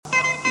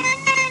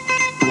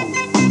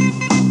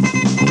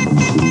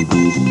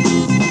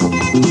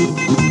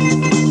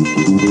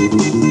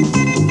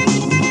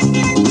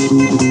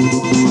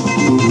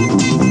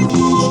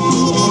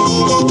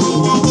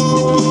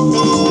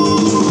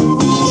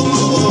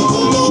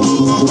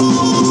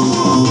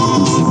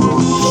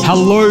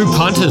Hello,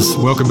 punters.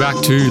 Welcome back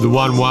to the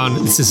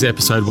 1-1. This is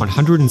episode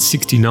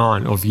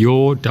 169 of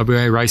your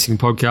WA Racing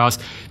podcast.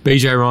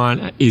 BJ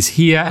Ryan is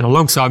here, and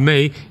alongside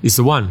me is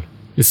the one.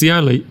 It's the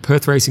only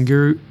Perth Racing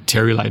Guru,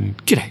 Terry Leighton.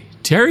 G'day,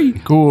 Terry.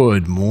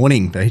 Good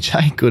morning,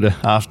 BJ. Good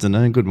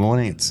afternoon. Good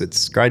morning.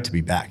 It's great to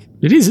be back.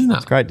 It is, isn't it?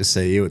 It's great to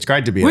see you. It's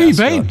great to be. Where you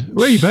been?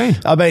 Where you been?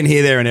 I've been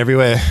here, there, and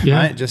everywhere.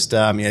 Yeah. Mate. Just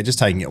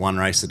taking it one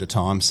race at a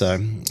time. So,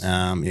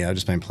 I've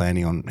just been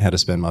planning on how to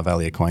spend my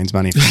Valley of Queens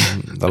money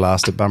from the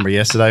last at Bunbury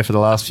yesterday for the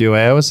last few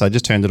hours. So I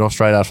just turned it off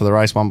straight after the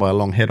race, won by a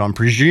long head, I'm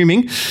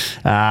presuming.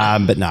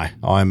 But no,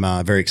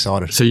 I'm very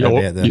excited. So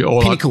you're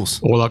all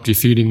Pinnacles. All up to your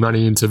feuding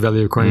money into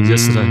Valley of Queens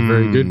yesterday.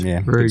 Very good. Yeah,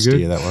 very good.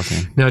 Yeah, that was.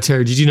 Yeah. Now,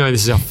 Terry, did you know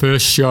this is our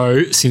first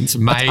show since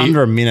May? That's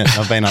under a minute.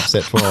 I've been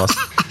upset twice.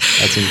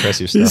 That's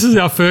impressive stuff. This is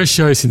our first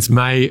show since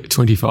May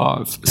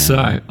 25. Yeah.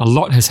 So a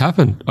lot has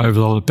happened over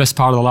the best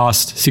part of the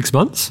last 6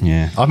 months.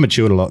 Yeah, I've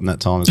matured a lot in that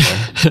time as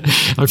well.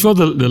 I'm sure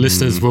the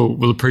listeners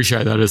will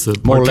appreciate that as the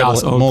more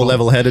podcast. More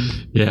level-headed.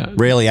 Yeah.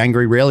 Rarely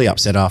angry, rarely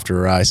upset after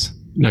a race.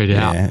 No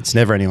doubt. Yeah, it's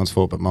never anyone's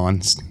fault but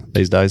mine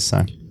these days.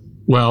 So,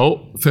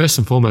 well, first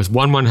and foremost,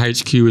 1-1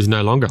 HQ is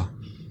no longer.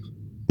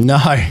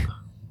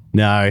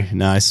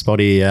 No,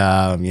 Spotty.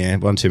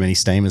 One too many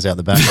steamers out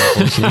the back,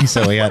 unfortunately.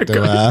 So we had to.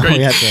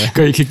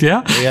 Got you kicked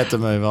out. We had to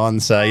move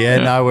on. So we're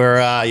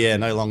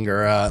no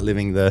longer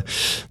living the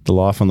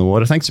life on the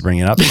water. Thanks for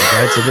bringing it up.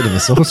 It's a bit of a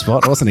sore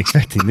spot. I wasn't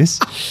expecting this.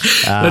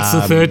 That's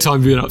the third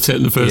time being upset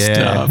in the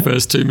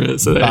first 2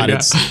 minutes. So but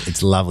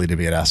it's lovely to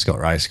be at Ascot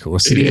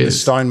Racecourse. It is. The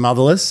Stone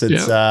Motherless.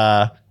 It's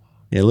a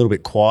little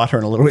bit quieter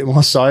and a little bit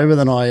more sober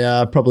than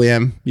I probably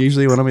am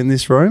usually when I'm in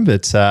this room.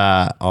 But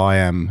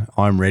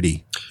I'm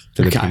ready.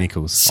 For the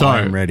Pinnacles. So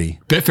I'm ready.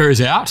 Betfair is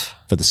out.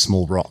 For the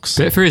small rocks.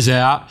 Betfair is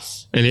out,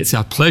 and it's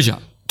our pleasure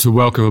to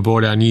welcome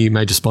aboard our new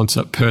major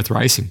sponsor, Perth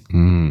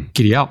Racing.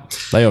 Giddy up.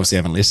 They obviously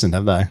haven't listened,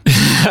 have they?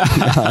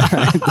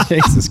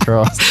 Jesus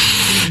Christ.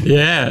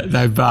 Yeah,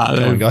 they've...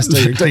 Come on, guys,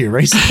 do your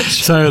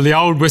research. So the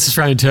old West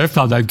Australian Turf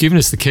Club, they've given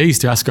us the keys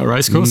to Ascot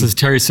Racecourse. As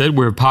Terry said,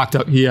 we're parked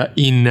up here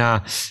in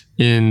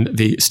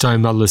the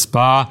Stone Motherless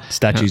Bar.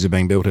 Statues are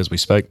being built as we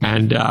speak.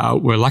 And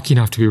we're lucky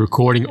enough to be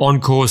recording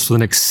on course for the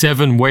next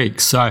 7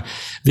 weeks. So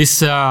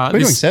this... we're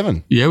doing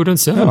 7? Yeah, we're doing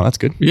 7. Oh, that's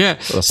good. Yeah.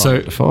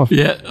 So,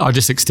 I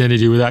just extended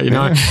you with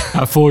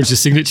that, forged your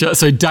signature.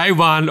 So day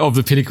 1 of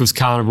the Pinnacles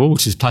Carnival,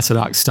 which is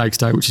Placid Stakes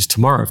Day, which is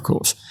tomorrow, of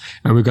course.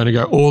 And we're going to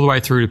go all the way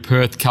through to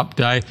Perth Cup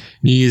Day.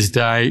 New Year's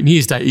Day. New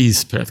Year's Day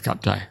is Perth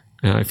Cup Day,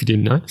 if you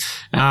didn't know.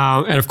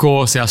 And of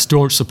course, our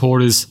staunch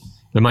supporters,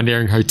 the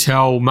Mundaring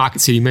Hotel,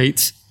 Market City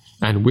Meats,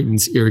 and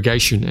Witten's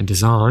Irrigation and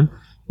Design,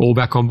 all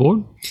back on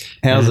board.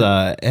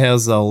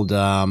 How's old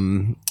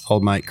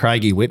mate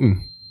Craigie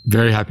Witten?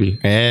 Very happy.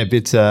 Yeah, a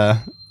bit.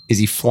 Is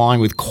he flying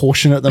with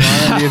caution at the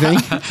moment? Do you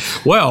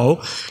think?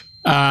 Well,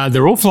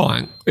 they're all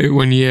flying.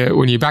 When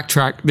you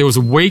backtrack, there was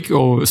a week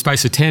or a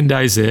space of 10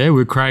 days there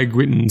where Craig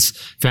Witten's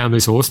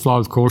family's horse, Fly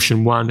with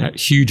Caution, won at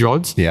huge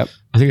odds. Yep.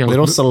 I think that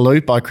little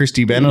salute by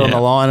Christy Bennett on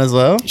the line as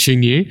well. She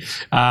knew.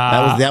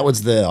 That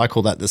was I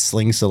call that the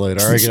sling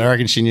salute. I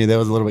reckon she knew there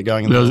was a little bit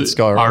going in the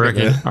sky.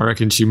 I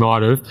reckon she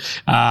might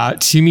have.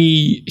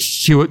 Timmy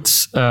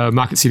Hewitt's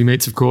Market City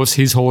Meats, of course,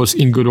 his horse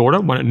In Good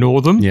Order, won at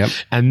Northam. Yep.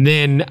 And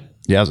then...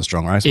 Yeah, it was a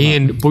strong race.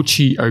 Ian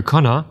Butchie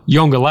O'Connor,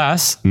 Yonga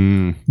Lass,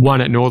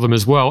 won at Northam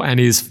as well, and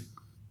is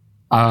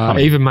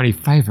even money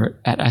favourite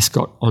at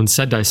Ascot on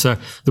Saturday. So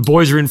the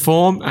boys are in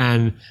form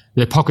and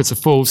their pockets are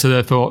full. So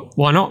they thought,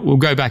 why not? We'll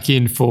go back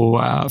in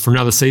for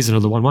another season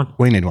of the 1-1.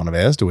 We need one of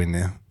ours to win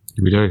now.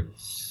 We do.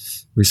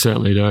 We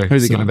certainly do.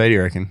 Who's it going to be, do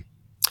you reckon?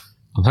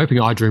 I'm hoping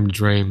I Dream to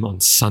Dream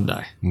on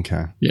Sunday.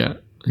 Okay. Yeah,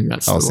 I think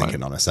that's I was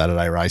thinking on a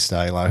Saturday race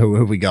day. Like, who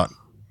have we got?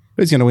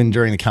 Who's going to win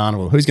during the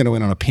carnival? Who's going to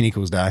win on a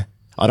Pinnacles day?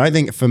 I don't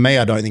think it's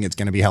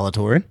going to be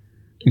Halatorian.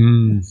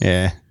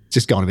 Yeah,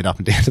 just going a bit up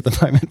and down at the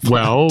moment.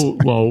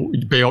 Well,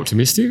 be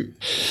optimistic.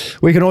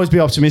 We can always be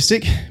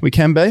optimistic. We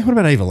can be. What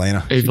about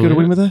Evelina? Is she going to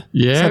win with her?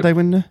 Yeah. Saturday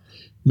winner?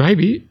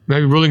 Maybe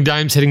Ruling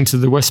Dame's heading to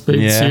the West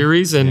Speed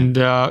Series and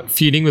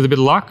feuding with a bit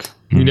of luck.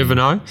 You never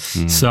know.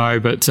 So,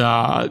 but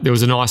there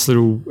was a nice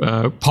little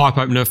pipe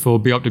opener for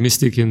Be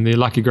Optimistic in the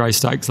Lucky Grey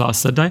Stakes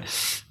last Saturday.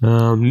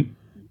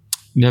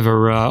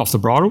 Never off the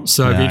bridle.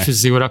 So it'll be interesting to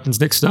see what happens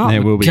next start.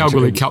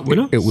 Kalgoorlie Cup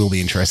winner. It will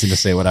be interesting to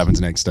see what happens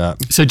next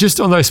start. So just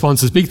on those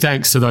sponsors, big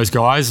thanks to those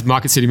guys,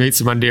 Market City Meats,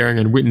 the Mundaring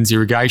and Witten's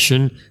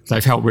Irrigation.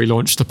 They've helped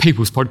relaunch the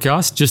People's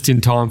Podcast just in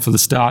time for the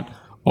start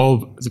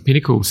of the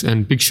Pinnacles,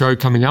 and big show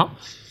coming up.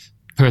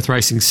 Perth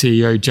Racing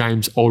CEO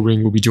Jame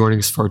Oldring will be joining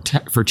us for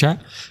a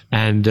chat,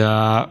 and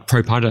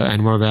pro punter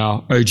and one of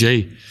our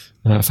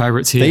OG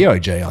favourites here. The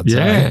OG, I'd say.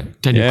 Yeah,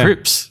 Daniel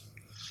Cripps.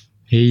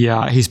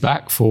 He's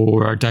back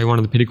for day 1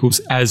 of the Pinnacles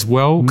as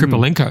well.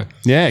 Kripalenko.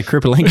 Yeah,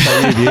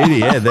 Kripalenko, you beauty.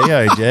 Yeah, the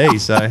OG.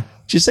 So,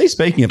 did you see,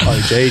 speaking of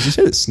OGs, you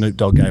said that Snoop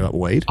Dogg gave up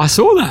weed? I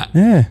saw that.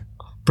 Yeah.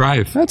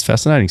 Brave. That's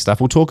fascinating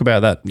stuff. We'll talk about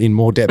that in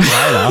more depth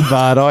later,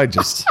 but I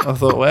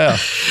thought, wow,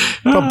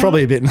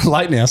 probably a bit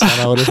late now, son,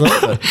 I would have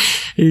thought. But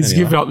He's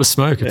given up the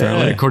smoke,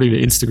 apparently, according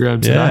to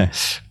Instagram today. Yeah.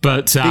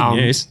 But, Big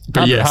news.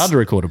 But Hard to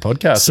record a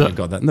podcast when you've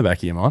got that in the back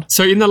of your mind.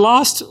 So in the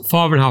last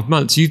 5.5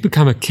 months, you've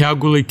become a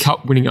Kalgoorlie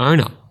Cup winning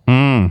owner.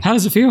 How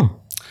does it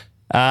feel?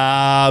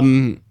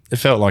 It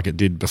felt like it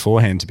did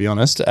beforehand, to be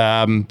honest.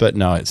 But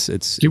no, it's.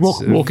 Do you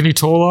walk any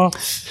taller?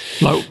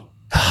 Like,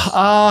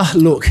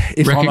 look,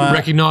 if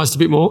recognised a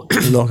bit more.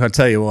 Look, I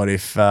tell you what,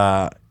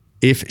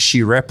 if she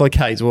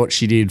replicates what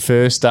she did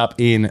first up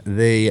in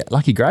the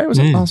Lucky Grey, was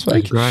it last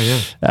week? Grey,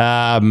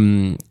 yeah.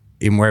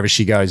 In wherever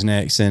she goes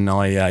next, and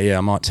I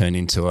might turn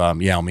into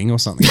Yao Ming or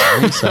something.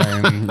 So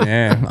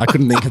I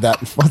couldn't think of that.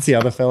 What's the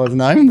other fella's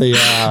name? The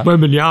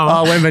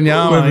Wembanyama.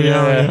 Wembanyama.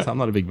 Yeah. I'm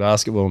not a big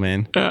basketball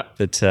man,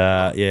 but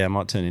I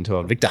might turn into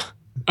a Victor.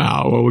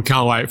 Well, we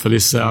can't wait for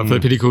this, for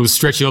the Pinnacles,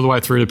 stretching all the way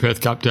through the Perth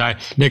Cup Day.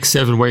 Next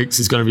 7 weeks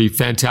is going to be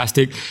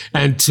fantastic.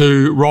 And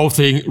to roll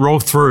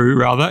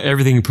through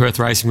everything Perth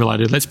racing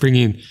related, let's bring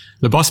in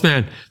the boss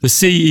man, the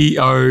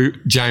CEO,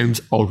 Jame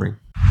Oldring.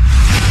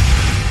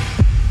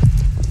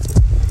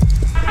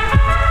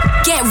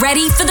 Get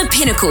ready for the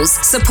Pinnacles,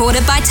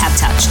 supported by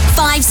TapTouch.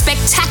 5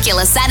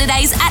 spectacular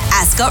Saturdays at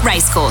Ascot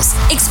Racecourse.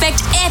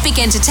 Expect epic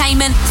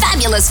entertainment,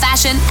 fabulous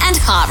fashion, and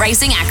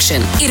heart-racing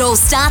action. It all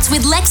starts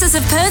with Lexus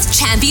of Perth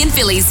Champion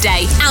Fillies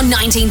Day, our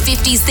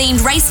 1950s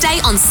themed race day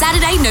on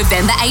Saturday,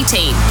 November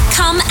 18.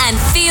 Come and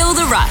feel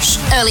the rush.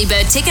 Early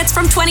bird tickets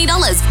from $20.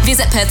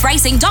 Visit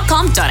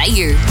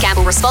perthracing.com.au.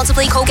 Gamble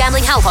responsibly. Call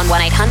Gambling Help on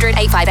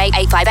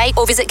 1-800-858-858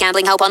 or visit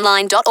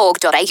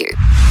gamblinghelponline.org.au.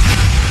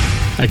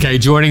 Okay,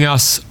 joining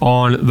us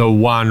on the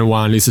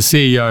 1-1 is the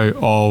CEO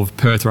of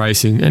Perth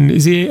Racing. And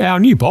is he our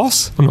new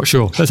boss? I'm not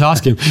sure. Let's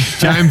ask him.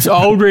 Jame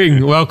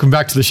Oldring, welcome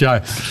back to the show.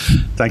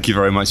 Thank you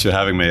very much for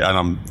having me. And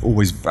I'm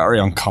always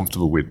very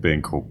uncomfortable with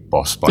being called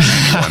boss by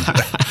anyone.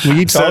 Well,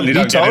 you told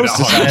us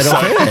to say it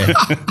off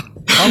air.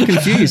 I'm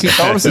confused. He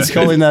told us it's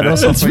calling that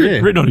also for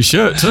you. Written on his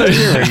shirt too.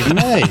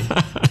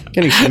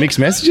 Getting some mixed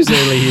messages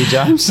early here,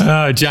 James.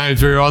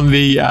 James, we're on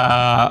the...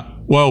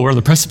 we're on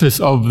the precipice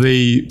of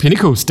the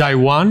Pinnacles, day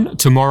 1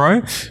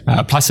 tomorrow.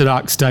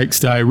 Placid Stakes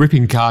Day,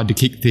 ripping card to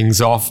kick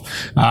things off.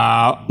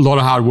 A lot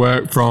of hard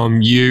work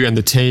from you and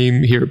the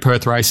team here at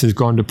Perth Racing has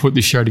gone to put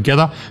this show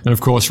together. And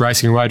of course,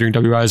 Racing and Wagering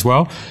WA as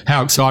well.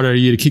 How excited are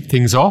you to kick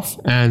things off?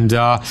 And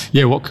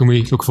what can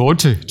we look forward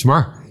to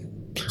tomorrow?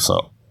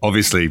 So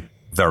obviously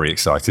very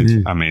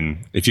excited. I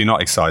mean, if you're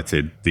not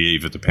excited the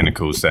eve of the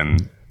Pinnacles,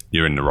 then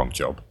you're in the wrong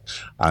job.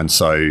 And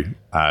so,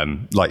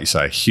 like you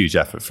say, a huge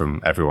effort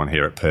from everyone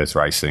here at Perth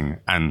Racing.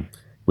 And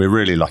we're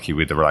really lucky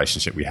with the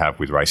relationship we have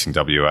with Racing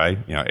WA.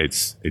 You know,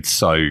 it's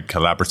so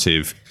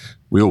collaborative.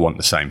 We all want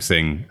the same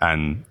thing.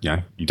 And,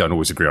 you don't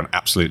always agree on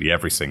absolutely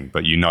everything,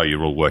 but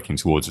you're all working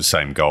towards the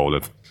same goal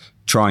of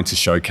trying to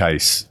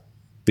showcase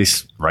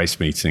this race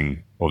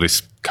meeting or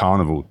this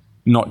carnival,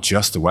 not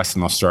just to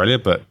Western Australia,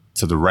 but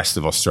to the rest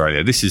of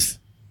Australia. This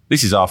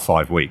is our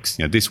 5 weeks.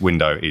 This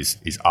window is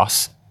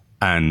us.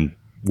 And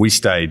we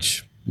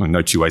stage,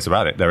 no two ways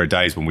about it. There are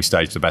days when we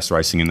stage the best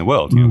racing in the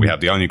world. We have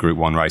the only Group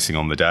 1 racing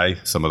on the day,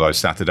 some of those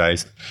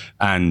Saturdays.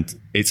 And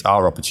it's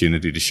our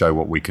opportunity to show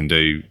what we can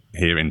do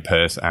here in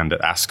Perth and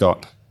at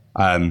Ascot.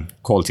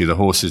 Quality of the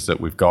horses that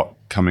we've got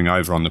coming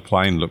over on the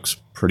plane looks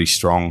pretty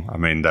strong. I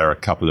mean, there are a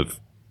couple of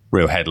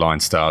real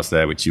headline stars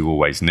there, which you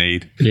always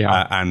need.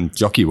 Yeah. And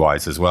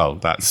jockey-wise as well,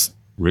 that's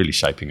really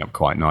shaping up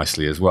quite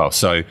nicely as well.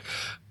 So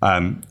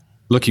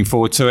looking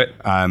forward to it.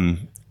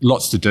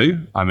 Lots to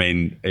do. I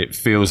mean, it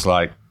feels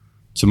like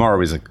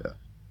tomorrow is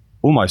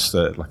almost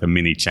like a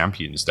mini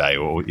Champions Day,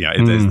 or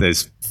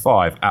there's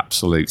 5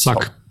 absolute. It's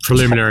like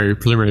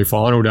preliminary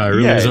final day.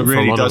 Really, it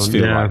really does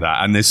feel like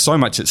that, and there's so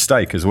much at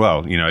stake as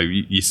well.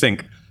 You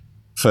think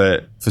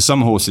for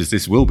some horses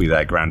this will be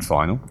their grand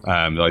final.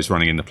 Those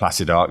running in the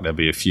Placid Arc, there'll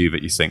be a few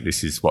that you think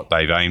this is what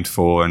they've aimed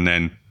for, and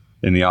then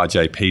in the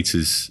RJ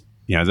Peters,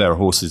 there are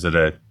horses that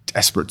are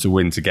desperate to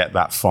win to get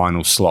that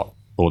final slot,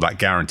 or that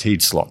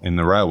guaranteed slot in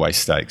the Railway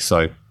Stakes.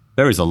 So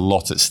there is a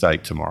lot at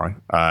stake tomorrow.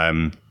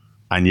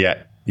 And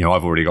yet,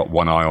 I've already got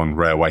one eye on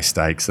Railway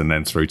Stakes and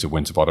then through to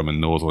Winterbottom and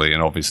Northerly,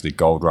 and obviously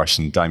Gold Rush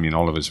and Damien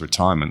Oliver's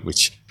retirement,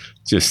 which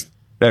just,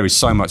 there is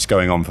so much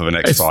going on for the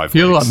next 5 weeks. I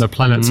feel like the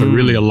planets are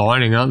really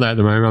aligning, aren't they, at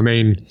the moment? I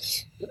mean,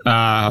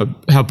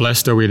 how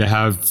blessed are we to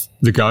have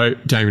the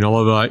GOAT, Damien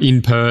Oliver,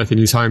 in Perth, in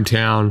his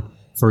hometown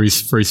for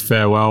his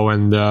farewell,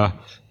 and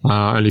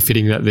only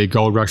fitting that the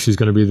Gold Rush is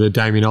going to be the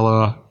Damien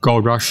Oliver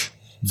Gold Rush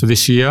for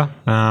this year.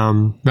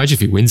 Imagine if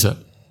he wins it.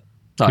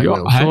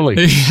 Surely.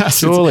 Yes,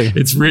 surely.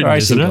 It's written,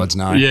 Racing isn't it? gods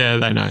know. Yeah,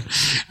 they know.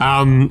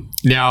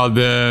 Now,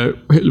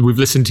 we've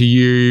listened to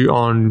you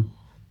on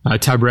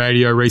Tab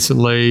Radio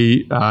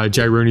recently.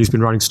 Jay Rooney's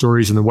been running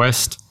stories in the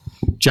West.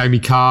 Jamie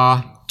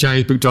Carr,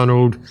 James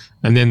McDonald,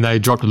 and then they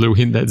dropped a little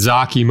hint that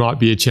Zaki might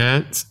be a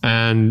chance.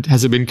 And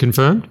has it been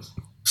confirmed?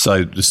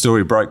 So the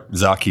story broke,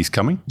 Zaki's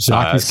coming.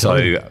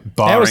 Coming.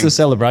 How was the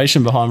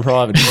celebration behind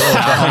private doors,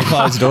 behind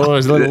closed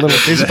doors, a little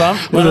fist bump?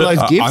 One of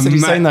those gifts? Have you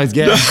seen those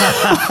gifts?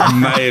 I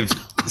may have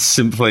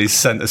simply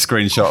sent a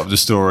screenshot of the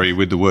story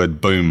with the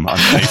word boom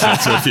underneath it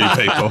to a few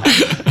people.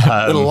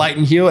 Little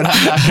Leighton Hewitt.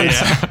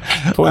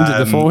 Point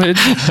to the forehead.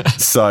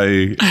 So,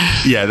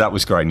 yeah, that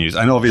was great news.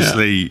 And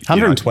obviously...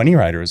 120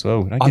 rater as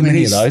well. We don't get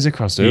many of those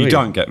across earlier. You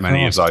don't get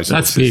many of those.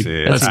 That's big.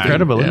 Here. That's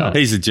incredible, isn't it?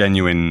 He's a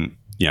genuine...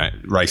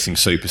 racing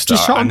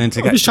superstar, and then to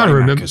get trying to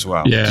remember as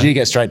well. Did you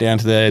get straight down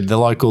to the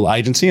local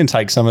agency and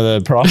take some of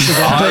the prices?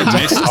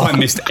 I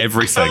missed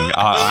everything.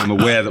 I'm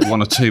aware that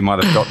one or two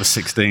might have got the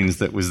 16s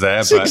that was there.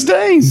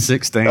 16s?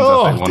 16s,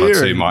 I think one or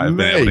two might have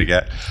been able to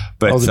get.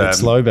 But I was a bit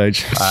slow,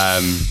 Beach.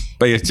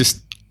 but yeah,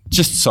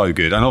 just so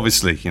good. And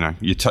obviously,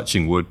 you're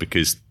touching wood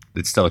because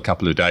it's still a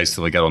couple of days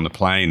till they get on the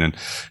plane, and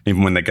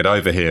even when they get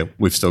over here,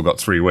 we've still got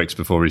 3 weeks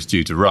before he's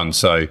due to run.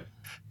 So,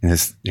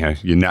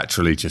 you're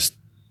naturally just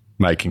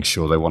making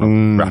sure they want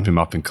to wrap him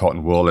up in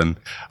cotton wool. And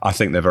I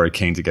think they're very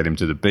keen to get him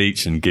to the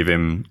beach and give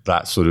him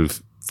that sort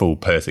of full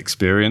Perth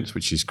experience,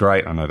 which is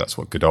great. I know that's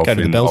what Godolphin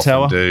Go to the bell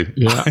tower. do.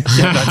 Yeah,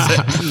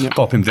 that's it.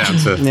 Pop him down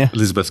to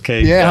Elizabeth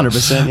Quay. Yeah,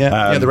 100%.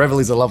 Yeah, the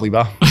Revelle's a lovely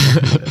bar.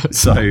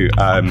 So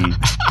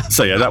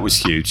yeah, that was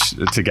huge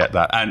to get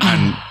that. And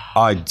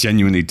I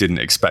genuinely didn't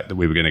expect that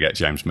we were going to get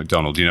James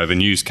McDonald. The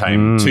news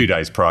came 2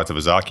 days prior to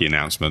the Zaki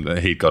announcement that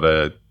he'd got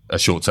a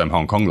short-term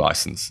Hong Kong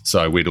license.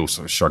 So we'd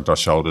also shrugged our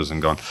shoulders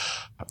and gone,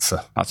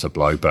 that's a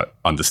blow, but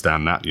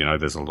understand that,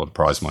 there's a lot of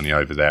prize money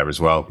over there as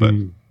well. But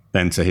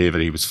then to hear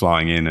that he was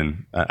flying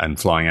in and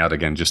flying out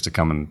again just to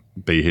come and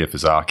be here for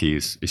Zaki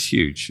is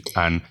huge.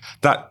 And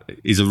that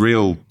is a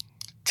real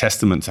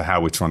testament to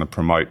how we're trying to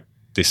promote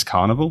this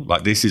carnival.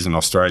 Like, this is an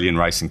Australian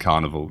racing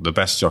carnival. The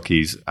best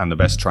jockeys and the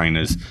best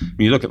trainers.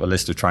 When you look at the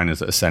list of trainers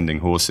that are sending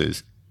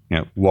horses,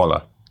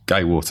 Waller,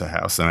 Gay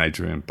Waterhouse and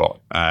Adrian Bott,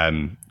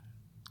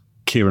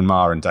 Kieran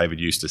Maher and David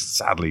Eustace.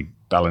 Sadly,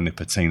 Bella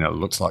Nipotina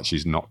looks like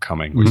she's not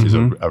coming, which is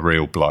a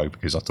real blow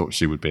because I thought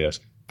she would be a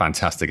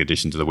fantastic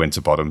addition to the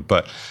Winterbottom.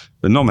 But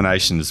the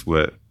nominations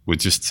were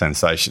just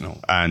sensational,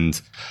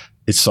 and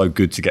it's so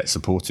good to get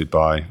supported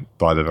by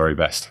the very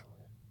best.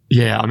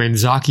 Yeah, I mean,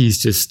 Zaki's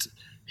just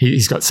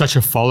he's got such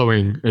a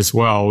following as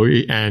well,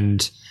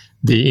 and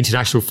the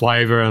international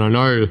flavour. And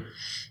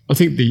I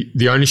think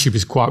the ownership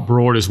is quite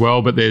broad as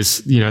well, but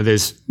there's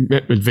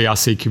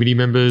VRC committee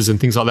members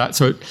and things like that.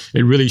 So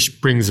it really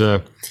brings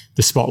the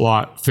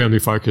spotlight firmly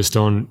focused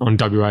on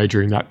WA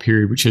during that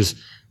period, which is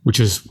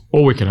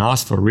all we can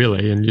ask for,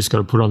 really, and just got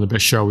to put on the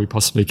best show we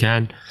possibly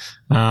can.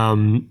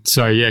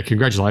 So yeah,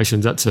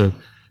 congratulations. That's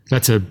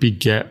a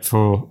big get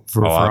for us.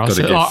 I've got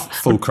to give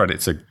full credit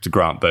to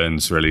Grant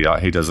Burns, really.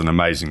 He does an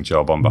amazing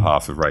job on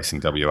behalf of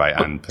Racing WA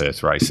and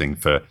Perth Racing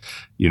for,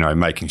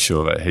 making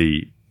sure that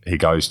he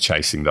goes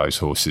chasing those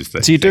horses.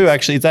 So you do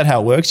actually, is that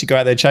how it works? You go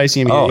out there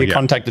chasing them, you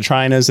contact the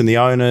trainers and the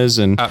owners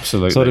and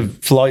absolutely sort of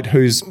float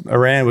who's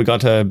around. We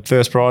got a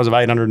first prize of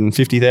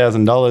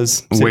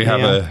 $850,000. We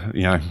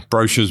have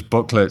brochures,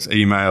 booklets,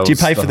 emails. Do you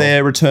pay for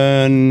their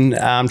return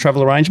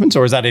travel arrangements,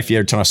 or is that if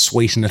you're trying to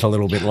sweeten it a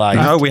little bit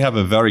later? No, we have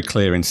a very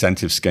clear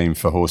incentive scheme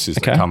for horses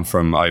that come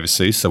from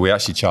overseas. So we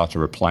actually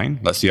charter a plane.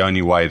 That's the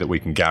only way that we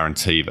can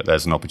guarantee that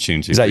there's an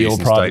opportunity. Is that your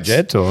private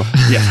jet or?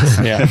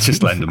 Yeah.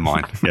 Just lend them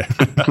mine. Yeah.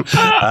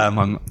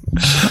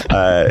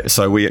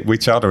 So we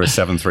charter a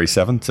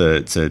 737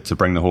 to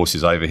bring the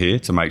horses over here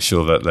to make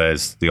sure that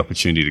there's the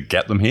opportunity to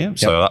get them here.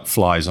 So that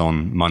flies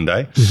on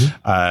Monday.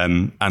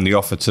 And the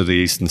offer to the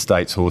Eastern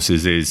States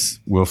horses is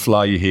we'll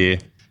fly you here.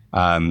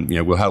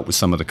 We'll help with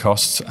some of the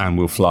costs and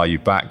we'll fly you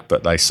back,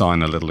 but they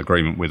sign a little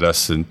agreement with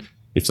us, and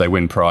if they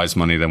win prize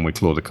money, then we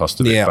claw the cost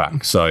of it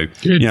back. So,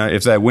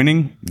 if they're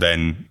winning,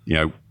 then,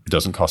 it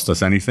doesn't cost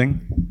us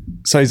anything.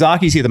 So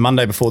Zaki's here the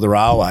Monday before the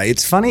railway.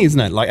 It's funny, isn't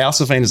it? Like,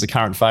 Alsafine is the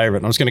current favourite.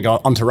 And I was going to go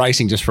onto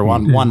racing just for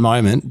one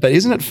moment. But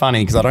isn't it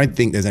funny? Because I don't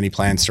think there's any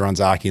plans to run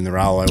Zaki in the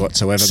railway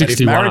whatsoever.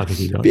 61, I think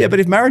he does. Yeah, but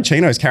if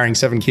Maricino is carrying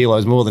 7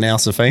 kilos more than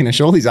Alsafine,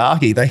 surely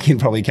Zaki, they can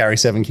probably carry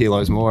 7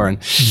 kilos more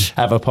and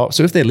have a pop.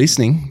 So if they're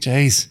listening,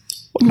 geez,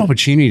 what an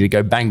opportunity to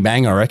go bang,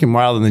 bang, I reckon,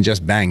 rather than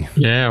just bang.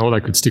 Yeah, or they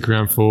could stick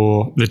around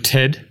for the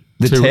TED.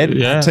 I'll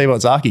tell you what,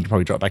 Zaki could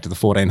probably drop back to the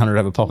 1400,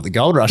 have a pop at the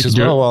Gold Rush as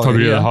well.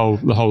 Probably do the whole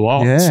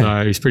lot. Yeah.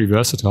 So he's pretty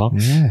versatile.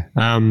 Yeah.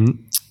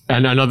 And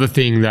another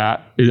thing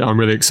that I'm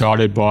really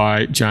excited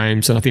by,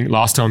 James, and I think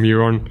last time you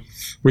were on,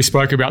 we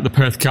spoke about the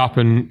Perth Cup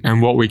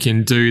and what we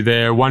can do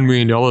there. $1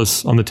 million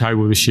on the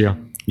table this year.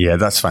 Yeah,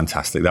 that's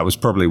fantastic. That was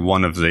probably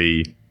one of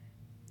the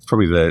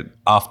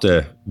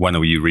after when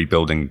are you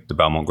rebuilding the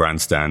Belmont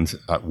Grandstand,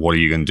 what are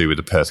you going to do with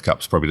the Perth Cup?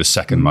 It's probably the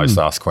second most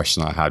asked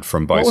question I had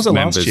from both members. What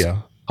was it last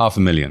year?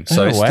 $500,000.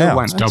 So it still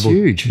went double.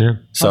 Huge. Yeah.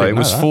 So it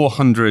was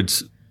 400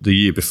 the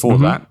year before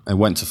that. It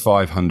went to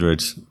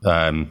 500,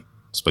 I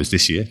suppose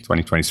this year,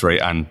 2023.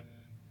 And,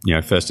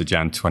 1st of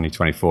Jan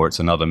 2024, it's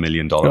another $1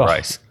 million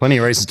race. Plenty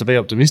of reasons to be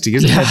optimistic,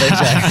 isn't there,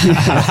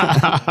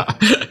 BJ?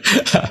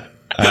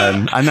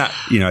 And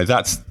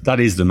that, that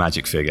is the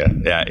magic figure.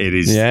 Yeah, it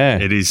is. Yeah.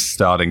 It is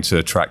starting to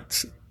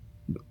attract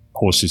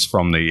horses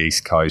from the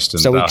East Coast.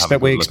 And So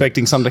we're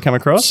expecting some to come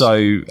across?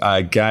 So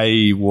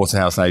Gay,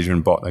 Waterhouse and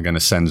Adrian Bott are going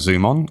to send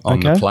Zoom on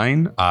the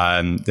plane.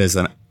 There's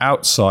an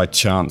outside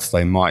chance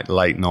they might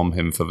Leighton on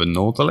him for the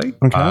Northerly.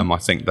 I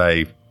think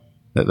they're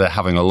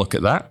having a look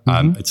at that.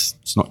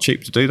 It's not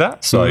cheap to do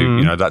that.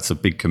 So, that's a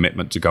big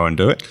commitment to go and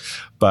do it.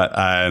 But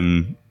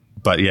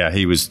yeah,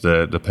 he was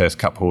the Perth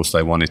Cup horse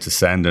they wanted to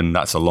send, and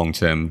that's a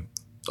long-term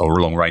or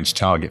a long-range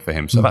target for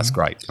him. So that's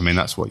great. I mean,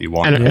 that's what you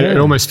want. And it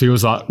almost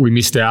feels like we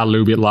missed out a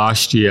little bit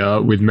last year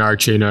with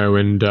Maricino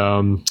and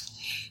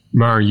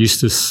Mara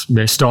Eustace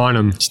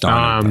Steinem.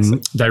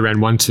 They ran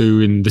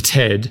 1-2 in the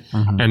TED,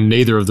 and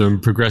neither of them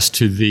progressed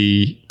to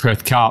the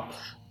Perth Cup.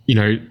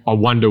 I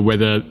wonder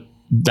whether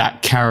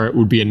that carrot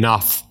would be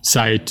enough,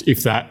 say,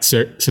 if that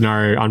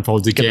scenario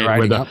unfolds again,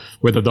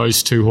 whether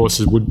those two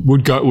horses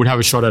would have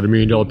a shot at $1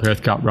 million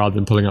Perth Cup rather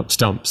than pulling up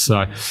stumps.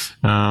 So,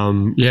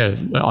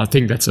 I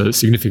think that's a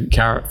significant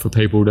carrot for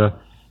people to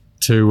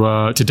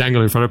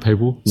dangle in front of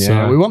people. Yeah,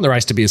 so we want the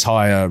race to be as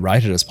high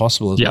rated as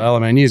possible as well. I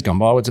mean, years gone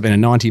by, it's been a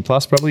 90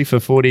 plus probably for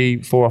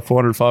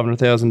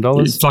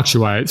 $400,000-$500,000. It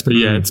fluctuates, but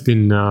it's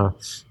been.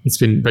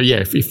 But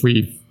yeah, if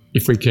we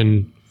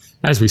can.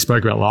 As we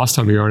spoke about last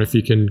time, Aaron, if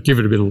you can give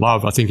it a bit of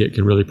love, I think it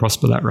can really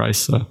prosper that race.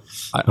 So,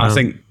 I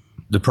think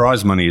the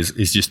prize money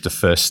is just the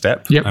first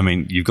step. Yep. I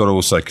mean, you've got to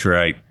also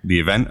create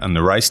the event and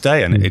the race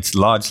day, and it's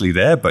largely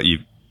there, but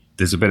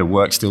there's a bit of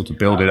work still to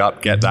build it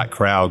up, get that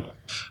crowd,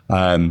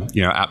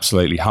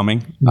 absolutely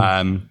humming.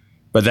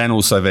 But then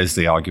also there's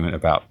the argument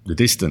about the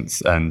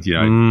distance and,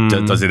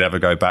 does it ever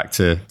go back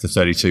to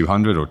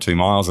 3,200 or 2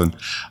 miles? And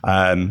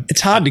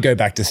it's hard to go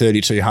back to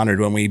 3,200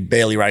 when we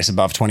barely race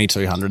above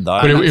 2,200 though.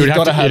 But it'd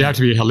have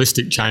to be a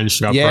holistic change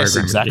to our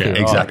program. Exactly.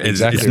 Yeah. Exactly.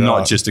 It's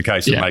not just a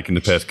case of making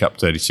the Perth Cup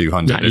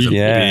 3,200. There's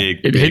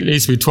it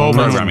needs to be 12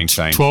 programming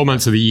change. 12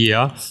 months of the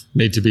year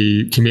need to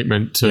be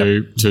commitment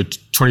to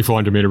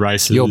 2,400 metre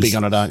races. You're big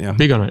on it, aren't you?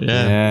 Big on it,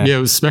 yeah. Yeah,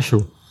 it was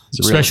special.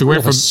 Special.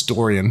 Went from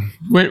historian.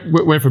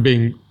 Went from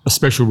being a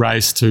special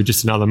race to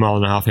just another 1.5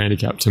 mile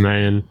handicap to me,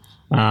 and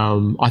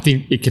I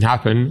think it can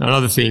happen.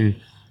 Another thing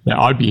that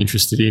I'd be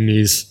interested in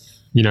is,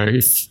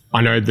 if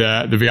I know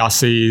the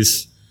VRC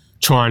is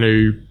trying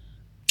to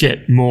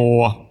get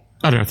more.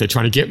 I don't know if they're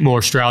trying to get more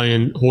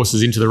Australian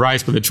horses into the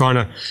race, but they're trying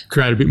to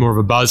create a bit more of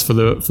a buzz for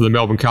the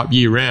Melbourne Cup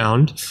year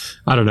round.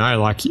 I don't know.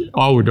 Like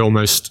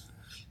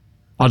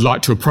I'd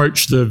like to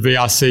approach the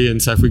VRC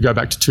and say if we go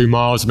back to 2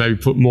 miles, maybe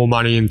put more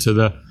money into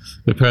the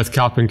Perth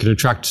Cup and can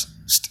attract,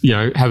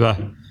 have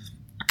a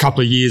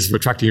couple of years of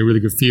attracting a really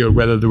good field,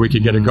 whether we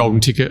could get a golden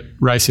ticket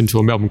race into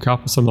a Melbourne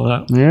Cup or something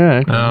like that. Yeah.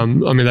 Okay.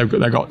 I mean,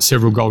 they've got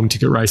several golden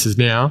ticket races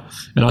now,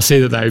 and I see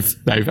that they've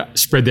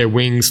spread their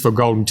wings for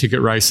golden ticket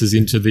races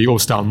into the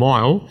All-Star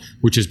Mile,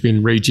 which has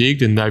been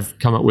rejigged, and they've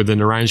come up with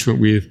an arrangement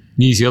with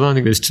New Zealand. I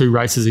think there's 2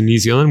 races in New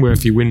Zealand where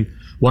if you win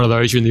one of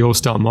those, you're in the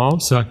All-Star Mile.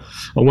 So I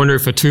wonder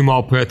if a 2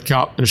 mile Perth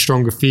Cup and a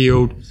stronger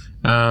field,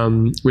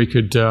 we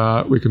could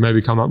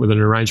maybe come up with an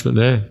arrangement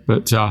there.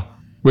 But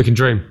we can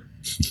dream.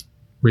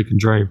 We can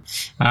dream.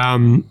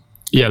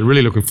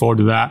 Really looking forward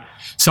to that.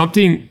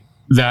 Something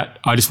that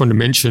I just wanted to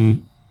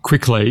mention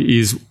quickly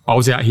is I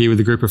was out here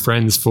with a group of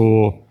friends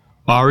for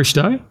Irish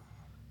Day.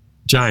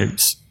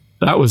 James,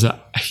 that was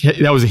a hit.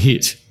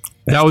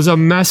 That was a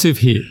massive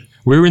hit.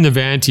 We were in the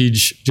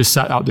Vantage, just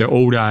sat up there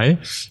all day,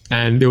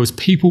 and there was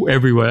people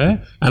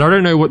everywhere. And I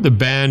don't know what the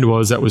band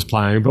was that was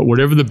playing, but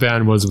whatever the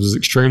band was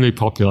extremely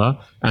popular,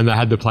 and they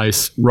had the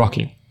place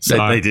rocking. So,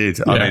 they did.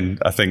 Yeah. I mean,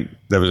 I think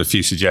there was a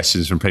few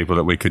suggestions from people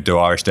that we could do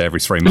Irish Day every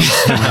 3 months.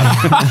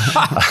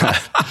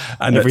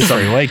 And every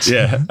 3 weeks.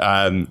 Yeah.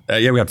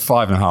 We had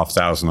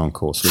 5,500 on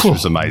course, which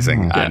was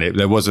amazing. Yeah. And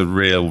there was a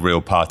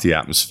real party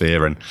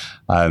atmosphere.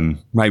 And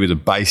maybe the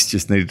bass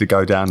just needed to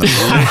go down a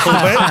little bit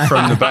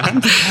from the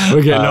band.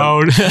 We're getting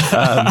old.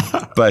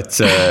 But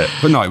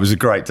no, it was a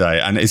great day.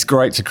 And it's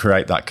great to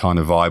create that kind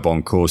of vibe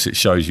on course. It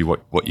shows you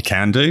what you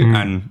can do.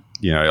 And,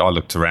 I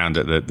looked around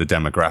at the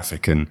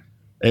demographic, and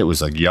it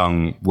was a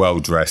young,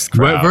 well-dressed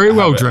crowd. Very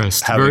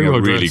well-dressed. Having a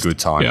really good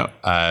time.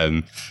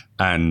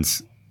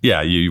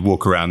 Yeah. You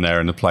walk around there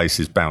and the place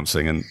is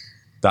bouncing, and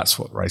that's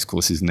what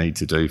racecourses need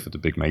to do for the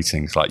big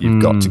meetings. Like,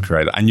 you've got to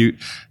create that. And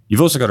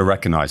you've also got to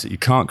recognise that you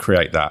can't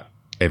create that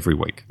every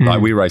week.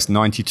 Like, we race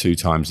 92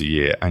 times a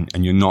year, and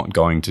you're not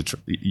going to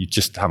you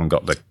just haven't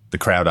got the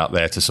crowd out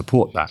there to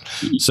support that.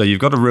 So you've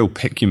got to real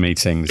pick your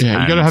meetings. Yeah,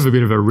 you've got to have a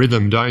bit of a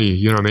rhythm, don't you?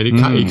 You know what I mean?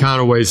 You can't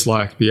always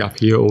be up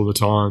here all the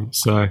time.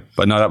 So,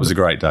 but no, that was a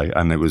great day,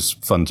 and it was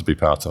fun to be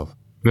part of.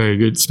 Very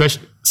good.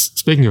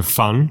 Speaking of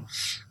fun,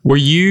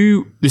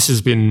 this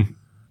has been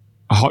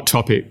a hot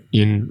topic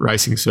in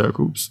racing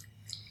circles.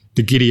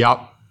 The Giddy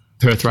Up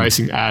Perth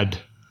Racing ad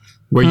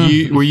Were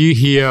you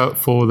here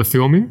for the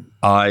filming?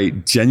 I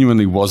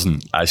genuinely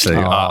wasn't, actually.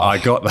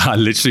 I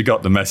literally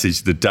got the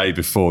message the day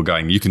before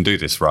going, you can do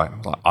this, right?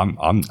 Like,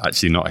 I'm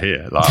actually not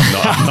here. Like,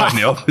 I'm not in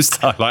the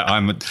office. Like,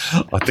 I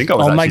think I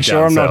was I'll make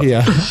sure I'm not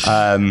here.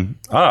 I'm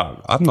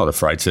not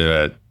afraid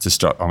to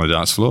strut on the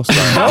dance floor. So,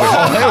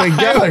 There we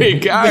go. There we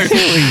go.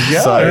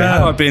 so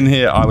had I been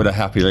here, I would have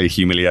happily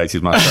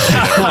humiliated myself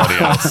and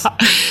everybody else.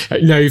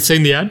 No, you've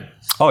seen the ad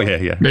Oh,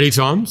 yeah. many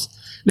times.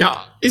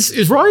 Now,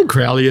 is Ryan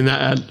Crowley in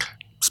that ad?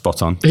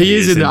 Spot on. He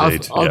is in that.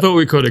 indeed. I thought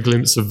we caught a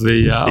glimpse of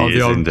the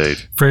old indeed.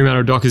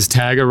 Fremantle Dockers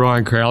tagger,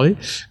 Ryan Crowley.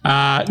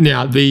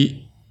 Now,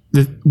 the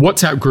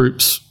WhatsApp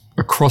groups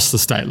across the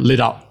state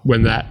lit up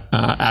when that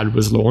ad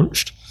was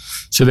launched.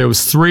 So there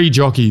was 3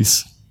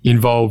 jockeys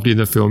involved in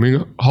the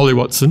filming. Holly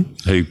Watson,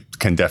 Who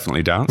can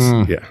definitely dance.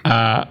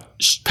 Yeah.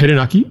 Peter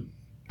Nucky,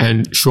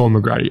 and Sean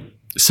McGrady.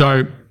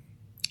 So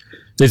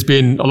there's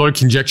been a lot of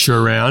conjecture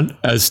around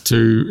as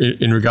to,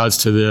 in regards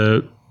to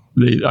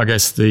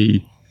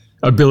the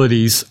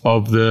abilities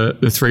of the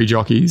 3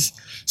 jockeys.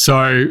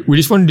 So we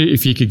just wondered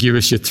if you could give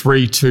us your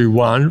 3, 2,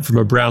 1 from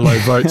a Brownlow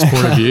votes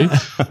point of view.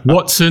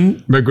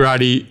 Watson,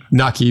 McGrady,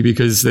 Nucky,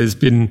 because there's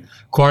been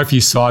quite a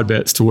few side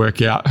bets to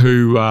work out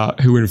who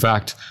in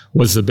fact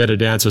was the better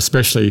dancer,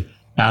 especially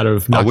out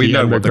of Nucky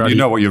and McGrady. You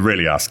know what you're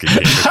really asking here,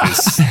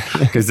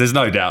 because there's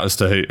no doubt as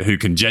to who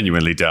can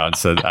genuinely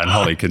dance, and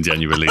Holly can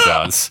genuinely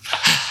dance.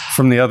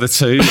 From the other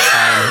 2,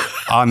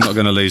 I'm not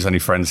going to lose any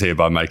friends here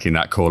by making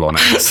that call on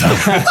it. So.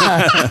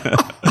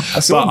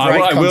 But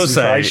what I will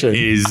say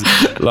is,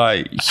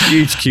 like,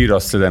 huge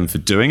kudos to them for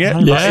doing it.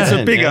 Yeah. Like, it's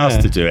a big ask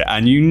to do it,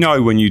 and you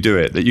know when you do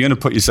it that you're going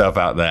to put yourself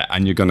out there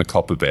and you're going to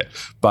cop a bit.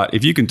 But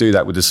if you can do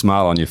that with a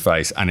smile on your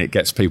face and it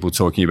gets people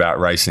talking about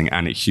racing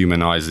and it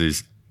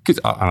humanises,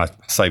 and I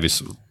say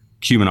this,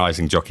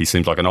 humanising jockey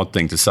seems like an odd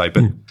thing to say,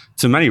 but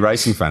to many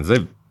racing fans,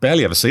 they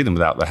barely ever see them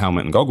without the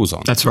helmet and goggles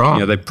on. That's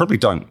right. They probably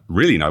don't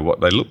really know what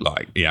they look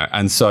like.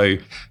 And so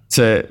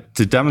to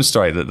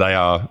demonstrate that they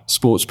are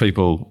sports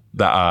people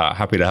that are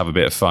happy to have a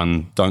bit of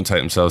fun, don't take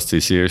themselves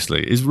too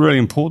seriously, is really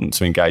important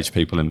to engage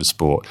people in the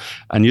sport.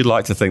 And you'd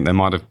like to think they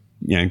might have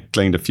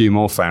gleaned a few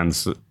more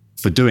fans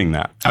for doing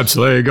that.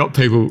 Absolutely, got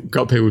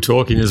people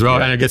talking as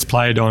well, and it gets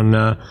played on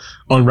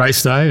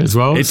race day as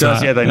well. It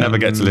does, yeah. They never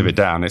get to live it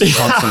down. It's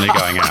constantly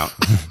going out.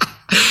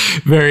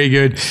 Very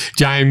good,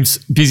 James.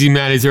 Busy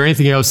man. Is there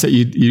anything else that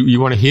you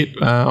want to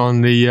hit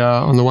on the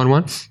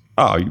 1-1?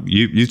 Oh,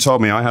 you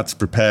told me I had to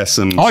prepare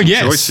some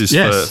choices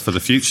for the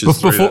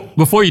futures.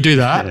 Before you do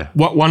that,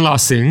 one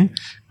last thing.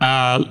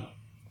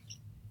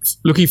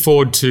 Looking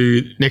forward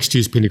to next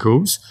year's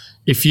Pinnacles.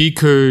 If you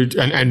could,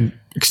 and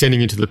extending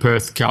into the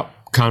Perth Cup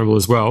Carnival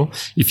as well,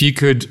 if you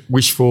could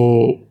wish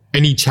for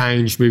any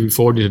change moving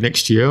forward into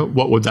next year,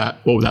 what would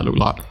that look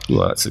like?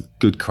 Well, that's a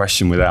good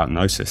question without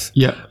notice.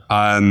 Yeah.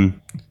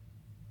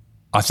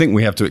 I think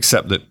we have to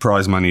accept that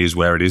prize money is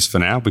where it is for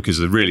now, because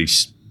the really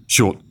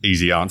short,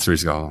 easy answer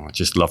is, I'd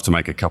just love to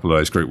make a couple of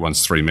those Group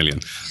 1s 3 million.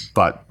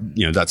 But,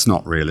 that's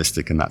not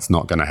realistic and that's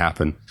not going to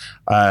happen.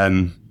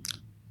 I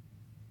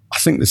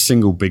think the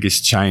single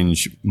biggest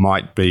change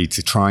might be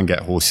to try and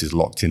get horses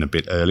locked in a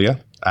bit earlier,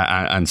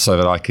 and so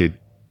that it'd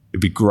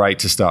be great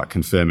to start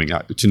confirming,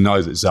 to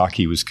know that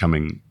Zaki was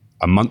coming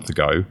a month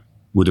ago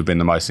would have been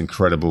the most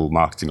incredible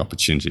marketing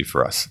opportunity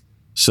for us.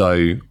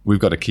 So we've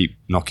got to keep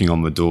knocking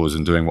on the doors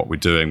and doing what we're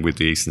doing with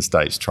the Eastern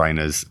States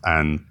trainers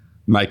and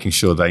making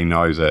sure they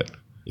know that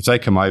if they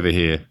come over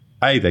here,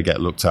 A, they get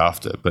looked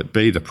after, but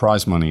B, the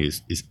prize money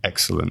is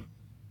excellent,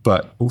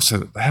 but also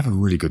they have a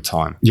really good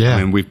time. Yeah.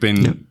 I mean, we've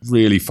been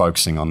really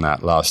focusing on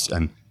that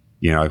and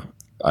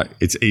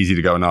it's easy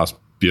to go and ask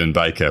Bjorn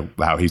Baker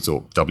how he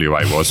thought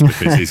WA was,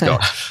 because he's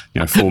got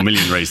 4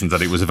 million reasons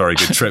that it was a very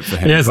good trip for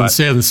him. He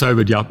hasn't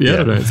sobered you up yet,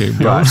 I don't think.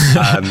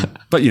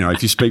 But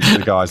if you speak to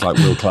the guys like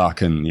Will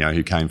Clark and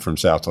who came from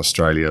South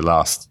Australia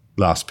last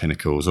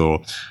Pinnacles,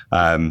 or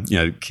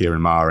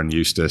Kieran Maher and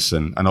Eustace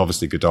and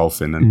obviously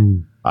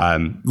Godolphin,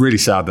 and really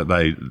sad that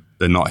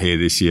they're not here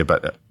this year.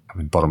 But I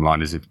mean, bottom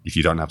line is if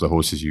you don't have the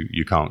horses,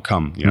 you can't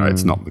come.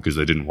 It's not because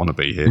they didn't want to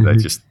be here; they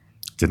just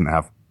didn't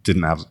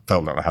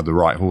felt like they had the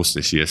right horse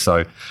this year.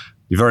 So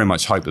you very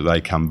much hope that they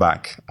come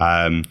back.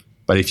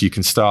 But if you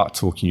can start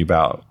talking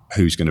about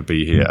who's going to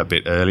be here a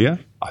bit earlier,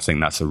 I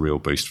think that's a real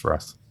boost for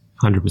us.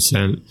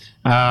 100%.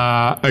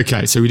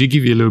 Okay, so we did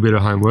give you a little bit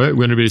of homework.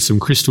 We're going to do some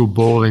crystal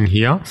balling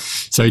here.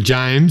 So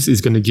James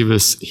is going to give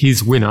us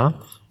his winner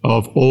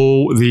of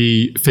all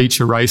the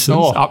feature races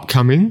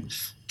upcoming.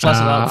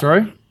 Placid Arc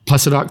through.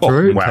 Placid Arc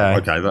through. Wow,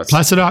 okay. That's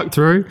Placid Arc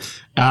through.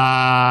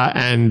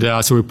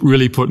 So we're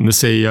really putting the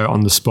CEO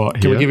on the spot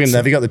here. Can we give him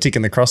have you got the tick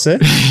and the cross there?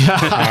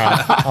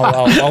 All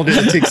right. I'll do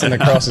the ticks and the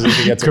crosses if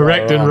he gets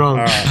correct it and wrong.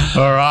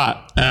 All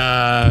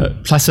right.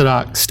 Placid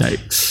Arc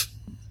Stakes.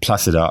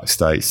 Placid Arc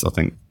Stakes, I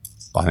think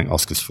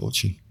Oscar's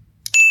Fortune.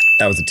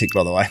 That was a tick,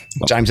 by the way.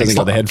 James hasn't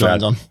got the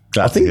headphones on.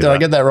 Glad I think, did I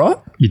get that right?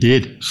 You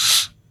did.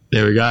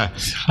 There we go.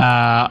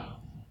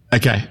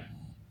 Okay.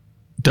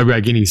 WA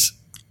Guineas.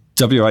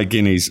 WA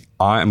Guineas,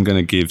 I am going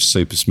to give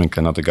Super Smink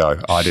another go.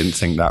 I didn't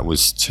think that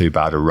was too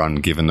bad a run,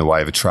 given the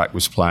way the track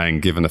was playing,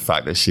 given the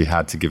fact that she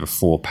had to give a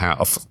 4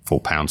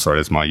 pound, sorry,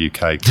 that's my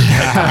UK,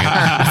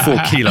 4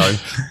 kilo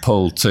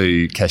pull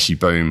to Keshi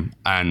Boom.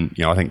 And,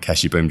 I think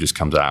Keshi Boom just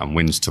comes out and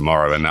wins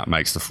tomorrow, and that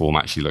makes the form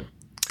actually look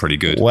pretty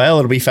good. Well,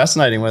 it'll be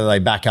fascinating whether they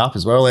back up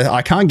as well.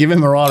 I can't give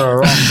him a right or a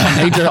wrong.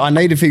 I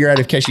need to figure out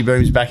if Keshi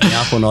Boom's backing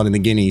up or not in the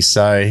Guineas.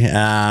 So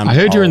I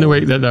heard during the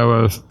week that they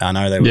were. I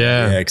know they were.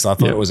 Yeah, because I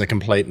thought it was a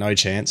complete no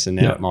chance, and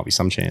now it might be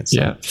some chance.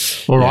 So. Yeah.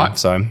 All right.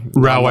 So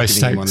Railway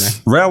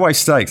Stakes. Railway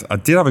Stakes. I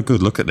did have a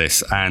good look at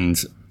this, and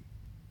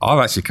I've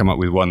actually come up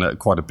with one at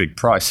quite a big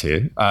price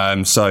here.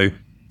 So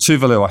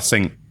Tuvalu, I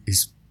think,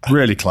 is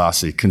really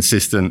classy,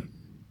 consistent.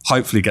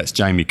 Hopefully gets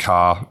Jamie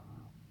Carr.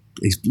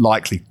 He's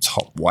likely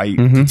top weight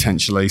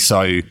potentially,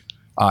 so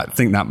I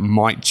think that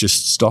might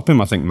just stop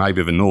him. I think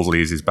maybe the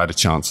Northerly is his better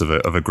chance of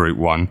a Group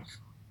 1.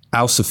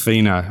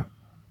 Alsafina,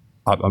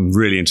 I'm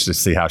really interested to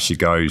see how she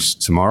goes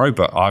tomorrow,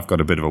 but I've got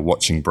a bit of a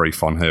watching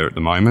brief on her at the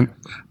moment.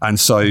 And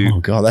so... Oh,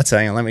 God, that's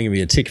hanging on. Let me give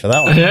you a tick for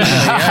that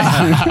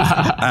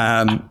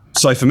one.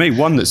 So for me,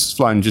 one that's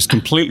flown just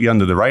completely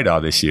under the radar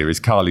this year is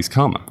Carly's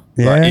Karma.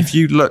 Yeah. Right? If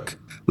you look...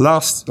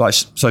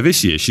 So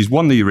this year, she's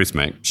won the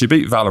Eurythmic. She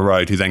beat Valor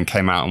Road, who then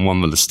came out and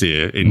won the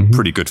Lestier in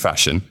pretty good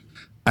fashion.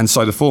 And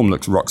so the form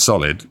looked rock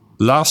solid.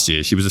 Last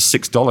year, she was a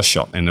 $6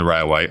 shot in the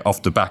Railway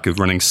off the back of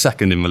running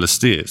second in the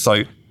Lestier.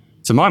 So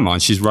to my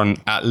mind, she's run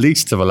at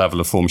least to the level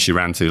of form she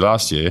ran to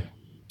last year.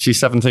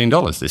 She's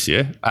 $17 this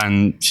year,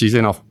 and she's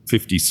in off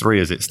 53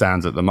 as it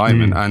stands at the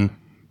moment. And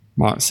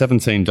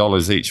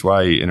 $17 each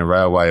way in a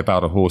Railway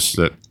about a horse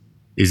that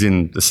is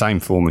in the same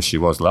form as she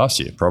was last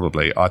year,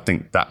 probably. I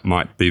think that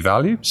might be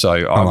value. So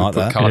I would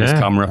put Carly's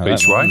Karma up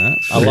each way.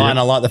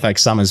 I like the fact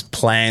Summers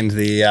planned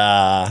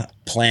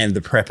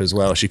the prep as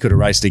well. She could have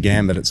raced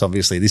again, but it's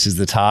obviously this is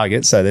the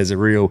target. So there's a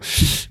real,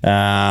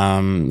 I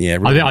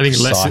think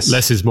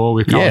less is more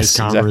with Carly's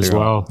Karma as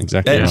well. Right.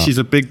 Exactly. Yeah,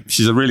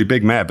 she's a really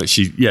big mare, but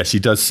she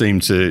does seem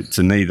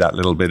to need that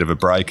little bit of a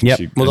break. Yep.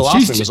 The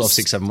last one was off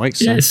 6-7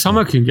 weeks. Yeah,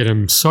 Summer can get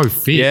him so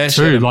fit. Yeah,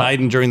 she had a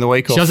maiden during the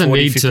week. She doesn't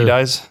 40, need 50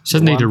 days. She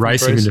doesn't need to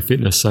race him into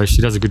fitness, so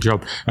she does a good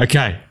job.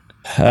 Okay.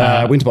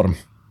 Winterbottom.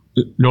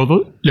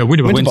 Northern? Yeah,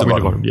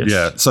 Winterbottom. Yes.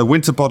 Yeah. So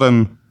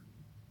Winterbottom,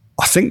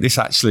 I think this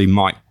actually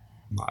might.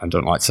 I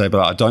don't like to say,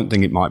 but I don't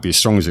think it might be as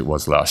strong as it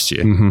was last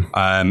year.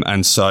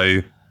 And so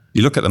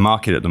you look at the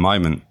market at the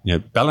moment,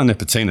 Bella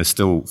Nipotina is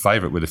still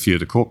favourite with a few of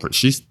the corporates.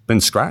 She's been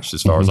scratched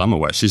as far as I'm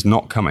aware. She's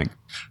not coming.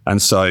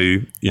 And so,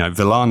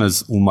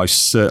 Villana's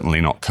almost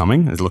certainly not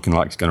coming. It's looking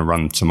like it's going to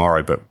run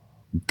tomorrow, but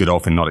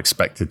Godolphin not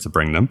expected to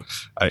bring them.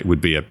 It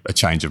would be a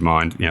change of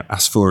mind.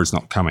 Asfour is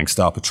not coming.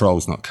 Star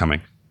Patrol's not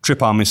coming.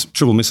 Triple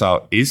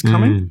Missile is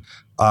coming.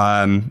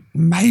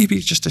 Maybe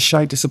just a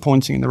shade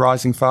disappointing in the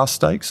Rising Fast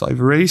Stakes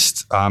over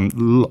East.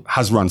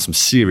 Has run some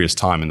serious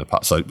time in the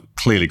past, so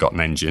clearly got an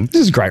engine.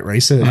 This is great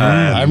research.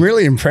 I'm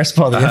really impressed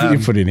by the effort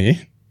you put in here.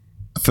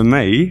 For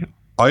me,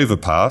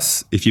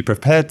 Overpass, if you're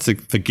prepared to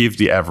forgive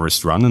the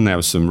Everest run, and there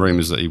were some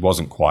rumours that he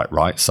wasn't quite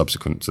right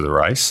subsequent to the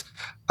race,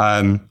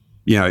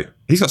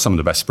 he's got some of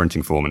the best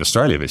sprinting form in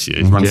Australia this year.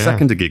 He's run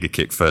second to Giga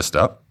Kick first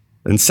up,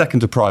 and second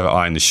to Private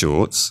Eye in the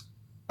shorts.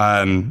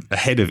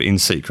 Ahead of In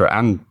Secret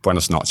and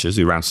Buenos Noches,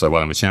 who ran so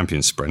well in the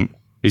Champions Sprint.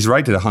 He's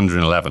rated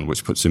 111,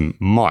 which puts him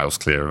miles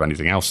clear of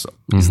anything else that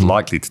he's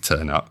likely to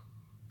turn up.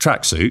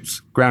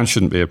 Tracksuits, ground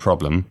shouldn't be a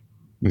problem.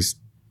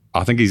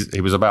 I think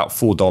he was about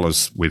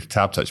 $4 with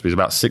Tab Touch, but he's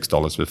about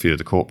 $6 with a few of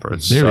the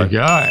corporates. There we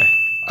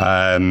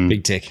go.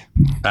 Big tick.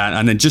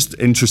 And then just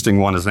interesting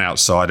one as an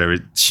outsider,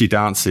 She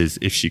Dances,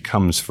 if she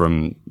comes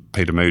from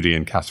Peter Moody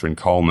and Catherine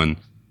Coleman,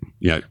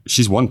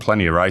 she's won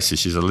plenty of races.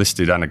 She's a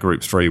listed and a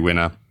Group 3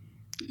 winner.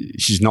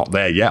 She's not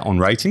there yet on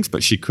ratings,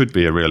 but she could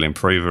be a real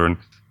improver. And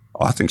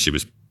I think she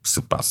was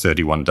about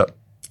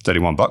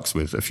 $31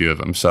 with a few of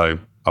them. So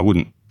I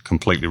wouldn't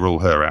completely rule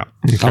her out.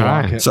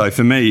 Okay. So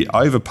for me,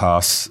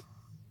 Overpass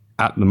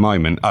at the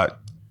moment,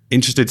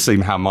 interested to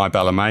see how My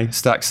Bella May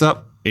stacks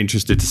up.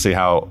 Interested to see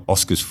how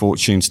Oscar's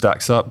Fortune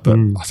stacks up. But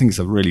I think it's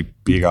a really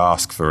big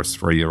ask for a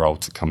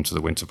 3-year-old to come to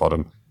the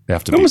Winterbottom.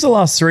 When was the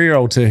last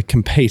 3-year-old to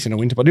compete in a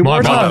Winterbottom?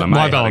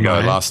 My Bella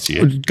May last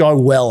year. Go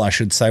well, I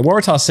should say.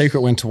 Waratah's Secret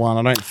went to 1.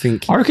 I don't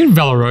think. I reckon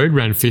Valor Road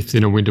ran 5th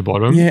in a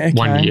Winterbottom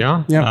 1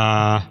 year.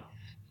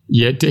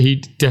 Yep. He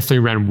definitely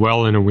ran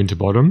well in a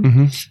Winterbottom.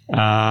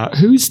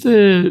 Who's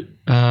the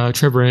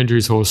Trevor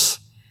Andrews horse?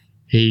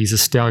 He's a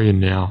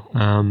stallion now.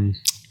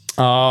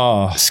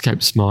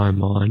 Escapes my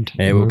mind.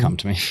 Yeah, it will come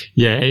to me.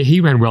 Yeah, he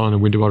ran well in a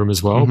Winterbottom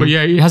as well. But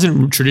yeah, it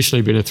hasn't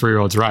traditionally been a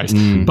 3-year-old's race.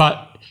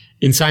 But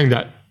in saying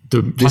that,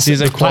 this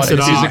is quite a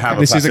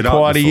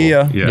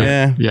year.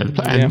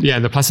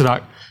 The Placid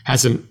Arc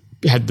hasn't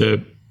had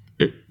the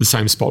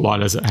same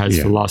spotlight as it has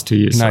for the last 2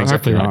 years. So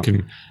hopefully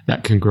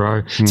that can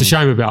grow. It's a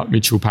shame about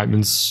Mitchell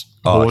Pateman's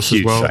horse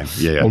as well.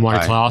 On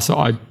my class,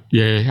 I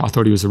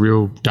thought he was a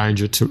real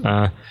danger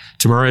to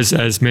tomorrow,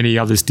 as many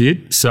others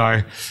did.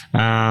 So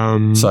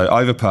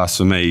Overpass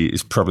for me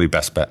is probably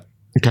best bet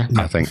Okay.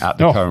 I think at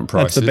the current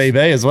prices. That's the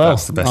BB as well.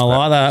 That's the best I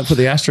like that. Put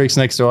the asterisk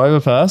next to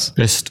Overpass.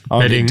 Best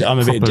I'm betting a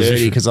bit proposition.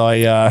 dirty because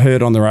I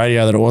heard on the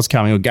radio that it was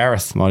coming, or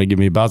Gareth might have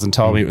given me a buzz and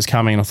told me it was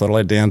coming, and I thought I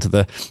led down to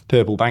the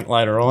Purple Bank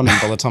later on,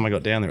 and by the time I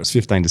got down there, it was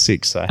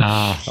 15-6. So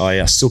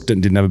I sooked it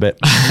and didn't have a bet.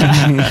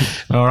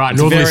 All right.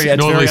 It's Northerly very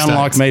Stakes.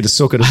 unlike me to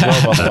sook it as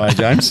well, by the way,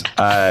 James.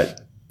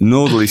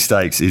 Northerly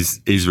Stakes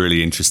is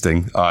really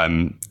interesting.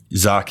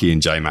 Zaki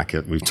and J-Mac,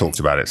 we've talked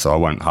about it, so I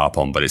won't harp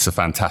on, but it's a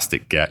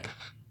fantastic get.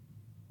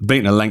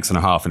 Beating a length and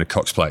a half in a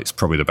Cox Plate is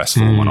probably the best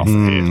form on offer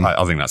here.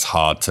 I think that's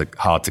hard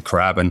to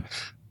crab, and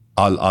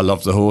I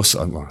love the horse,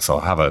 so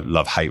I have a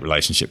love-hate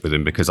relationship with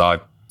him because I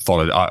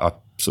sort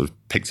of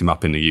picked him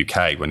up in the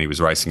UK when he was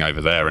racing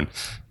over there, and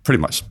pretty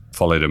much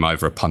followed him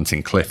over a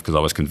punting cliff because I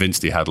was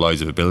convinced he had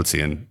loads of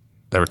ability, and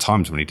there were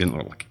times when he didn't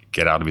look like he could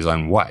get out of his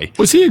own way.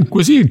 Was he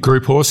a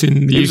group horse in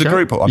the UK? He was a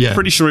group horse. I'm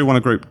pretty sure he won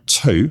a Group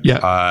 2.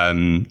 Yeah.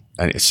 And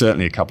it's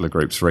certainly a couple of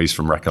Group 3s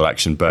from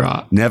recollection,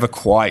 but never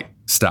quite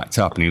stacked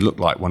up, and he looked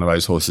like one of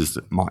those horses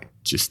that might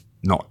just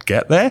not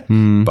get there,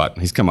 but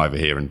he's come over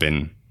here and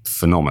been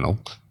phenomenal.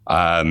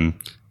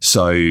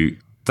 So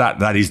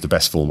that is the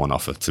best form on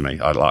offer to me.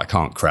 I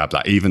can't crab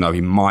that, even though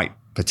he might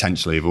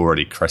potentially have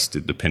already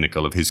crested the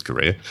pinnacle of his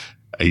career.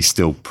 He's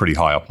still pretty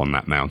high up on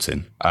that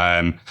mountain.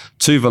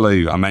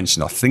 Tuvalu, I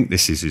mentioned, I think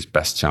this is his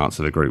best chance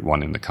of a Group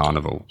 1 in the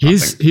Carnival.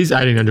 His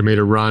 1,800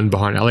 metre run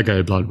behind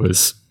Alligator Blood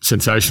was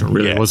sensational,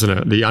 really, wasn't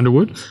it? The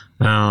Underwood.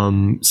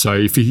 So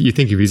if you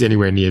think if he's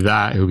anywhere near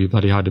that, he'll be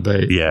bloody hard to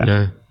beat.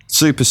 Yeah.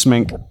 Super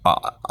Smink,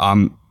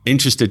 I'm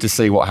interested to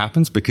see what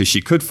happens because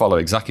she could follow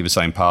exactly the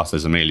same path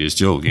as Amelia's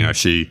Jewel. You know,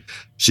 she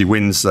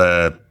wins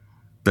the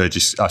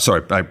Burgess,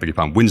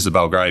 wins the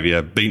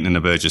Belgravia, beaten in the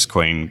Burgess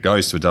Queen,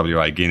 goes to a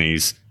WA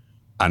Guineas,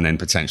 and then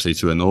potentially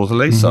to a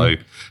Northerly. So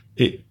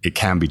it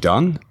can be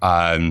done.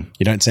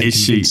 You don't seem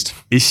convinced.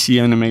 Is she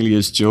an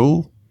Amelia's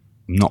Jewel?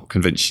 I'm not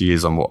convinced she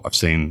is on what I've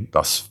seen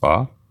thus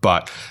far,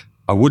 but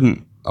I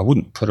wouldn't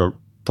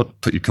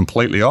put you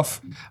completely off.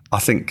 I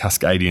think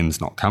Cascadian's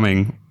not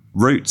coming.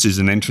 Roots is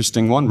an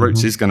interesting one.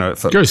 Roots is going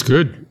to... Goes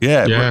good.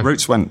 Yeah,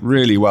 Roots went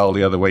really well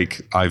the other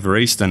week over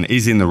East and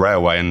is in the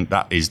railway, and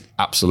that is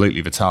absolutely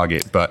the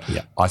target. But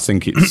I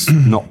think it's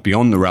not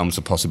beyond the realms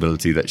of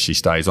possibility that she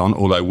stays on,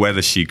 although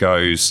whether she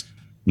goes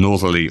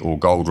Northerly or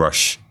Gold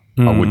Rush,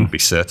 I wouldn't be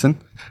certain.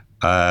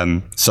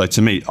 So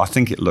to me, I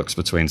think it looks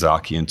between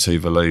Zaki and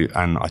Tuvalu,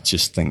 and I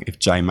just think if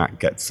J-Mac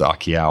gets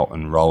Zaki out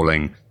and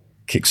rolling,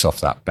 kicks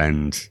off that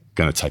bend,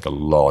 going to take a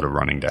lot of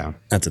running down.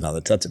 That's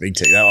a big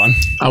tick, that one.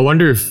 I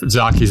wonder if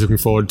Zaki's looking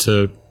forward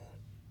to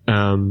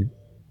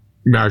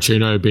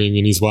Maraschino being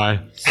in his way.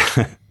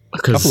 A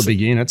couple of big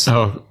units.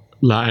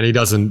 And he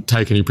doesn't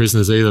take any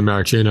prisoners either,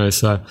 Maraschino.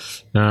 So,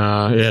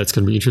 it's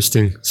going to be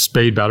interesting.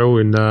 Speed battle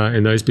in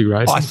those big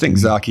races. I think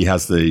Zaki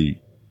has a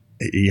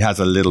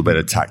little bit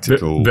of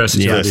tactical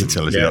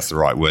versatility. That's the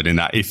right word in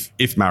that.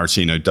 If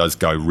Maraschino does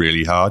go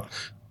really hard,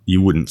 you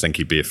wouldn't think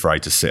he'd be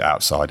afraid to sit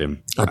outside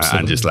him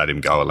and just let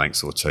him go a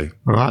length or two.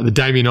 All right, the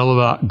Damien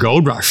Oliver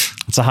Gold Rush.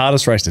 It's the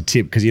hardest race to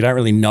tip because you don't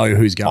really know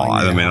who's going.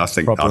 I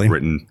think properly. I've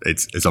written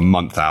it's a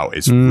month out.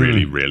 It's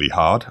really, really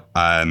hard.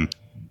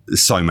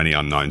 There's so many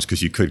unknowns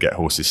because you could get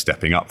horses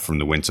stepping up from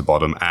the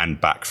Winterbottom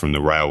and back from the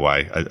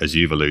railway, as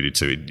you've alluded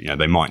to. You know,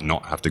 they might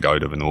not have to go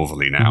to the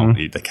Northerly now.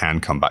 They can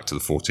come back to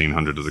the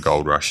 1400 of the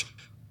Gold Rush.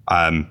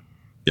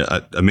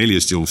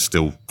 Amelia's still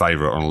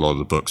favourite on a lot of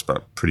the books,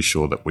 but pretty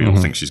sure that we all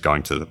think she's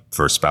going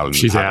for a spell in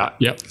She's the paddock.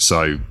 out, yep.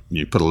 So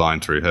you put a line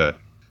through her.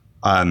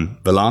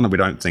 Villana, we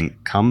don't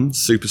think comes.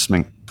 Super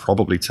Smink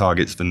probably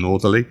targets the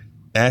Northerly.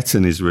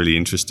 Ayrton is really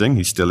interesting.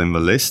 He's still in the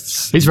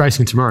lists. He's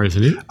racing tomorrow,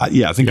 isn't he?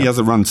 I think he has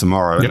a run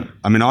tomorrow. Yep.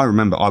 I mean, I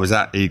remember I was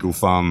at Eagle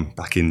Farm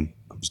back in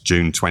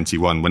June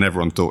 21 when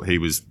everyone thought he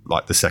was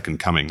like the second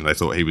coming. They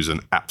thought he was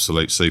an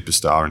absolute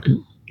superstar,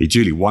 and he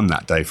duly won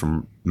that day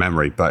from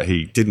memory, but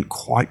he didn't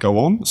quite go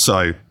on.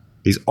 So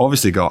he's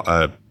obviously got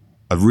a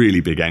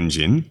really big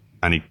engine,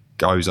 and he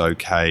goes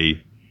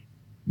okay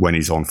when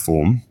he's on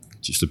form.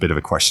 Just a bit of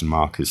a question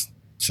mark as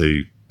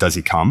to does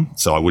he come?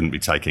 So I wouldn't be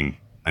taking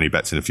any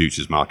bets in the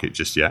futures market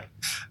just yet.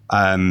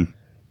 And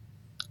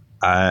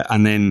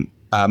then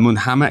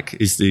Munhamek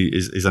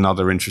is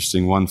another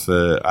interesting one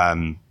for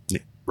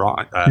Nick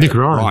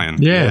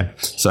Ryan. Yeah.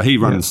 So he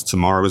runs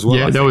tomorrow as well.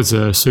 Yeah, that was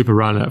a super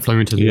run at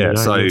Flemington.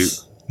 So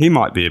he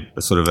might be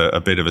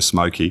a bit of a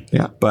smoky.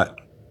 Yeah. But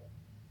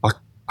I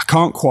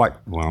can't quite,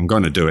 well, I'm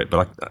going to do it,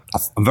 but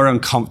I'm very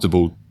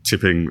uncomfortable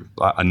tipping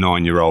like a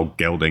 9-year-old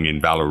gelding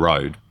in Valor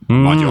Road.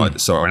 Mind you, an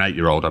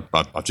 8-year-old,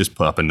 I've just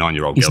put up a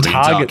 9-year-old gelding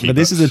in Zaki. But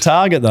this is the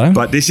target, though.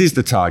 But this is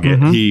the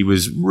target. He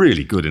was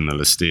really good in the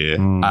Listeer.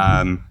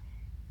 And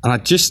I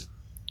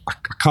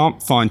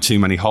can't find too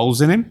many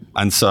holes in him.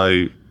 And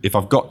so if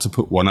I've got to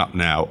put one up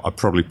now, I'd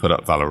probably put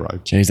up Valor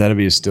Road. Geez, that'd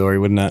be a story,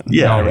 wouldn't it?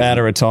 Yeah. Out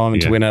of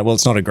retirement to win it. Well,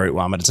 it's not a Group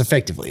 1, but it's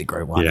effectively a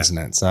Group 1, isn't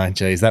it? So,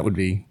 geez, that would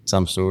be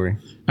some story.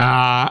 Do you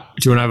want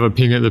to have a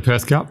ping at the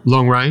Perth Cup?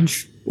 Long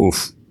range?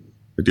 Oof.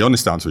 But the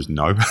honest answer is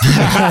no.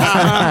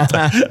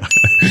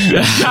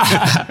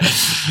 I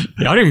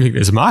don't even think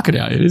there's a market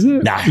out yet, is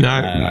there?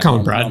 No. Come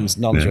on, Brad.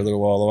 Noms are a little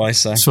while away,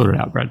 so. Sort it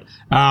out, Brad.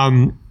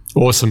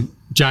 Awesome.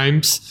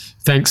 James,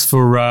 thanks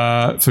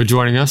for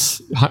joining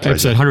us.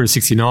 Episode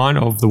 169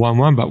 of the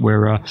 1-1, but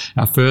we're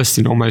our first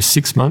in almost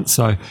 6 months.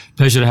 So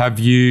pleasure to have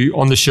you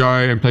on the show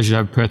and pleasure to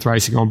have Perth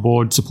Racing on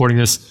board supporting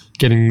us,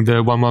 getting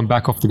the 1-1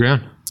 back off the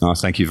ground. Oh,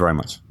 thank you very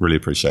much. Really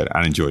appreciate it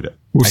and enjoyed it.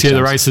 We'll see you at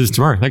the races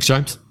tomorrow. Thanks,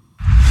 James.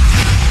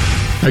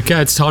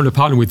 Okay, it's time to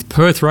partner with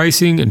Perth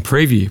Racing and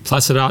preview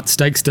Placid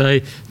Stakes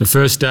Day, the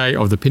first day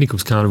of the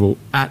Pinnacles Carnival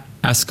at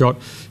Ascot.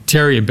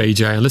 Terry and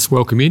BJ, and let's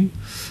welcome in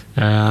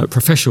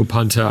professional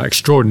punter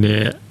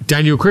extraordinaire,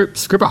 Daniel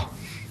Cripps. Cripper.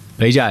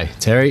 BJ,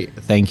 Terry,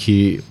 thank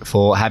you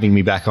for having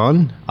me back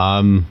on.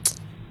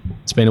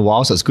 It's been a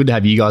while, so it's good to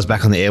have you guys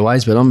back on the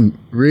airways, but I'm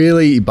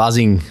really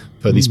buzzing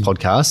for this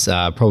podcast.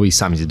 Probably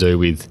something to do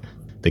with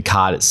the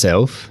card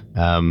itself.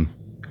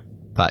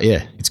 But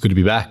yeah, it's good to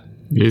be back.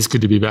 It is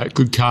good to be back.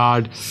 Good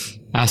card,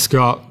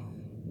 Ascot,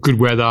 good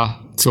weather.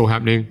 It's all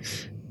happening.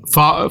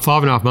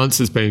 5.5 months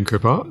has been,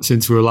 Cripper,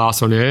 since we were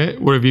last on air.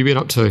 What have you been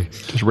up to?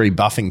 Just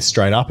rebuffing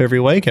straight up every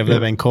week. Have they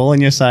been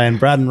calling you saying,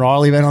 Brad and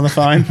Riley been on the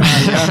phone?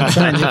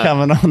 Saying you're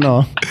coming on?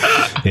 Or?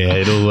 Yeah,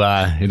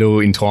 it all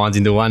entwines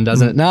into one,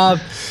 doesn't it? No,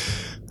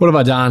 what have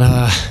I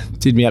done?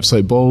 Did me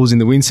absolute balls in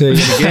the winter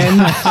yet again,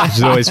 which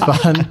is always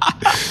fun.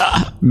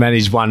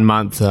 Managed 1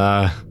 month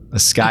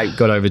escape,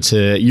 got over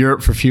to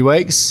Europe for a few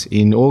weeks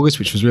in August,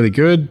 which was really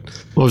good.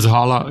 What was the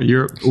highlight of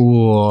Europe?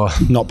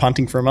 Not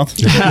punting for a month.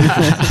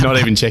 Not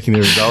even checking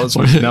the results,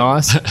 which was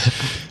nice.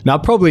 No,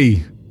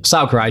 probably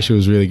Sail Croatia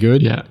was really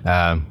good. Yeah.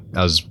 That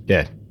was,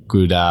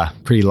 good,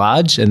 pretty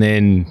large. And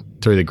then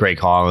through the Greek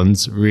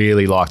Highlands,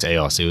 really liked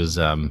Eos. It was,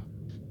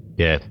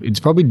 it's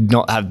probably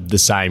not have the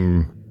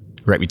same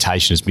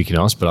reputation as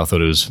Mykonos, but I thought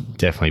it was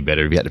definitely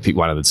better if you had to pick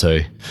one of the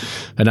two.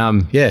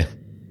 And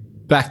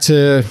back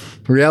to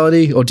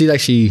reality, or did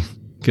actually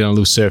get on a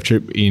little surf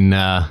trip in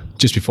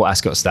just before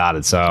Ascot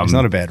started. So it's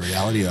not a bad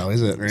reality though,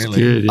 is it? Really?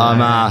 Good,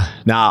 yeah.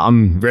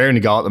 I'm raring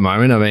to go at the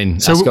moment. I mean,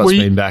 so Ascot's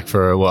been back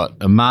for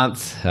a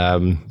month.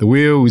 The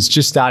wheel was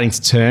just starting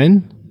to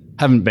turn.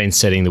 Haven't been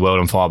setting the world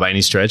on fire by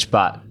any stretch,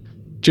 but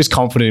just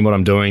confident in what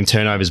I'm doing.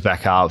 Turnover's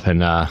back up,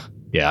 and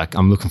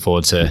I'm looking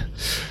forward to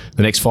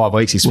the next 5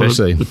 weeks,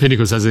 especially. Well, the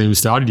Pinnacles hasn't even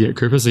started yet,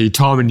 Cripper, so you're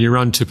timing your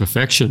run to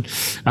perfection.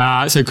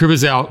 So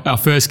Cripper's our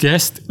first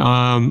guest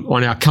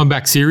on our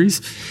comeback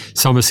series,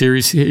 summer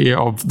series here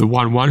of the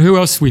 1-1. Who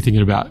else are we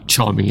thinking about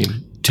chiming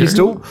in?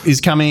 Pistol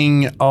is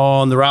coming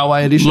on the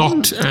railway edition.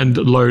 Locked and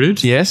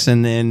loaded. Yes,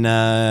 and then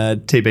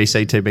TBC.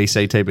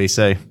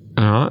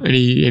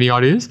 Any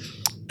ideas?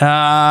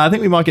 I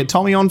think we might get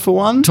Tommy on for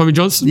one. Tommy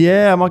Johnson?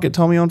 Yeah, I might get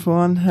Tommy on for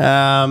one.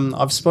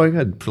 I've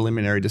had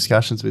preliminary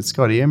discussions with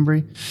Scotty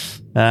Embry.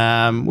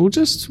 We'll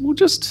just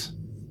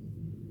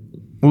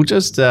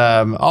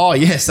oh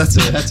yes,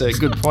 that's a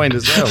good point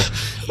as well.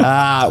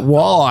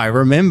 Why?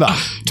 Remember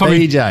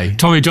BJ.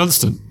 Tommy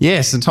Johnston.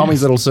 Yes, and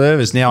Tommy's little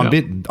service. Now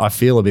I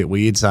feel a bit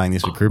weird saying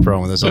this with Cripper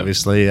on with us,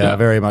 obviously.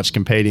 Very much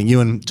competing. You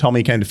and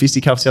Tommy came to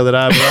fisticuffs the other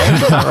day, is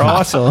that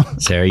right? Or?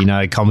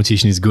 Sarah,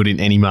 competition is good in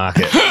any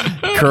market.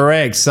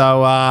 Correct.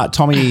 So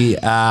Tommy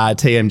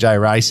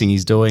TMJ Racing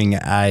is doing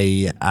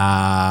a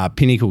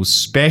Pinnacles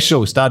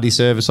special study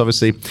service,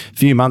 obviously, a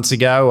few months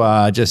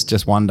ago.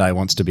 Just one day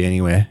wants to be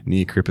anywhere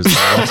near Crippers.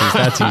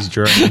 That's his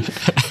dream.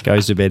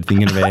 Goes to bed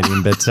thinking about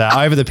him. But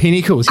over the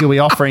Pinnacles, he'll be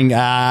offering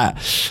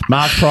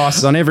mark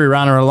prices on every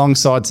runner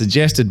alongside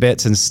suggested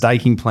bets and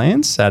staking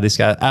plans. This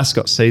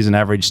Ascot season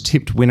average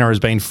tipped winner has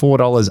been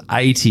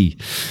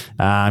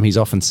 $4.80. He's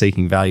often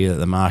seeking value that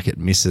the market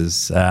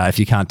misses. If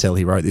you can't tell,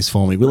 he wrote this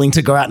for me. Willing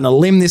to go out on a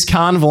limb this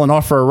carnival and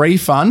offer a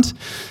refund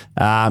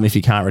if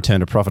you can't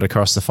return a profit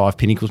across the 5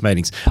 Pinnacles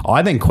meetings.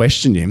 I then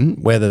questioned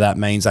him whether that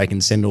means they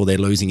can send all their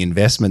losing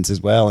investments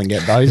as well and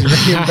get those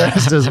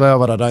reimbursed as well,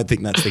 but I don't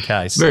think that's the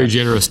case. Very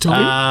generous,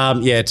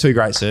 Tommy. 2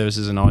 great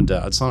services, and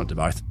I'd sign up to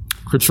both.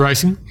 Cripps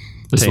Racing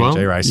as well.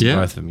 TMG Racing,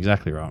 both of them,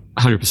 exactly right.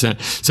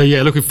 100%. So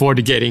looking forward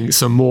to getting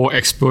some more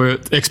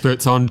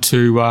experts on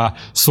to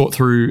sort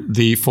through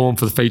the form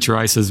for the feature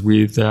races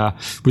with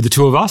the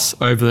two of us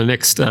over the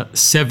next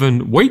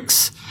 7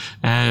 weeks.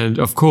 And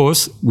of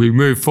course, we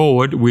move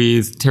forward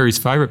with Terry's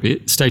favourite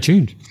bit. Stay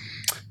tuned.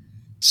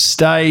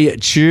 Stay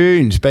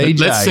tuned, BJ.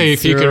 Let's see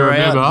if you can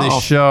remember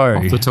off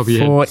the top of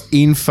your for head.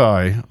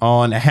 Info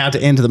on how to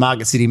enter the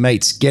Market City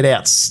Meets, Get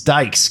Out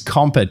Stakes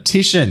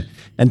competition.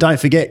 And don't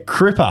forget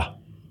Cripper.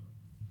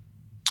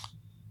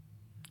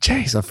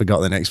 Jeez, I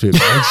forgot the next bit.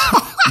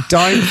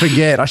 Don't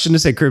forget. I shouldn't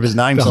have said Cripper's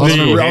name. I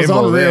was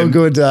on real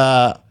good.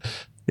 I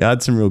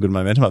had some real good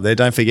momentum up there.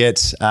 Don't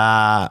forget.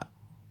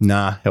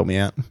 Help me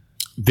out.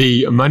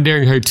 The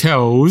Mundaring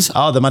Hotels.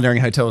 Oh, the Mundaring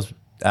Hotels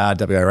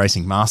WA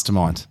Racing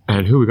Mastermind.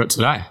 And who we got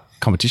today?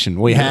 Competition.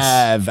 We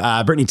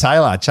have Brittany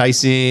Taylor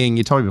chasing,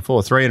 you told me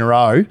before, 3 in a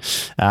row,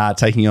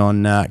 taking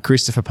on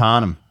Christopher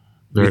Parnham.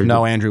 Very with good.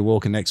 No Andrew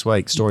Walker next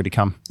week. Story to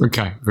come.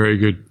 Okay, very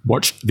good.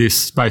 Watch this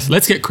space.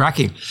 Let's get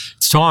cracking.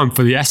 It's time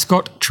for the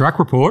Ascot Track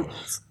Report,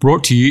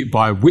 brought to you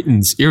by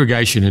Witten's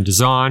Irrigation and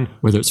Design,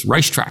 whether it's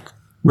racetrack,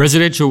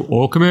 residential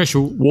or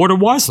commercial, water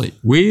wisely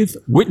with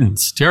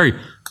Wittens. Terry,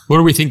 what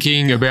are we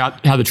thinking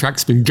about how the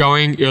track's been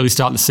going, early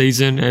start of the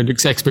season, and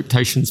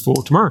expectations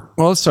for tomorrow?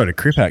 Well, let's start at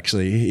Cripps,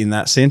 actually, in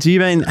that sense. Have you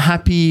been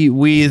happy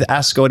with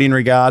Ascot in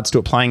regards to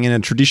it playing in a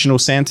traditional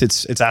sense?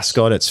 It's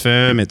Ascot, it's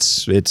firm,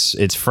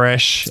 it's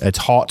fresh, it's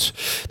hot.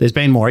 There's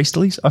been more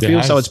easterlies, I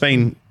feel, so it's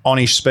been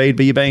on-ish speed,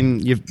 but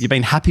you've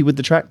been happy with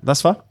the track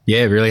thus far?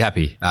 Yeah, really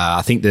happy.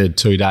 I think the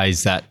 2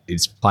 days that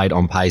it's played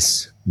on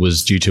pace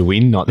was due to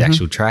wind, not the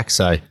actual track.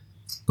 So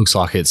looks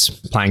like it's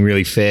playing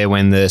really fair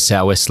when the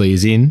southwesterly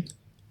is in.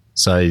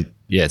 So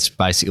yeah, it's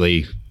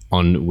basically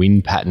on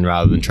wind pattern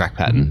rather than track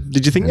pattern.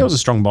 Did you think there was a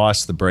strong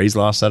bias to the breeze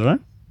last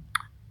Saturday?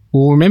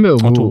 Well, remember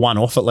Onto one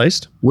off at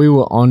least. We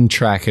were on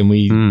track and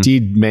we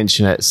did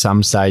mention at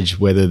some stage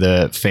whether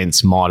the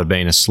fence might have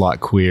been a slight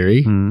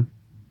query. Can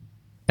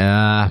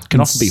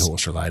often be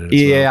horse related.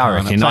 Yeah, I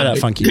reckon. Played that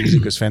funky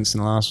music was fence in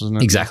the last, wasn't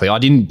it? Exactly. I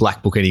didn't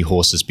black book any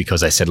horses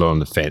because they settled on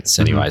the fence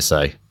anyway.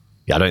 So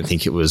yeah, I don't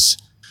think it was.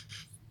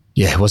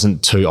 Yeah, it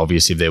wasn't too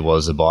obvious if there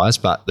was a bias,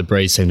 but the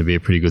breeze seemed to be a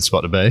pretty good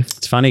spot to be.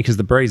 It's funny because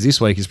the breeze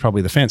this week is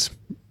probably the fence.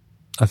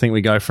 I think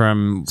we go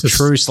from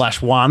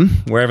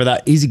true/1, wherever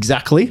that is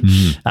exactly.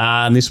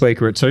 And this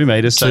week we're at 2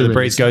 metres. So the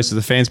breeze goes to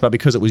the fence, but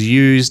because it was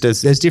used,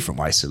 there's different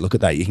ways to look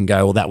at that. You can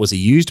go, well, that was a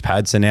used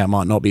pad, so now it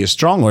might not be as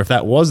strong. Or if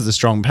that was the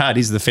strong pad,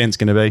 is the fence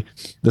going to be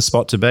the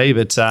spot to be?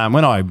 But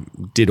when I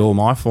did all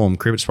my form,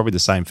 Cripps, it's probably the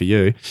same for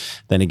you.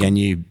 Then again,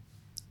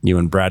 you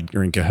and Brad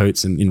are in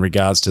cahoots in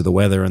regards to the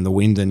weather and the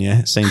wind, and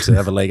you seem to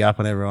have a leg up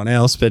on everyone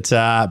else. But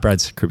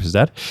Brad's Cripps'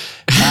 dad.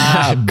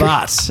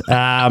 But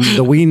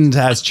the wind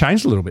has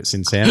changed a little bit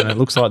since then, and it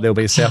looks like there'll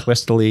be a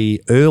southwesterly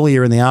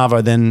earlier in the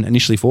Arvo than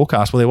initially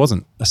forecast. Well, there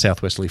wasn't a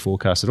southwesterly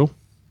forecast at all.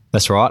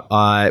 That's right.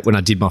 When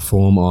I did my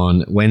form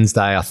on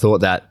Wednesday, I thought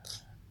that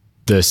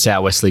the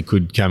southwesterly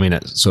could come in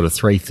at sort of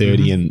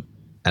 3:30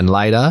 and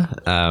later.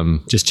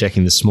 Just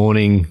checking this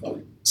morning,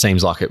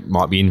 seems like it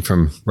might be in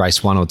from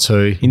race 1 or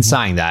 2. In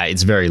saying that,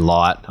 it's very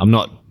light. I'm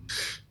not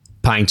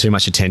paying too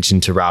much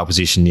attention to rail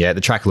position yet.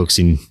 The track looks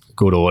in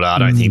good order. I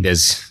don't think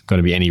there's going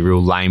to be any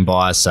real lane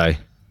bias. So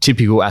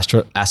typical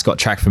Ascot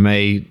track for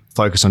me.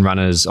 Focus on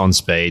runners, on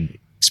speed,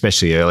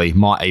 especially early.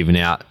 Might even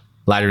out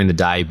later in the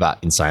day, but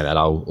in saying that,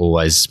 I'll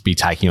always be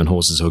taking on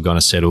horses who are going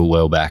to settle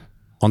well back.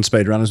 On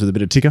speed runners with a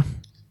bit of ticker?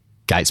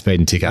 Gate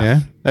speed and ticker. Yeah.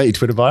 Hey, your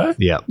Twitter bio?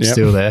 Yep.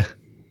 Still there.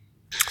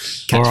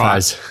 All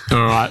right.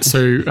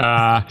 So,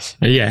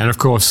 and of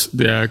course,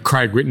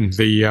 Craig Witten,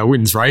 the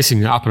Witten's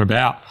Racing, up and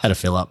about. Had a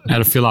fill up.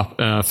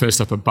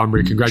 First up at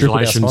Bunbury.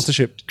 Congratulations.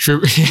 Sponsorship.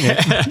 True.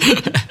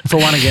 For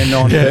one again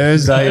on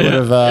Thursday, you would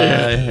have...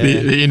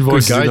 the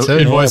invoices in the mail.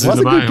 It was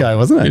a good go,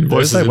 wasn't it?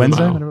 Thursday,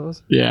 Wednesday, whatever it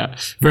was. Yeah.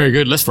 Very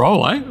good. Let's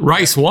roll, eh?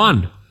 Race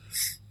 1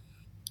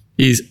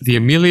 is the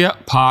Amelia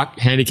Park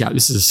Handicap.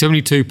 This is a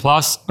 72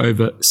 plus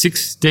over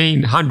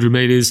 1,600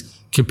 metres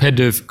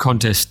competitive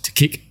contest to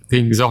kick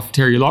things off.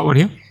 Terry, you like one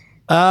here?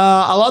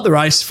 I like the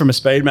race from a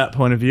speed map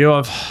point of view.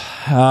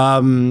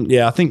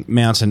 I think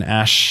Mountain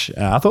Ash.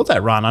 I thought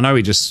that run. I know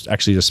we just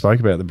spoke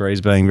about the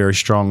breeze being very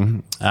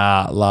strong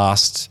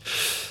last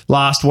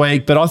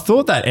week, but I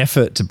thought that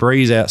effort to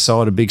breeze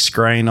outside a big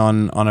screen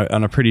on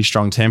a pretty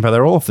strong tempo.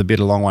 They're all off the bit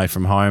a long way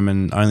from home,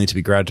 and only to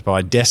be grabbed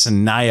by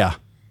Desanaya,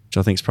 which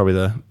I think is probably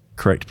the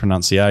correct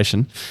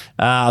pronunciation.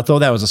 I thought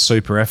that was a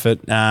super effort.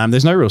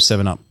 There's no real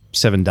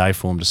 7-day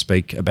form to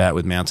speak about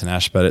with Mountain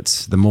Ash, but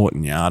it's the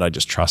Morton Yard. I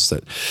just trust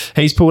that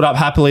he's pulled up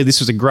happily. This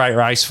was a great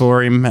race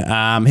for him.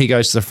 He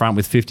goes to the front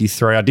with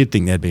 53. I did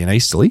think there'd be an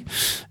easterly,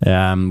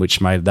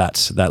 which made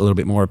that little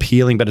bit more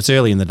appealing, but it's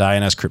early in the day,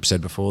 and as Cripps said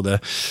before, the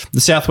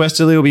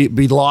southwesterly will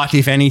be light,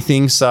 if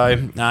anything. So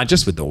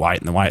just with the weight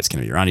and the way it's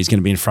going to be run, he's going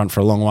to be in front for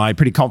a long way.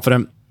 Pretty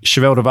confident.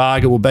 Cheval de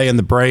Varga will be in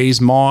the breeze.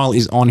 Mile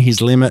is on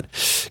his limit.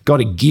 Got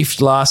a gift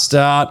last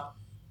start.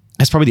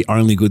 That's probably the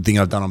only good thing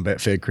I've done on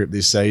Betfair Cripps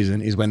this season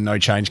is when no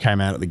change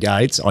came out at the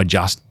gates, I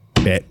just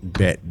bet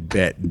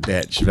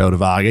Cheval de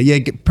Varga. Yeah,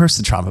 press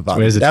the trumpet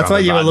button. That's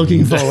what you were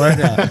looking for, weren't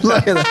you?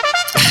 Look at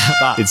that.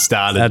 But it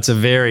started. That's a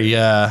very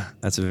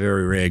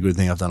rare good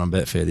thing I've done on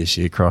Betfair this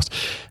year, crossed.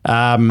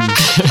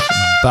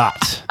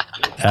 But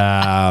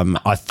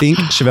I think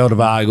Cheval de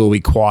Varga will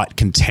be quite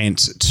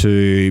content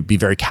to be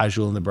very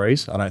casual in the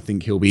breeze. I don't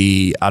think they'll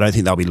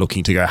be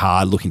looking to go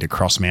hard, looking to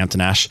cross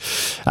Mountain Ash,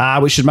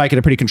 which should make it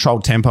a pretty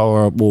controlled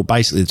tempo, or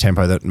basically the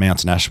tempo that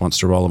Mountain Ash wants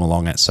to roll them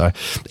along at. So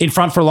in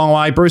front for a long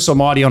way, Bruce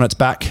Almighty on its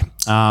back.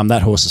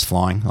 That horse is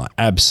flying, like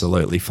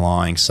absolutely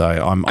flying.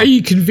 So Are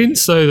you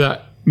convinced though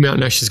that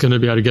Mountain Ash is going to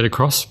be able to get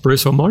across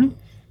Bruce Almighty?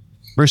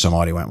 Bruce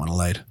Almighty won't want to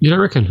lead. You don't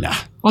reckon? Nah.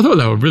 I thought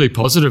they were really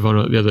positive on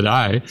it the other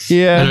day.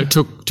 Yeah. And it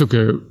took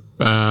a.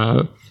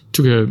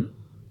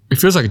 It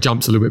feels like it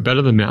jumps a little bit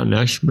better than Mountain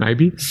Ash,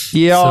 maybe.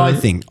 Yeah, so, I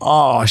think.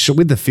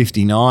 With the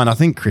 59, I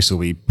think Chris will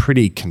be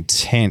pretty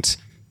content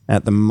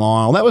at the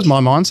mile. That was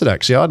my mindset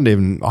actually.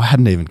 I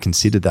hadn't even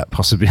considered that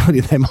possibility.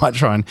 They might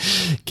try and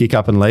kick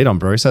up and lead on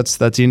Bruce.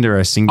 That's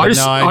interesting. But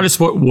I just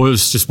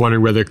was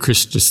wondering whether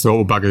Chris just thought,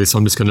 "Well, bugger this,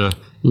 I'm just going to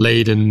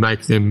lead and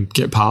make them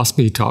get past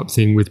me," type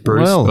thing with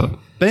Bruce. Well,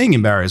 being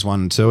in barriers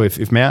 1 and 2,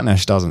 if Mountain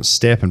Ash doesn't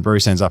step and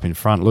Bruce ends up in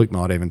front, Luke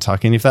might even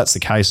tuck in. If that's the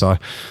case, I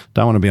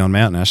don't want to be on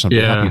Mountain Ash. I'd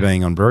be happy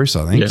being on Bruce,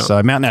 I think.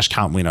 So Mountain Ash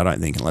can't win, I don't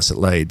think, unless it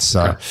leads.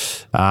 So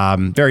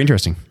very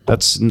interesting.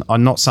 That's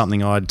not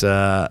something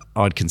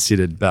I'd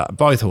considered, but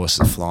both horses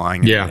are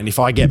flying. Yeah. And if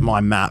I get my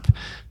map,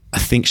 I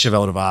think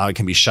Cheval de Vague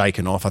can be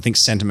shaken off. I think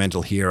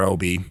Sentimental Hero will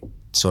be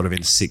sort of in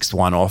 6th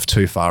one off,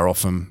 too far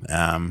off him.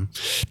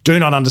 Do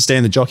not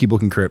understand the jockey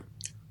booking, Crip.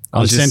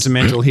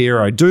 Sentimental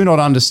Hero. Do not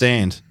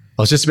understand.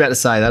 I was just about to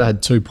say that I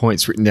had 2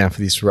 points written down for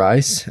this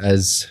race.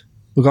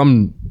 Look,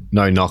 I'm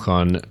no knock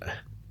on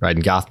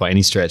Raiden Garth by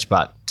any stretch,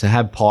 but to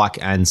have Pike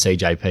and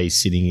CJP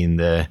sitting in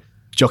the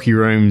jockey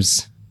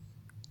rooms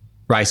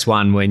race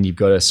 1 when you've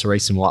got a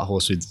Cerise and White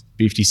horse with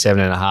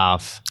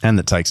 57.5 and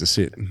that takes a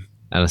sit and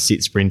a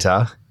sit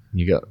sprinter,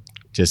 you got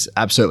just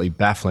absolutely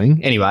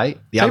baffling. Anyway,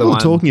 the other one...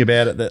 People talking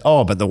about it that,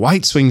 but the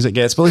weight swings it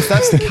gets. Well, if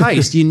that's the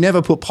case, you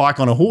never put Pike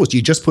on a horse.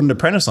 You just put an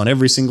apprentice on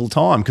every single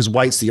time because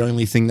weight's the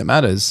only thing that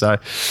matters. So,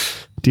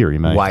 dearie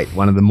mate. Weight,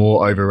 one of the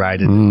more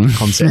overrated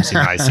concepts in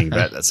racing,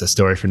 but that's a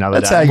story for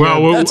another day.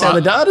 That's how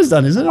the data's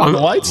done, isn't it?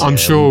 I'm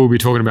sure we'll be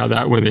talking about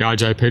that when the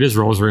RJ Peters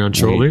rolls around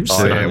shortly.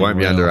 It won't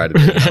be underrated.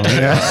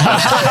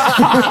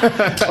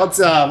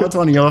 What's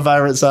one of your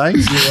favourite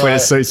sayings? When it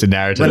suits the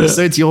narrative. When it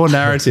suits your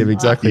narrative,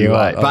 exactly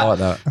right. But I like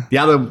that. The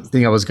other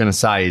thing I was going to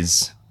say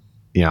is,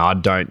 I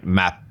don't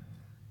map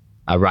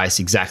a race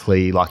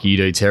exactly like you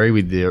do, Terry,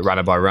 with the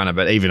runner by runner,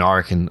 but even I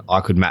reckon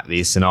I could map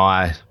this, and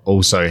I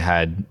also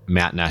had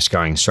Mountain Ash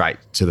going straight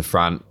to the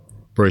front,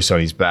 Bruce on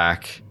his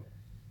back,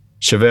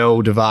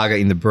 Cheval de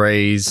Vague in the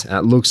breeze, and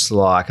it looks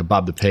like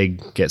Above the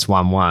Peg gets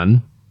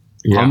 1-1.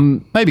 Yeah.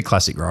 Maybe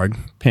Classic Rogue,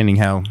 depending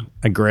how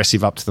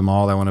aggressive up to the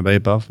mile they want to be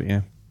above, but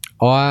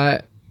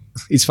yeah.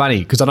 It's funny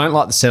because I don't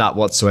like the setup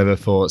whatsoever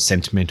for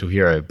Sentimental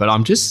Hero, but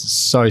I'm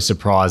just so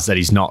surprised that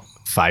he's not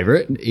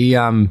favourite.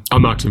 I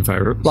marked him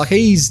favourite. Like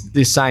he's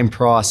basically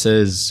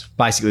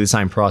the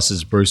same price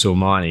as Bruce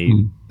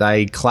Almighty.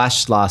 They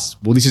clashed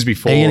this is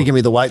before. Are you going to give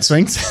me the weight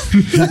swings?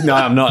 No,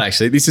 I'm not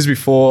actually. This is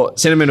before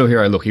Sentimental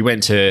Hero. Look, he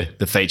went to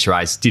the feature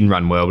race, didn't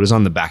run well, but was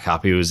on the back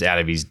up. He was out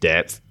of his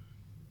depth.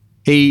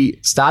 He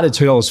started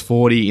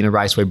 $2.40 in a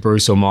race where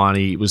Bruce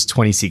Almighty was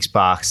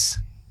 $26.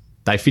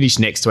 They finished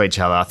next to each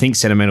other. I think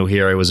Sentimental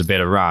Hero was a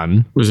better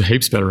run. It was a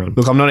heaps better run.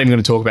 Look, I'm not even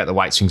going to talk about the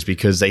weight swings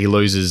because he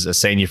loses a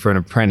senior for an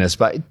apprentice,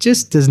 but it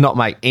just does not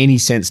make any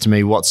sense to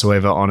me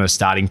whatsoever on a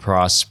starting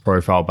price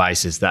profile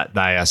basis that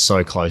they are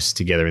so close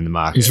together in the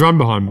market. His run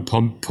behind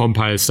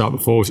Pompey's start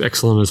before was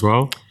excellent as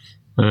well.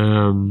 I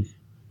kind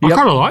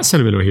of like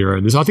Sentimental Hero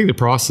in this. I think the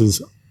price is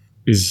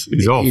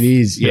off. It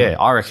is, yeah,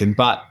 I reckon.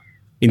 But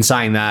in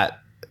saying that,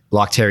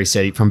 like Terry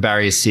said, from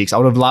barrier 6, I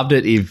would have loved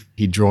it if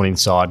he'd drawn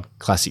inside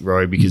Classic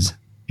Rogue because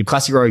if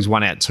Classic Rogue's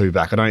 1 out 2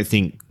 back, I don't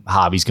think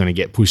Harvey's going to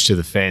get pushed to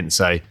the fence.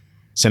 So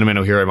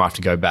Sentimental Hero might have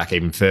to go back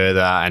even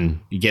further, and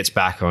he gets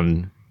back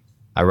on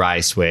a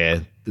race where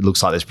it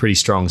looks like there's pretty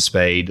strong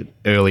speed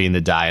early in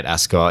the day at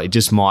Ascot. It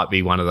just might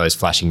be one of those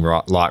flashing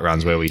light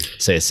runs where we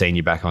see a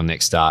senior back on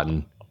next start.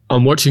 And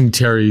I'm watching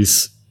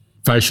Terry's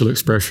facial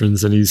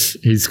expressions, and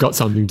he's got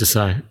something to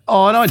say.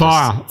 Oh, and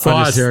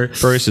Fire, Terry.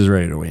 Bruce is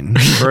ready to win.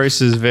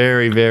 Bruce is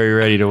very, very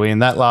ready to win.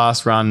 That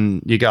last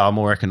run, you go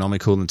more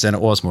economical than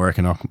it was more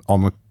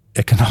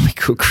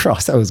economical.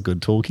 Christ, that was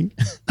good talking.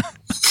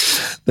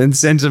 Than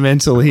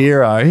Sentimental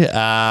Hero,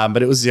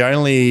 but it was the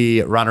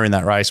only runner in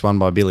that race won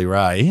by Billy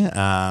Ray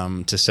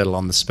to settle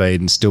on the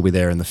speed and still be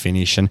there in the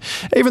finish. And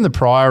even the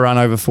prior run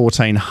over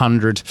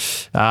 1400,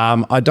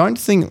 I don't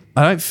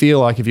feel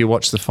like if you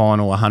watch the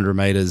final 100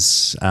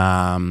 metres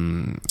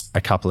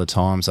a couple of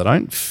times, I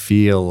don't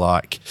feel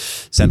like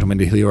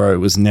Sentimental Hero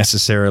was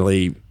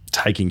necessarily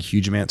taking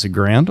huge amounts of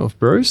ground off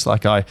Bruce.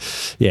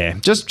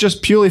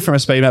 Just purely from a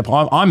speed map,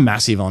 I'm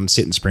massive on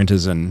sitting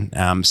sprinters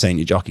and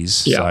senior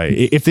jockeys. Yeah. So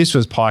if this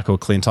was Pike or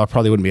Clint, I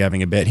probably wouldn't be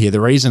having a bet here. The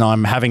reason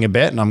I'm having a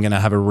bet and I'm going to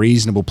have a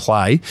reasonable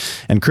play,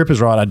 and Cripps is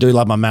right, I do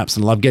love my maps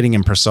and love getting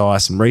them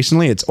precise, and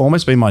recently it's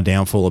almost been my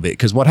downfall a bit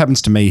because what happens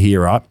to me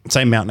here, right?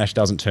 Say Mountain Ash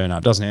doesn't turn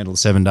up, doesn't handle the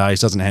 7 days,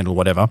 doesn't handle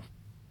whatever.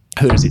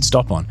 Who does it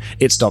stop on?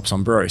 It stops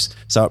on Bruce.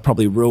 So it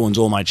probably ruins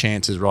all my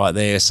chances right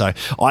there. So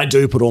I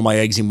do put all my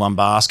eggs in one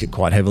basket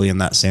quite heavily in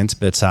that sense.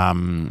 But that's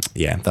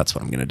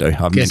what I'm going to do.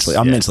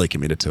 I'm mentally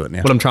committed to it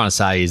now. What I'm trying to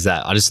say is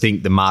that I just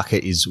think the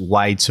market is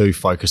way too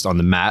focused on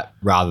the map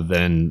rather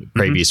than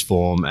previous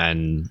form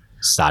and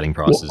starting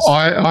prices. Well,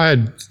 I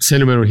had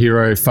Sentimental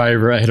Hero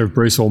favourite ahead of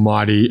Bruce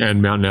Almighty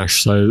and Mountain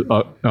Ash. So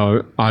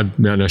I had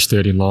Mountain Ash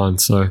third in line.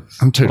 So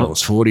I'm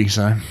 $2.40.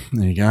 So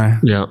there you go.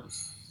 Yeah.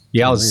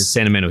 Yeah, I was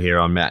Sentimental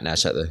Hero on Mountain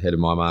Ash at the head of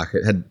my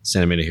market. Had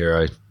Sentimental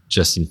Hero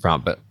just in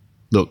front. But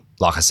look,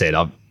 like I said,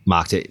 I've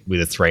marked it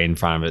with a 3 in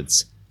front of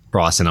its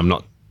price, and I'm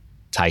not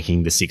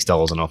taking the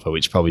 $6 on offer,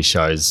 which probably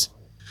shows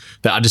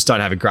that I just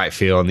don't have a great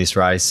feel on this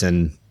race.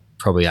 And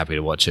probably happy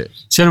to watch it.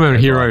 Sentimental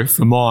hero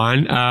for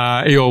mine.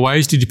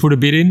 Always. Did you put a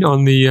bid in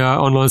on the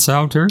online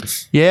sale, Terry?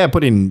 Yeah, I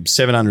put in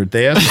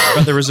 700,000,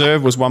 but the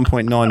reserve was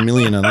 1.9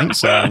 million, I think.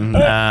 So,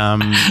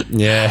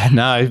 yeah,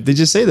 no. Did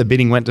you see the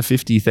bidding went to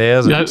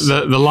 50,000?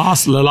 The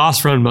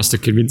last run must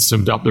have convinced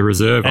them to up the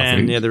reserve. I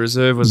think. Yeah, the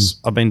reserve was.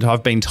 I've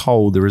been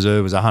told the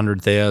reserve was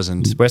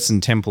 100,000.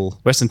 Western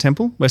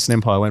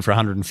Empire went for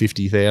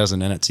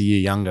 150,000, and it's a year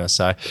younger.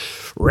 So,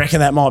 reckon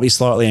that might be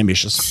slightly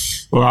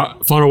ambitious. All right,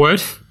 final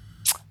word.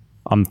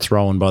 I'm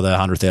thrown by the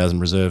 100,000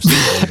 reserves.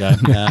 There you go.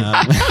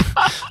 I'm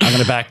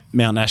going to back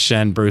Mount Ash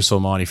and Bruce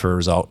Almighty for a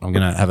result. I'm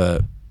going to have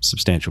a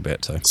substantial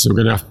bet too. So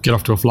we're going to get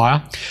off to a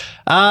flyer.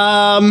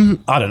 I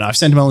don't know. If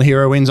Sentimental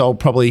Hero wins, I'll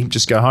probably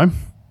just go home.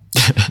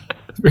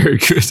 Very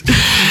good.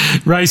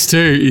 Race 2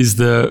 is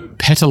the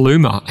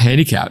Petaluma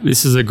Handicap.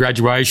 This is a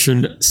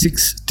graduation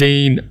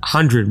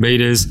 1,600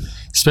 metres,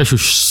 special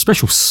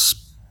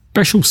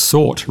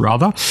sort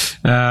rather.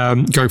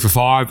 Going for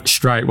 5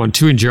 straight. 1,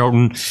 2 in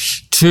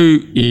Geraldton,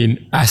 2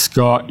 in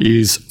Ascot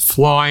is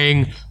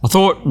flying. I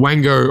thought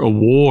Wango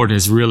Award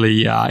has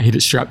really hit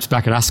its straps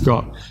back at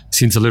Ascot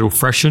since a Little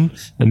Freshen,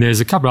 and there's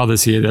a couple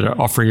others here that are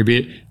offering a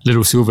bit.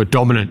 Little Silver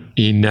dominant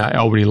in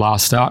Albany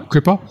last start.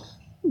 Cripper,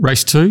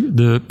 race 2,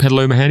 the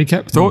Petaluma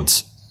Handicap.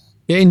 Thoughts?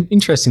 Yeah,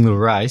 interesting little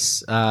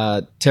race.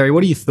 Terry,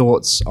 what are your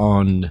thoughts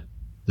on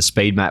the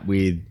speed map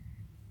with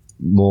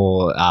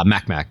more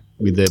Mac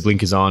with the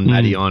blinkers on,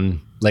 Maddie on,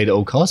 lead at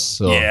all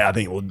costs? Or? Yeah, I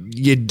think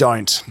you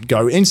don't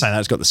go in saying that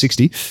it's got the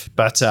 60,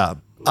 but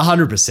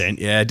 100%.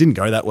 Yeah, it didn't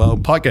go that well.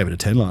 Pike gave it a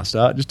 10 last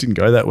start. Just didn't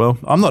go that well.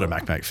 I'm not a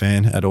Mac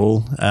fan at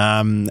all.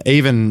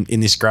 Even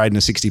in this grade in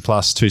a 60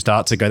 plus 2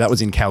 starts ago, that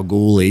was in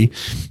Kalgoorlie.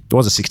 It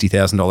was a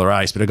 $60,000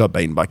 race, but it got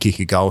beaten by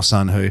Kicker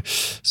Golson, who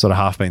sort of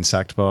half been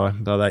sacked by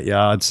that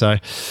yard. So,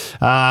 it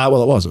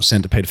was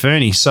sent to Peter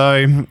Fernie.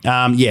 So,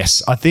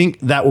 yes, I think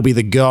that will be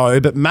the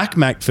go. But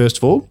Mac, first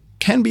of all,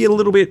 can be a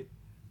little bit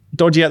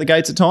dodgy out the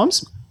gates at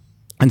times.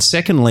 And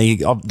secondly,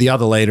 the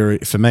other leader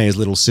for me is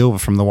Little Silver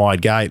from the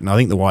wide gate. And I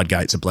think the wide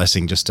gate's a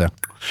blessing just to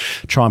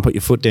try and put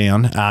your foot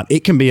down.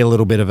 It can be a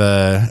little bit of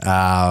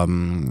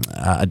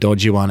a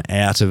dodgy one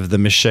out of the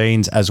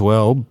machines as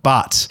well.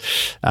 But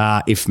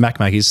if Mac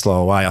is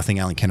slow away, I think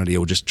Alan Kennedy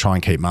will just try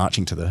and keep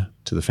marching to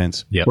the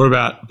fence. Yep. What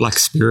about Black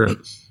Spirit?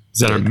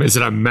 Is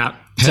it a map?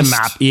 It's a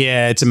map.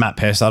 Yeah, it's a map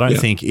pest. I don't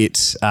think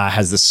it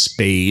has the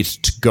speed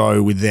to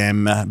go with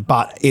them.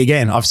 But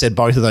again, I've said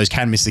both of those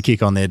can miss the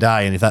kick on their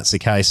day. And if that's the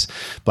case,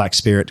 Black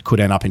Spirit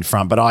could end up in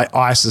front. But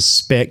I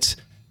suspect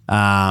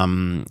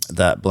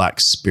that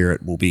Black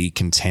Spirit will be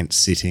content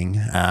sitting.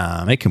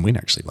 It can win,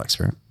 actually, Black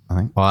Spirit, I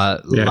think. I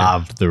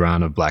loved the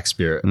run of Black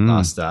Spirit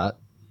last start.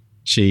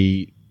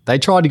 They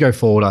tried to go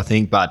forward, I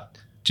think, but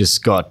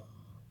just got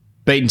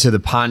beaten to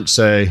the punch.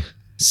 So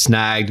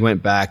snagged,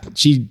 went back.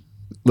 She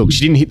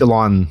didn't hit the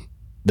line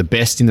the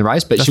best in the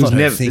race, but That's she was not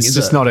her never. thing, It's is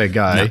just it? not her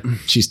go. No,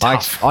 she's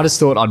tough. I just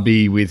thought I'd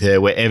be with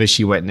her wherever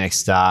she went next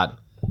start,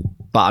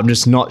 but I'm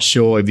just not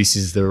sure if this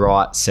is the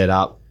right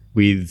setup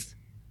with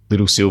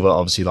Little Silver.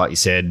 Obviously, like you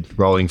said,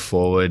 rolling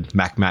forward.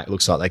 Mac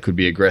looks like they could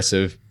be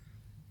aggressive.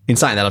 In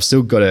saying that, I've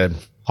still got a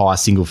high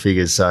single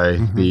figures, so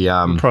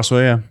the Price,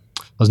 well, yeah.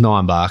 was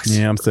 $9.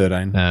 Yeah, I'm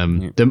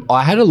 13.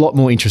 I had a lot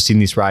more interest in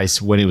this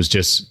race when it was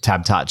just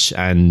tab touch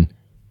and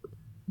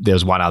there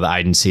was one other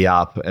agency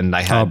up and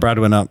they had... Brad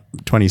went up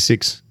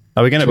 26.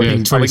 Are we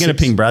going to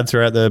ping Brad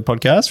throughout the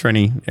podcast for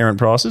any errant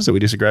prices that we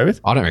disagree with?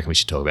 I don't reckon we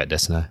should talk about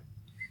Destino.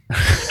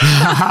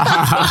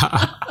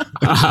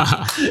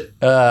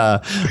 I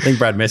think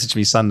Brad messaged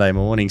me Sunday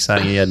morning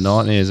saying he had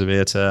nightmares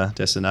about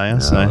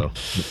Destinea. So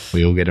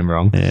we all get him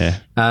wrong. Yeah.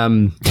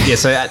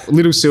 So at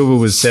Little Silver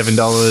was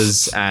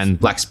 $7 and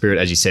Black Spirit,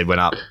 as you said, went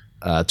up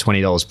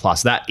 $20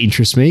 plus. That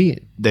interests me.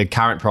 The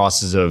current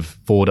prices of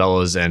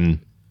 $4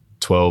 and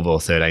 $12 or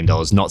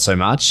 $13, not so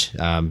much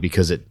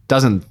because it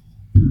doesn't...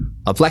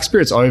 Black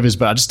Spirit's overs,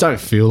 but I just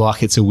don't feel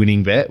like it's a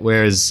winning bet,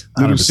 whereas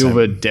Little 100%.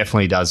 Silver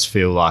definitely does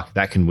feel like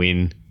that can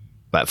win.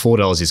 But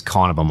 $4 is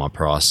kind of on my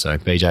price. So,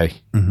 BJ,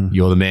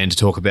 you're the man to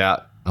talk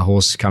about a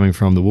horse coming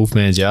from the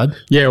Wolfman's yard.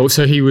 Yeah, well,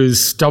 so he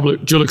was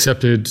dual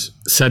accepted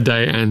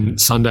Saturday and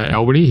Sunday at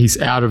Albany.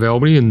 He's out of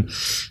Albany and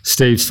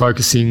Steve's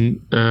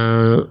focusing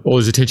all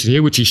his attention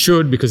here, which he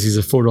should because he's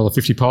a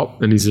 $4.50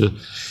 pop and he's a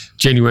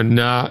genuine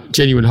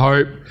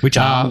hope. Which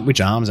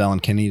arms Alan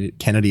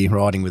Kennedy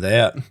riding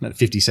without at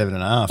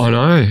 57.5? I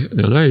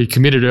know. He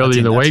committed early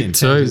in the week intense,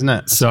 too. isn't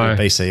it? So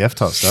BCF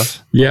type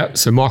stuff. Yeah,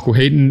 so Michael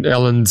Heaton,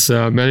 Alan's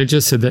manager,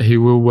 said that he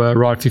will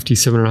ride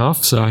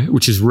 57.5, so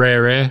which is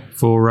rare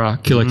for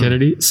Killer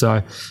Kennedy.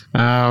 So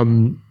I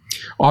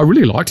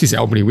really liked his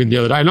Albany win the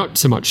other day. Not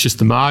so much just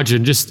the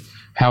margin, just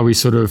how he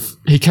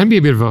can be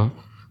a bit of a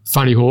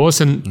funny horse.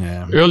 And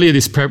earlier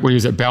this prep when he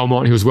was at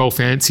Belmont, he was well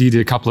fancied,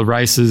 did a couple of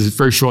races,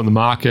 very short in the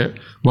market.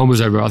 One was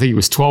over, I think it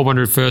was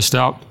 1,200 first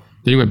up.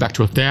 Then he went back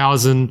to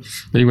 1,000.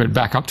 Then he went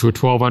back up to a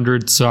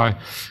 1,200. So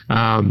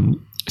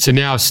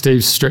now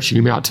Steve's stretching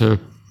him out to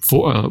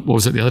what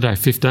was it the other day?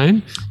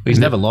 15. He's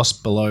never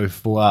lost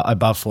above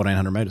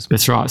 1,400 metres.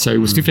 That's right. So it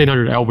was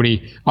 1,500 at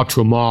Albany up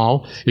to a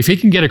mile. If he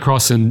can get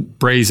across and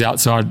breeze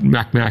outside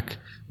Mac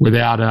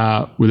without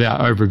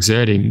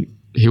overexerting,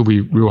 he'll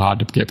be real hard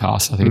to get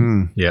past, I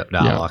think.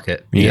 I like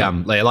it.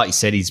 Like you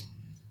said, his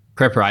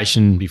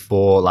preparation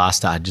before last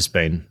start had just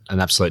been an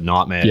absolute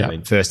nightmare. Yeah. I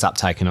mean, first up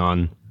taken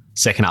on,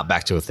 second up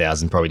back to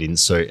 1,000 probably didn't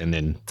suit, and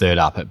then third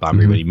up at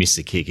Bunbury when he missed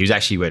the kick. He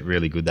actually went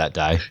really good that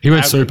day. He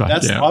went super.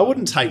 I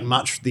wouldn't take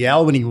much. The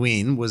Albany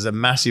win was a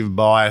massive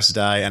bias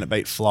day, and it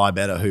beat Fly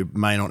Better, who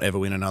may not ever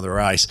win another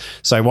race.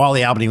 So while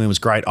the Albany win was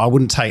great, I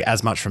wouldn't take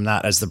as much from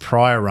that as the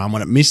prior run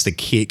when it missed the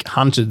kick,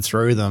 hunted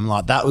through them.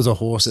 Like, that was a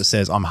horse that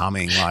says, I'm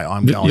humming. Like,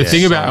 I'm going. The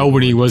thing about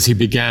Albany was he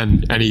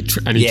began and he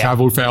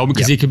travelled for Albany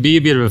because he could be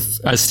a bit of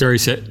as Terry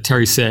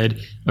said,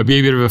 be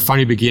a bit of a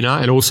funny beginner,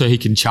 and also he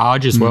can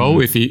charge as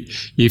well if he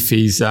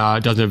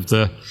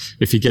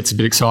gets a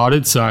bit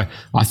excited. So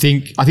I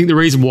think the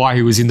reason why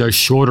he was in those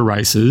shorter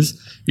races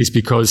is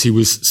because he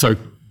was so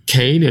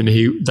keen and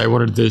they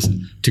wanted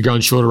to go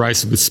in shorter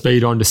races with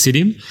speed on to sit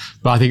him.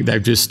 But I think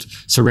they've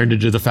just surrendered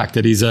to the fact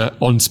that he's a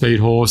on-speed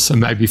horse and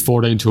maybe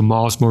 14 to a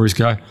mile's more his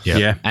go.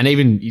 Yeah. And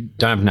even you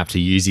don't even have to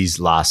use his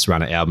last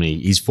run at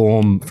Albany. His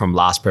form from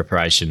last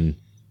preparation,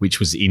 which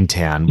was in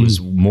town, was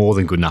more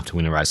than good enough to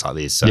win a race like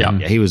this. So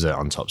he was an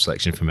on-top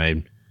selection for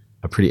me.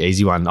 A pretty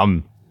easy one.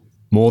 I'm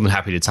more than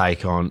happy to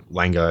take on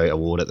Wango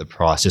Award at the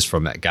price just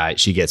from that gate.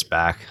 She gets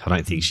back. I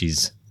don't think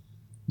she's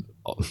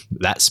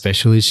that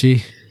special, is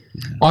she?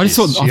 I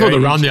thought the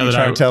run the other day.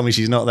 Trying to tell me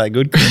she's not that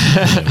good.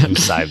 We'll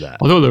save that.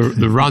 I thought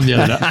the run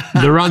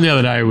the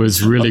other day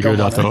was really good.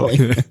 I thought.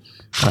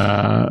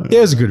 It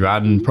was a good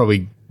run.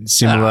 Probably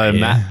similar,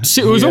 Matt.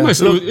 It was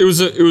almost.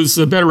 It was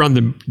a better run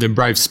than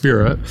Brave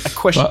Spirit. A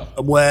question.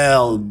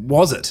 Well,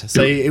 was it?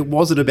 So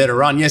was it a better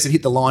run? Yes, it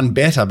hit the line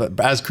better. But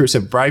as Cripps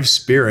said, Brave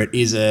Spirit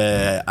is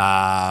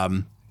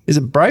a. Is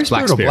it Brave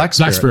Spirit or Black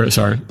Spirit? Black Spirit,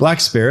 sorry. Black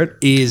Spirit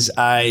is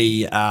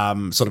a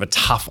sort of a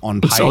tough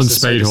on pacer. On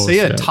speed horse. See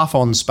a tough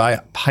on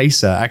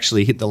pacer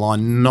actually hit the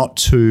line, not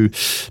too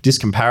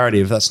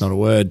discomparative. That's not a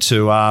word,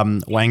 to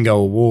Wango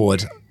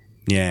Award.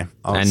 Yeah,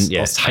 I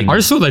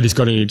just thought they just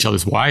got in each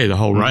other's way the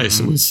whole race.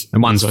 It was,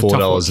 and one's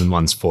 $4 and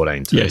one's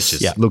 14 too. Yes, it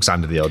just looks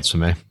under the odds for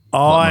me.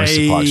 Like most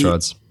supply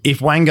rods. If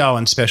Wango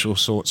and Special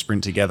Sort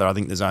sprint together, I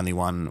think there's only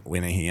one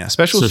winner here.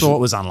 Special Sort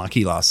was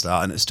unlucky last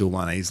start and it still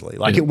won easily.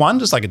 Like it won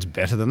just like it's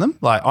better than them.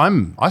 Like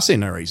I see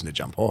no reason to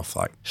jump off.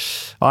 Like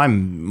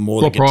I'm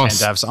more than content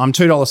to have. So I'm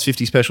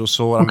 $2.50 Special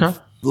Sort. I'm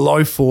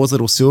low fours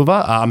Little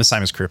Silver. I'm the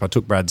same as Cripps. I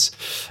took Brad's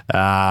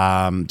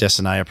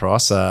Destinea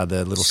price, the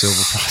Little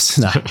Silver price.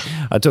 No,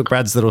 I took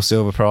Brad's Little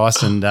Silver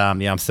price, and I'm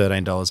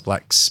 $13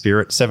 Black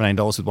Spirit,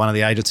 $17 with one of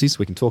the agencies.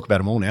 We can talk about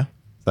them all now.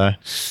 So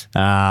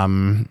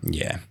I'm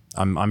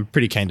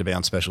pretty keen to be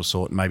on Special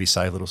Sort and maybe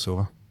save Little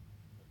Silver.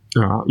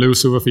 All right, Little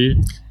Silver for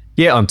you.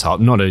 Yeah, on top.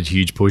 Not a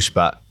huge push,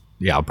 but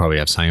yeah, I'll probably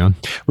have something on.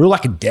 Real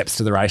like a depth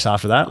to the race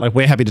after that. Like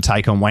we're happy to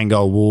take on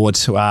Wango Award.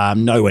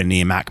 Nowhere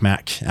near Mac.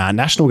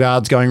 National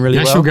Guard's going really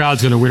well. National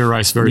Guard's going to win a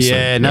race very soon.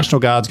 Yeah,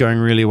 National Guard's going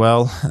really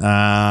well.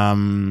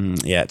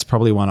 It's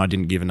probably one I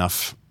didn't give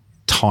enough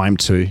time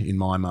to in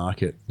my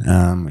market.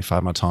 If I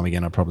had my time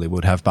again, I probably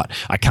would have. But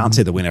I can't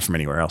see the winner from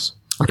anywhere else,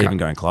 even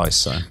going close.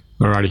 So,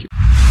 alrighty.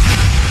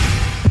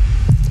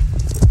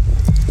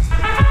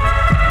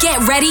 Get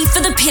ready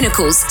for the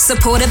Pinnacles,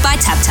 supported by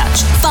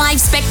TapTouch.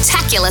 5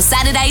 spectacular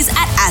Saturdays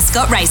at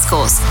Ascot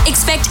Racecourse.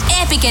 Expect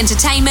epic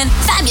entertainment,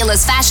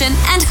 fabulous fashion,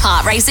 and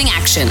heart-racing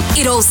action.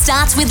 It all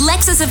starts with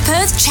Lexus of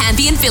Perth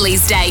Champion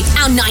Fillies Day,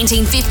 our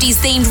 1950s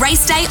themed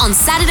race day on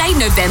Saturday,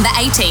 November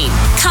 18.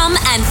 Come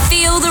and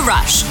feel the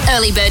rush.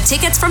 Early bird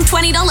tickets from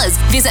 $20.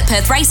 Visit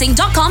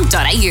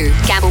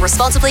perthracing.com.au. Gamble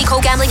responsibly.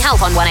 Call Gambling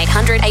Help on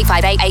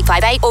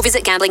 1-800-858-858 or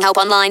visit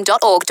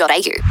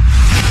gamblinghelponline.org.au.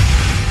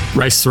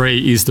 Race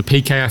 3 is the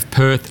PKF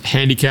Perth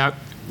Handicap,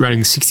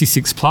 rating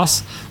 66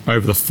 plus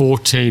over the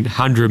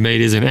 1,400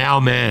 metres. And our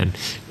man,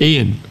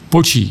 Ian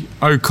Butchie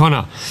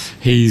O'Connor,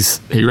 he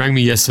rang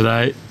me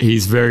yesterday.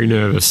 He's very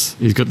nervous.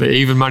 He's got the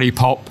even money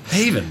pop.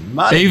 Even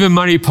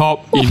money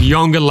pop in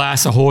Yonga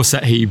Lass, a horse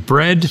that he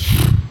bred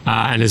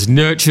and has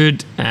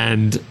nurtured,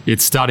 and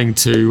it's starting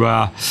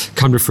to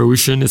come to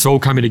fruition. It's all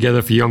coming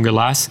together for Yonga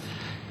Lass.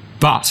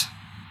 But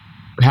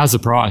how's the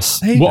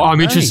price?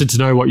 I'm interested to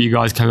know what you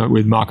guys came up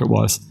with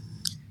market-wise.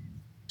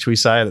 Should we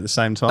say it at the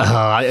same time?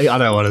 I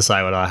don't want to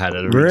say what I had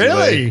it originally.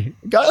 Really?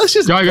 Let's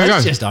just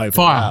open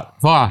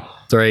Fire.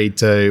 3,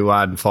 2,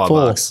 1,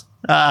 $5.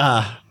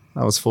 That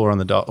was 4 on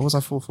the dot. What was I,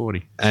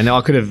 4.40? And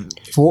I could have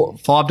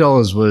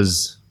 $5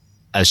 was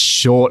as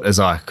short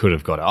as I could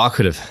have got it. I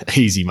could have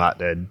easy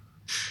mutted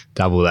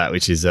double that,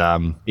 which is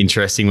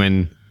interesting.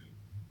 When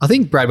I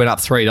think Brad went up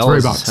 $3,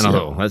 $3 and I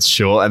thought, that's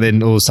short. And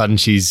then all of a sudden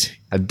she's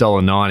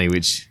 $1.90,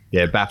 which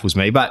baffles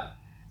me. But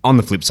on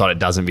the flip side, it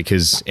doesn't,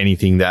 because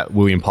anything that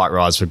William Pike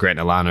rides for Grant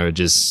and Alana are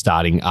just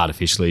starting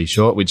artificially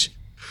short, which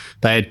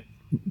they had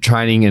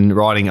training and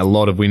riding a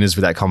lot of winners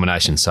with that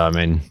combination. So, I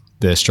mean,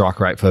 the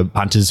strike rate for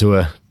punters who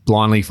are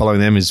blindly following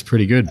them is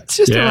pretty good. It's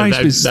just a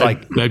race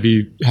with they'd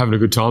be having a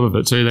good time of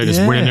it too. They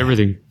just win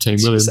everything, Team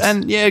Williams.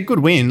 And good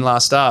win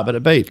last start, but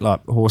it beat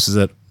like horses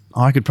that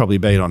I could probably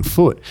beat on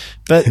foot.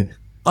 But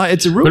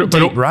it's a real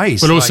deep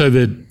race. But also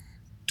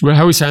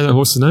how are we saying that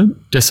horse's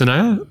name?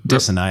 Desanea?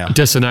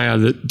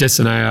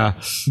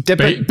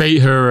 Beat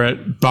her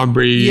at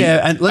Bunbury.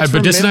 Yeah, and but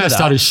Desanea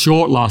started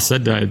short last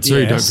Saturday too.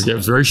 Yes. Don't forget, it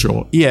was very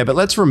short. Yeah, but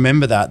let's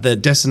remember that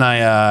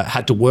Desanea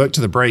had to work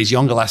to the breeze.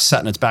 Yongalas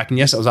sat in its back, and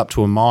yes, it was up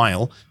to a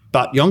mile.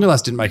 But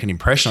Yongalas didn't make an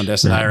impression on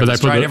Desanea.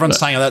 No, everyone's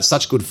saying, that's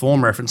such good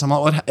form reference. I'm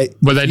like, what?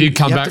 But they did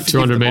come back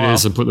 200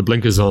 metres and put the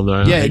blinkers on,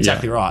 though. Yeah,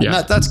 exactly right. Yeah.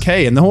 And that's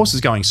key. And the horse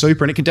is going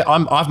super. And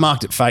I've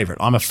marked it favourite.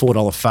 I'm a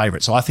 $4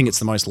 favourite. So I think it's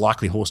the most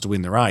likely horse to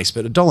win the race.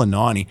 But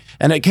 $1.90.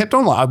 And it kept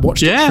on. I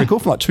watched it trickle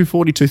from like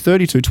 240,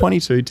 230, 220,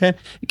 210.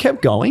 It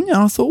kept going. And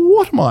I thought,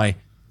 what am I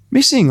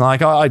missing?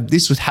 Like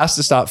has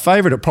to start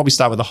favourite. It'll probably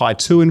start with a high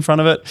 2 in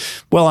front of it.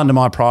 Well under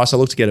my price. I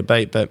look to get it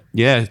beat. But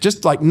yeah,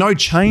 just like no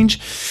change.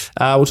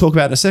 We'll talk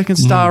about it in a second.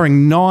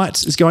 Starring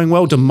Knight is going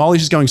well.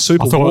 Demolish is going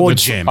super. I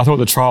thought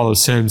the trial of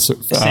San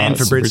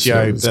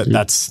Fabrizio,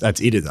 that's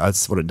it.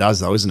 That's what it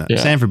does though, isn't it? Yeah.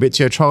 San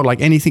Fabrizio trialled like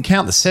anything.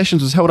 Count the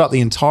sessions, was held up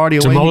the entirety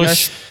of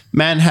Demolish. Week ago.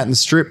 Manhattan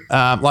Strip,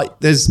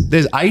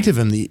 there's 8 of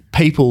them.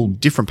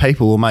 Different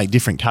people will make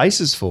different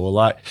cases for.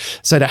 Like,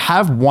 so to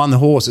have one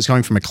horse that's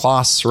going from a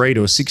class 3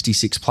 to a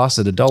 66 plus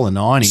at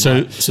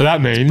 $1.90. So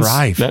that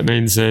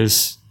means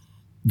there's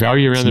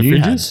value around the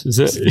fringes. Is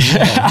it?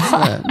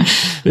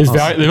 There's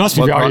value. There must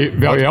be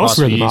value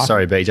elsewhere in the market.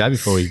 Sorry, BJ.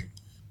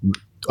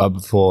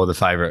 Before the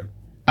favourite,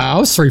 I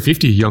was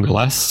 350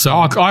 Yongalas. So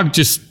I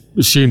just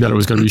assumed that it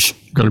was going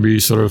to be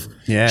sort of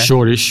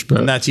shortish, but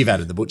and that's you've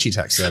added the butchie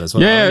tax to that as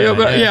well.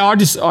 I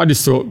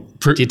just thought.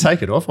 Did you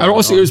take it off? And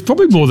also, it was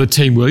probably more the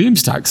Team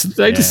Williams tax.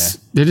 They're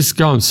just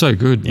going so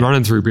good,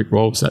 running through brick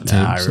walls. That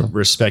team. I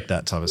respect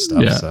that type of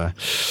stuff. Yeah. So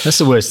that's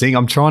the worst thing.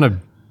 I'm trying to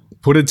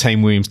put a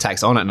Team Williams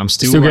tax on it, and I'm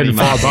still getting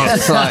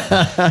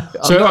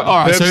 $5. So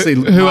all right. So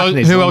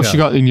who else you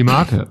got in your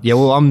market? Yeah,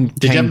 well,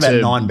 Did you have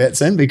about 9 bets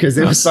then? Because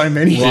there were so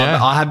many.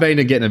 Well, I have been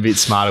getting a bit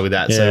smarter with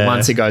that. So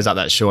once it goes up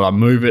that short, I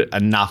move it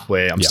enough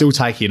where I'm still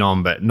taking it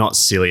on, but not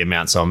silly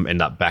amounts. So I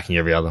end up backing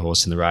every other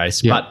horse in the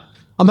race. But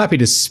I'm happy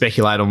to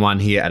speculate on one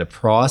here at a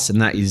price, and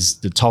that is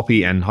the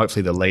Toppy and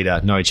hopefully the leader,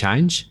 No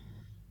Change.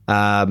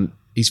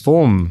 His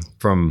form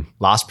from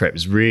last prep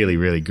is really,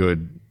 really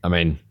good. I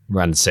mean,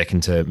 ran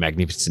second to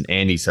Magnificent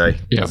Andy, so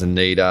doesn't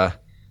need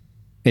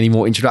any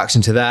more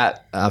introduction to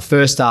that.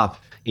 First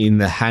up in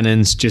the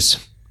Hannons,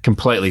 just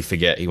completely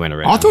forget he went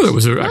around. I thought it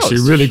was actually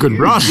a really good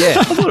run. Yeah,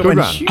 I thought it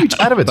went huge.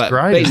 Out of it's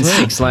great. Beaten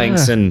 6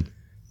 lengths, and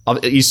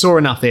you saw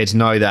enough there to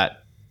know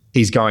that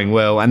he's going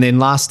well. And then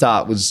last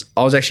start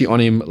I was actually on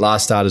him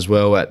last start as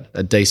well at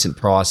a decent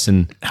price,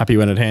 and happy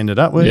when it handed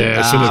up. Were you?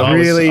 Yeah,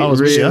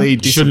 really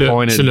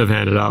disappointed. Shouldn't have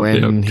handed up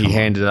when he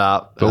handed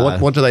up.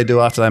 But what do they do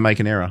after they make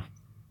an error?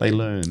 They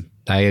learn.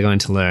 They are going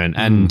to learn.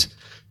 And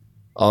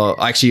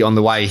actually on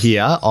the way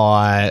here,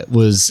 I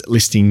was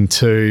listening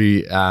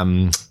to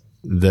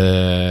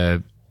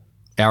the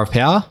Hour of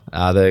Power,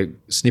 the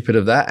snippet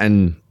of that.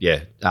 And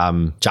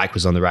Jake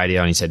was on the radio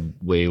and he said,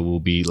 we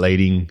will be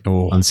leading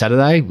on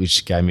Saturday,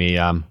 which gave me,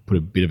 put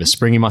a bit of a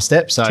spring in my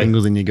step. So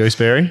tingles in your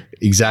gooseberry.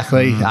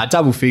 Exactly.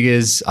 Double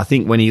figures. I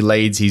think when he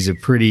leads, he's a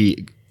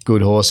pretty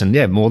good horse, and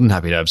more than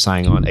happy to have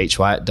saying on each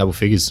way at double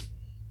figures.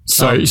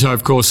 So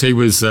of course he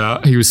was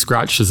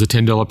scratched as a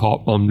 $10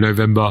 pop on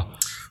November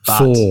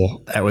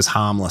 4. That was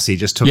harmless. He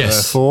just took a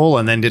fall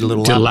and then did a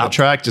little lap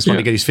track. Just wanted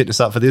to get his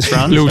fitness up for this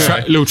run.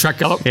 little track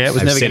gallop. Yeah, it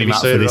was never going to be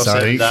suited off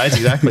certain days.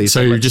 Exactly.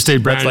 So you just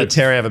need Brandon. Let's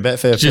let Terry have a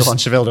Betfair fill on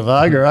Chevelle de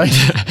Varga, right?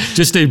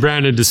 Just need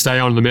Brandon to stay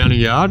on the mounting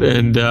yard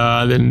and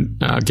then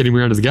get him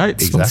around to the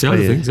gates.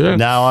 Exactly. Things,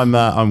 No,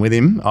 I'm with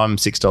him. I'm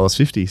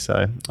 $6.50,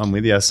 so I'm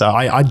with you. So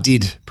I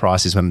did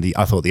prices when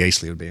I thought the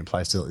Eastleigh would be in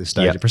place still at this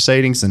stage of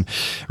proceedings, and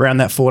around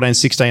that 14,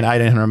 16,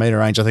 1800 metre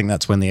range, I think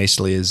that's when the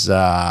Eastleigh is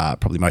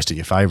probably most in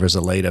your favour as a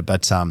leader.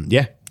 But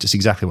just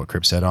exactly what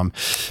Cripps said. I'm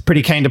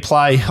pretty keen to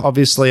play,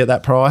 obviously, at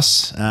that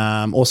price.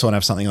 Also want to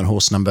have something on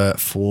horse number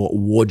 4,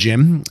 War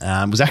Gem.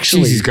 Was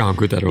actually... he's going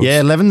good, that horse.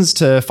 Yeah, 11s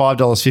to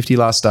 $5.50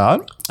 last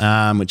start,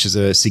 which is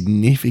a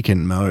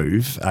significant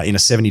move in a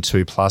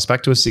 72 plus,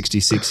 back to a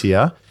 66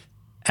 here.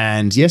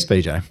 And yes,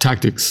 BJ.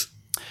 Tactics.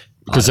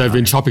 Because they've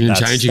been chopping and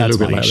changing a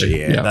little bit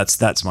lately.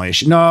 That's my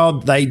issue.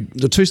 No,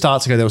 the 2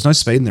 starts ago, there was no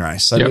speed in the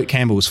race. So Luke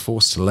Campbell was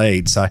forced to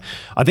lead. So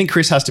I think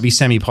Chris has to be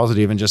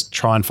semi-positive and just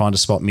try and find a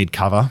spot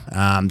mid-cover.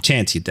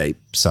 Chance you're deep.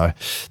 So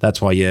that's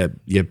why you're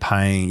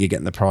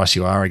getting the price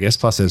you are, I guess.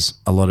 Plus there's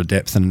a lot of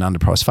depth and an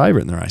underpriced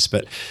favourite in the race.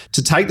 But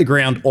to take the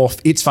ground off,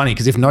 it's funny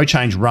because if No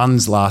Change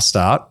runs last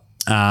start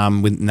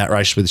in that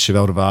race with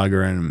Chevelle de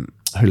Varga and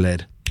who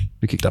led?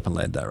 Who kicked up and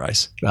led that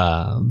race?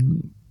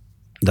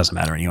 Doesn't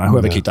matter anyway.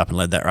 Whoever kicked up and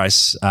led that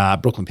race,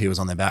 Brooklyn Pier was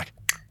on their back.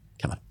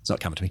 Come on, it's not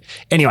coming to me.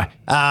 Anyway,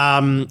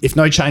 if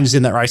no changes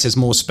in that race, there's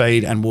more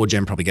speed, and War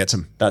Gem probably gets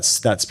him.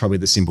 That's probably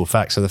the simple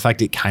fact. So the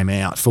fact it came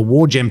out for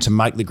War Gem to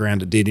make the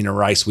ground it did in a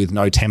race with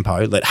no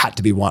tempo that had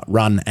to be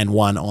run and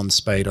won on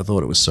speed, I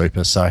thought it was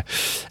super. So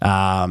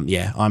I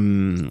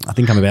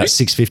think I'm about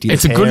 650.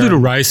 It's a good little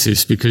race,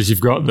 this, because you've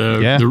got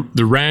the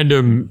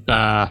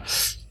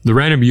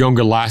random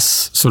younger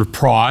lass sort of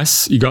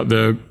price. You got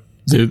the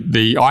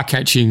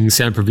eye-catching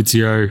San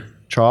Provicio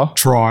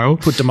trial.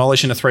 Put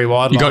Demolish in a 3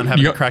 wide line, have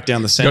a crack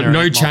down the centre. Got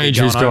No Change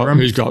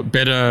who's got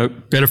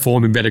better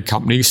form and better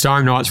company.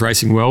 Stone Knight's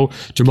racing well.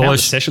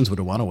 Demolish. Sessions would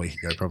have won a week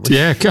ago, probably.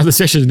 Yeah, the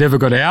Sessions never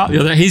got out.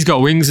 He's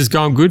Got Wings is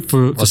going good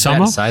for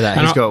summer. To say that.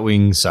 He's Got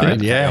Wings, sorry.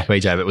 Yeah.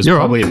 BJ, but it was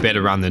probably a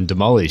better run than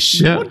Demolish.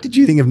 Yeah. What did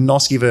you think of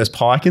Noski versus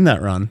Pike in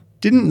that run?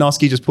 Didn't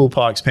Noski just pull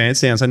Pike's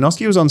pants down? So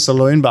Noski was on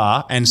Saloon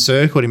Bar and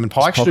circled him, and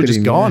Pike should have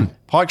just gone. Yeah.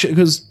 Pike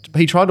because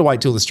he tried to wait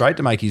till the straight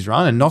to make his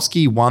run, and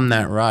Noski won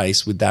that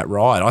race with that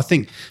ride. I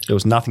think there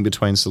was nothing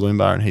between Saloon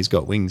Bar and He's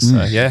Got Wings.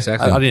 So yeah,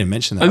 exactly. I didn't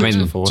mention that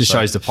before. Just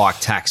shows the Pike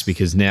tax,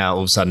 because now all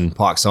of a sudden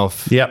Pike's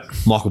off. Yep.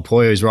 Michael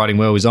Poyer, who's riding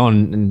well, is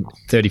on, and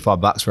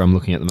 $35 where I'm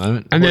looking at the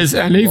moment. And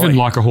even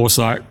like a horse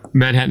like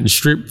Manhattan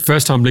Strip,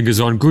 first time blinkers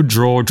on, good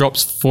draw,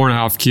 drops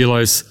 4.5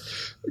 kilos.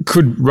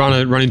 Could run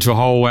into a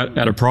hole at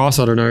a price.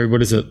 I don't know,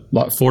 what is it,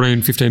 like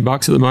 $14-15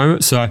 at the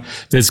moment. So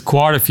there's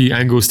quite a few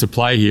angles to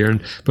play here,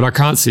 but I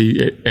can't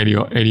see any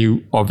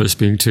of us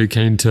being too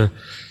keen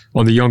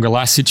on the younger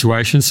lass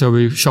situation. So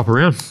we shop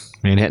around.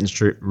 Manhattan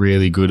Strip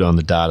really good on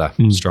the data,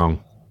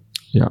 strong.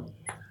 Yeah.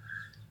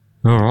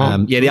 All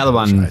right. The other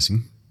one,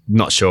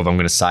 not sure if I'm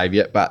going to save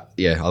yet, but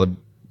yeah,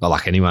 I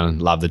like anyone.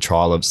 Love the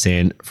trial of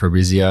San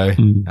Fabrizio.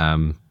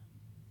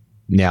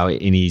 Now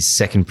in his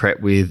second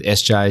prep with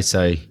SJ,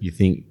 so you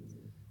think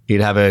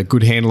he'd have a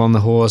good handle on the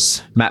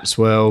horse. Maps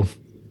well,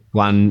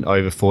 won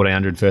over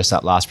 1,400 first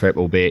up last prep,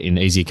 albeit in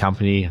easier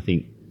company. I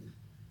think,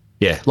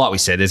 like we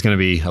said, there's going to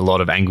be a lot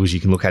of angles you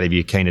can look at if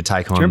you're keen to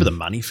take on. Do you remember the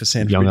money for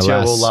San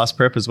Fabrizio all last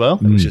prep as well?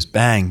 It was just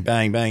bang,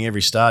 bang, bang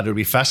every start. It'll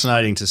be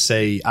fascinating to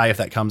see, A, if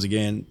that comes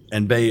again,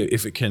 and B,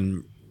 if it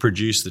can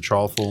produce the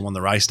trial form on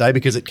the race day,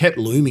 because it kept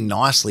looming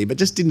nicely but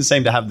just didn't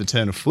seem to have the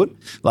turn of foot.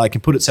 Like, it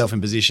can put itself in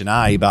position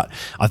A, but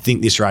I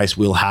think this race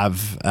will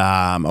have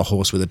a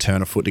horse with a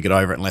turn of foot to get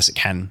over it unless it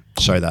can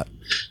show that.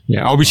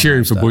 Yeah, I'll be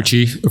cheering for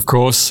Butchie, of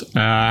course.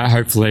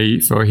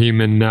 Hopefully for him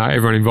and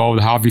everyone involved,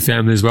 the Harvey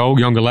family as well.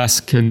 Younger lass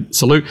can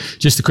salute.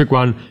 Just a quick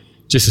one,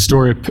 just a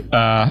story of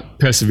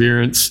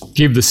perseverance.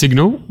 Give the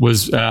Signal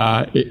was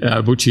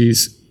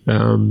Butchie's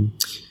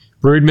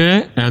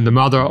broodmare, and the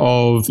mother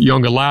of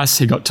Younger Lass.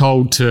 He got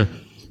told to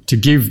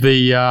give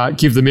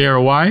the mare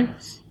away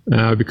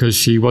because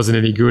she wasn't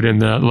any good,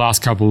 and the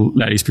last couple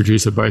that he's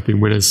produced have both been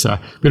winners. So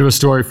a bit of a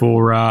story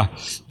for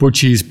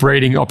Butchie's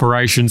breeding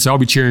operation. So I'll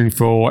be cheering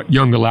for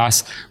Younger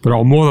Lass, but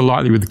I'll more than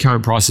likely, with the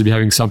current prices, be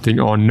having something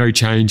on No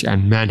Change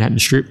and Manhattan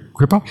Strip.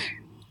 Cripper?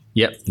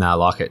 Yep, I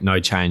like it. No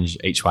change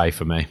each way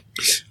for me.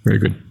 Very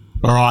good.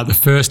 All right, the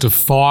first of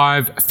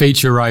 5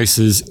 feature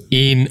races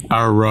in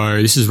a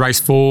row. This is race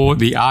 4,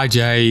 the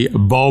RJ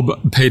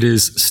Bob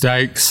Peters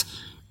Stakes.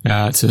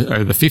 It's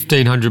over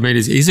 1,500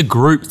 metres. It is a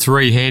Group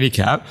 3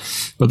 handicap,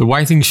 but the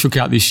way things shook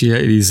out this year,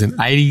 it is an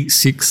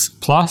 86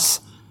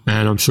 plus,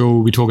 and I'm sure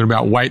we'll be talking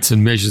about weights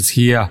and measures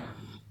here,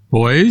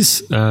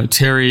 boys.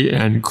 Terry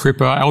and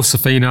Cripper, El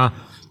Safina,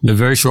 the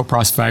very short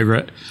price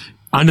favourite.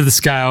 Under the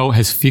scale,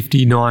 has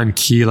 59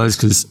 kilos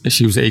because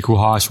she was the equal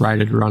highest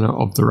rated runner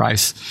of the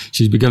race.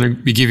 She's going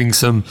to be giving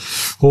some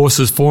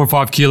horses 4 and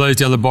 5 kilos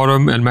down the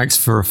bottom, and makes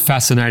for a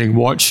fascinating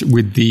watch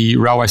with the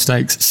Railway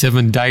Stakes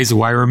 7 days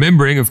away.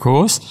 Remembering, of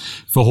course,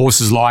 for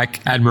horses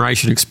like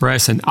Admiration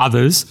Express and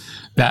others,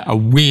 that a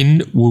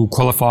win will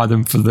qualify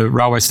them for the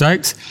Railway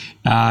Stakes.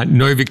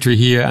 No victory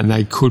here, and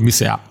they could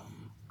miss out.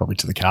 Probably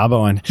to the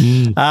carbine.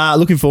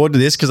 Looking forward to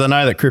this, because I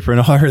know that Cripper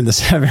and I are in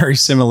the very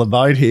similar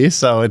boat here.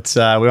 So it's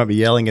we won't be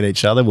yelling at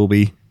each other. We'll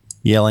be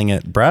yelling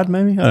at Brad,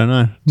 maybe. I don't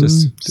know.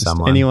 Just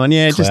someone. Anyone.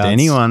 Yeah, just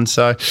anyone.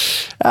 So,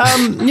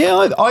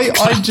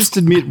 I just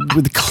admit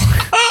with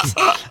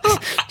the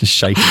just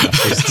shaking my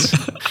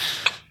fists.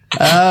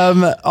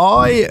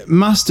 I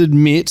must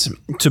admit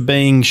to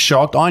being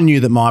shocked. I knew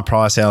that my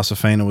price, Al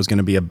Safina, was going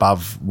to be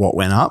above what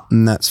went up,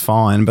 and that's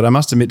fine. But I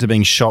must admit to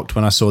being shocked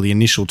when I saw the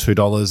initial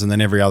 $2 and then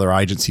every other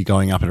agency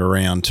going up at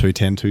around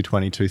 $2.10,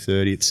 $2.20,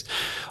 $2.30. It's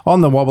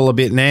on the wobble a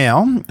bit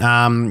now.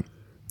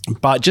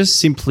 But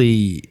just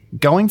simply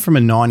going from a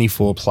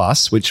 94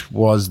 plus, which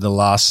was the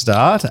last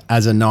start,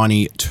 as a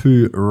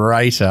 92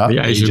 rater.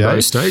 The Asian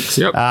Race Stakes,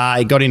 yep.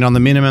 It got in on the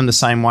minimum, the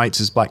same weights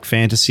as Black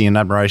Fantasy and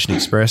Admiration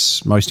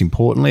Express, most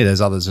importantly.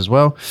 There's others as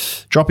well.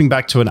 Dropping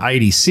back to an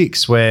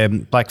 86, where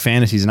Black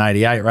Fantasy's an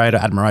 88 rater,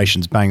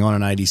 Admiration's bang on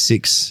an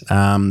 86.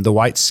 The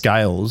weight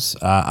scales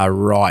are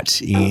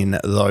right in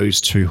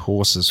those two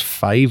horses'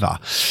 favour.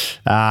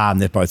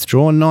 They're both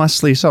drawn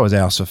nicely, so is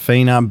Al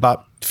Safina,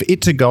 but for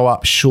it to go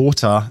up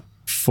shorter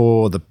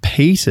for the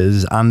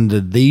Peters under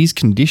these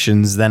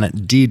conditions than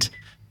it did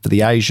for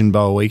the Asian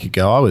Bowl a week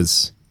ago, I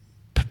was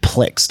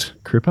perplexed,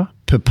 Cripper.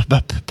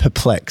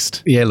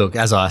 perplexed. Yeah, look,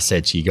 as I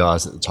said to you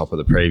guys at the top of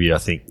the preview, I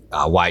think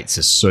weight's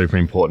a super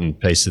important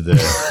piece of the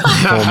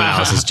form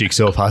analysis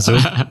jigsaw puzzle.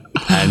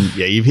 And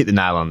yeah, you've hit the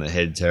nail on the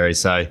head, Terry.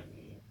 So,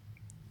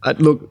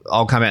 look,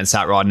 I'll come out and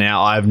start right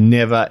now. I've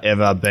never,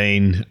 ever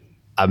been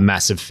a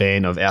massive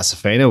fan of our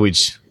Safina,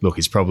 which, look,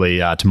 is probably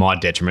to my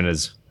detriment.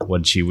 As what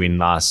did she win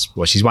last?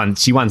 Well, she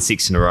won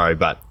 6 in a row,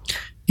 but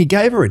he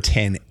gave her a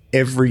 10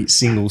 every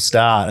single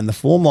start, and the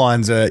form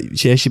lines are.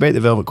 Yeah, she beat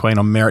the Velvet Queen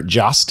on merit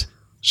just.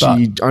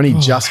 She only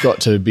just got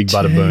to Big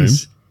Butter Boom.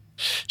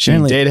 She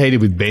only dead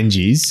heated with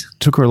Benji's.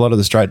 Took her a lot of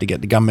the straight to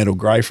get the gunmetal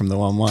grey from the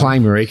 1-1.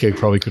 Playing Marika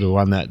probably could have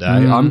won that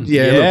day.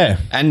 Yeah. Look,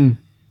 and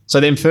so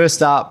then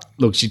first up,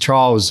 look, she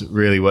trials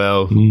really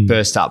well.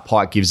 First up,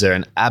 Pike gives her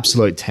an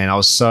absolute 10. I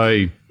was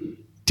so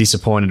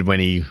disappointed when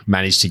he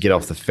managed to get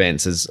off the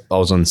fence as I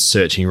was on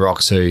Searching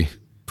Rocks, who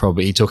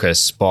he took her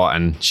spot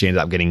and she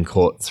ended up getting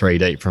caught 3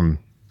 deep from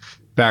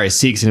barrier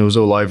 6, and it was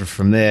all over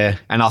from there.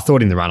 And I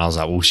thought in the run, I was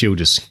like, well, she'll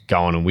just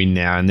go on and win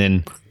now. And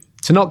then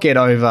to not get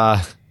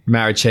over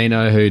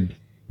Maricino, who'd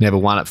never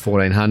won at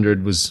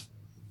 1400, was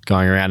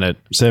going around at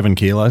 7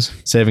 kilos.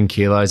 7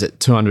 kilos at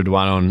 200 to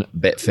 1 on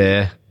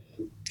Betfair.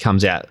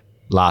 Comes out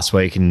last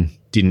week and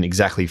didn't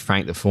exactly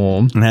frank the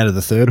form. And how did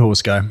the third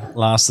horse go?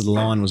 Last of the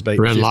line was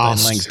beaten 15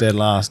 lengths dead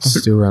last.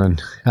 Still running.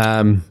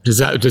 Does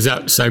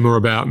that say more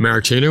about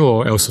Maricino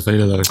or El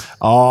Safina though?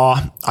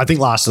 I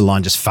think last of the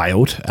line just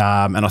failed,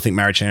 and I think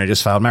Maricino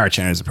just failed.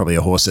 Maricino is probably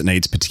a horse that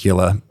needs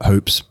particular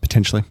hoops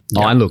potentially.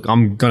 Oh, and look,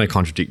 I'm going to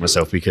contradict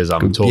myself because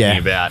I'm talking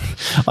about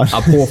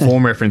a poor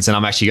form reference, and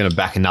I'm actually going to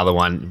back another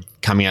one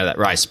coming out of that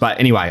race. But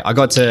anyway, I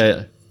got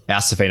to our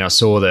Safina, I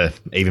saw the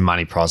even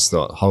money price,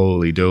 thought,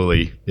 holy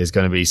dooly, there's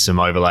going to be some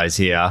overlays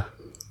here.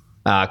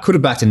 Could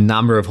have backed a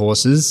number of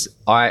horses.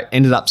 I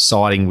ended up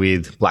siding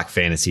with Black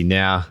Fantasy.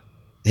 Now,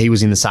 he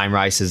was in the same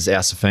race as our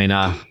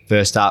Safina.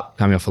 First up,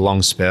 coming off a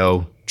long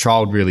spell,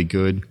 trialled really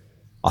good.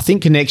 I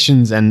think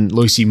Connections and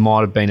Lucy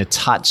might have been a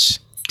touch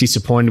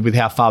disappointed with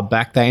how far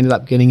back they ended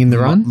up getting in the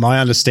run. My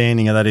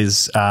understanding of that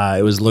is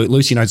it was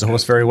Lucy knows the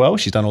horse very well.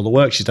 She's done all the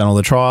work. She's done all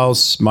the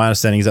trials. My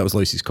understanding is that was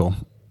Lucy's call.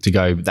 To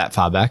go that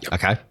far back.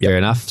 Okay, fair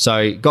enough.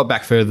 So got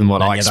back further than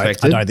what I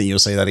expected. I don't think you'll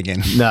see that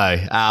again.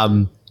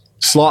 No.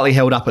 Slightly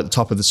held up at the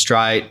top of the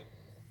straight.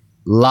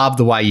 Love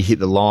the way you hit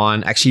the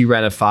line. Actually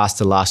ran a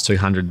faster last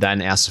 200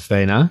 than our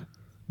Safina.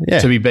 Yeah.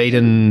 To be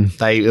beaten,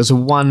 there was a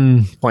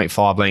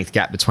 1.5 length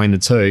gap between the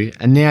two.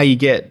 And now you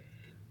get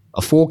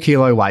a 4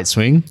 kilo weight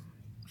swing.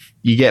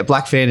 You get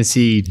Black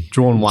Fantasy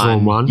drawn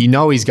one. You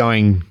know he's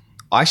going.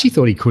 I actually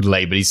thought he could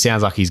lead, but he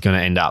sounds like he's going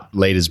to end up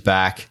leaders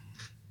back.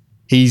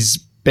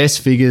 His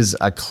best figures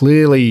are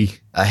clearly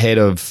ahead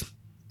of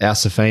our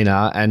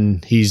Safina,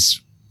 and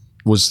his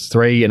was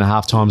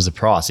 3.5 times the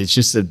price. It's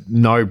just a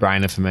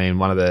no-brainer for me and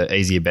one of the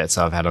easier bets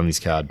I've had on this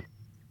card.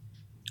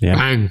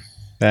 Yeah.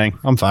 Bang.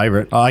 I'm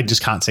favourite. I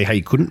just can't see how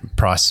you couldn't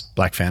price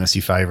Black Fantasy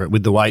favourite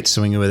with the weight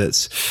swing with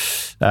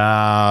its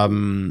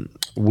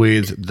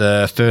with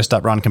the first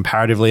up run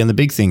comparatively. And the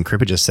big thing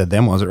Cripps just said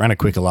then was it ran a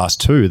quicker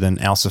last 2 than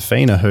Al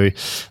Safina, who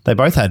they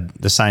both had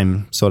the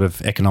same sort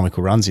of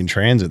economical runs in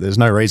transit. There's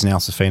no reason Al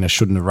Safina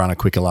shouldn't have run a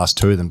quicker last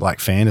 2 than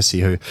Black Fantasy,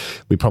 who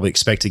we probably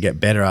expect to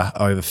get better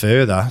over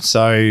further.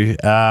 So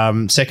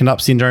second up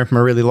syndrome from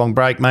a really long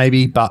break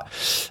maybe, but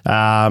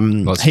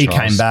he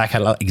came back.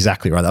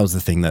 Exactly right. That was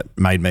the thing that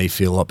made me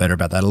feel a lot better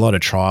about that. A lot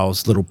of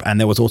trials, and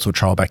there was also a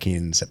trial back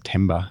in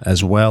September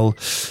as well.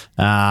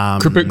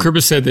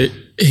 Cripps said that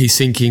he's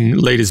thinking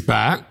leaders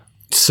back.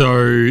 So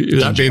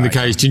that being the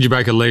case, Ginger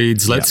Baker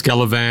leads, Let's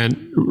Gallivant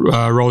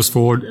rolls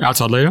forward,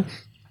 outside leader.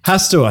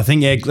 Has to, I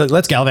think. Yeah,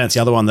 Let's Gallivant's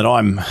the other one that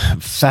I'm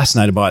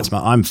fascinated by.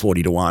 I'm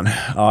 40 to 1.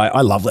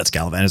 I love Let's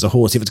Gallivant as a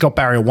horse. If it's got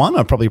barrier 1,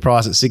 I'd probably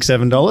price it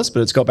 $6-7, but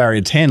it's got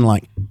barrier 10.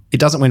 Like, it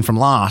doesn't win from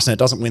last, and it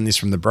doesn't win this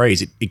from the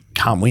breeze. It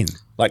can't win.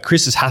 Like,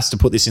 Chris has to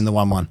put this in the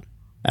 1-1.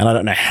 And I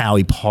don't know how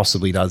he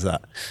possibly does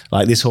that.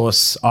 Like this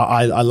horse,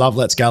 I love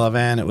Let's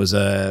Gallivant. It was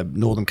a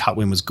Northern Cut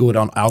win, was good,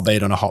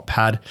 albeit on a hot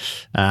pad.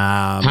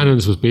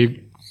 Hannon's was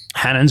big.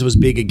 Hannon's was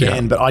big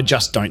again, but I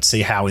just don't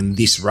see how in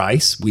this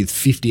race with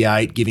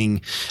 58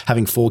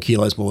 having 4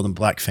 kilos more than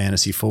Black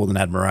Fantasy, 4 than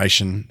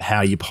Admiration,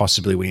 how you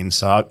possibly win.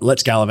 So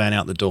Let's Gallivant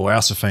out the door,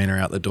 Al Safina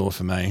out the door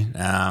for me.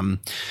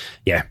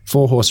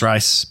 4-horse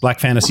race. Black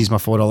Fantasy is my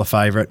 $4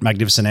 favourite.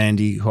 Magnificent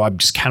Andy, who I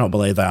just cannot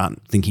believe they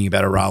aren't thinking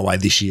about a railway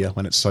this year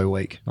when it's so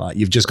weak. Like,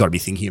 you've just got to be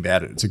thinking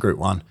about it. It's a Group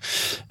 1.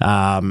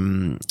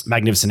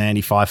 Magnificent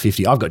Andy,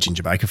 $5.50. I've got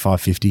Ginger Baker,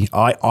 $5.50.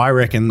 I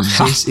reckon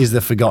this is the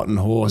forgotten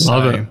horse.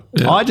 Love it.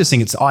 Yeah. I just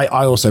think I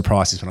also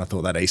priced this when I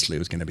thought that Eastleigh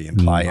was going to be in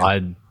play.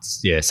 I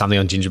something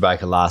on Ginger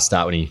Baker last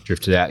start when he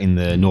drifted out in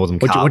the Northern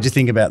Cup. What do you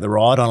think about the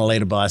ride on a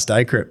leader bias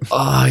day, Crip?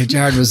 Oh,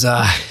 Jared was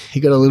he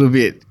got a little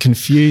bit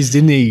confused,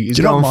 didn't he? He was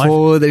going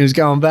forward, then he was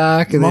going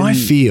back. And my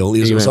feel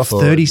is it was off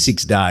forward.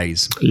 36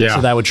 days. Yeah.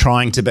 So they were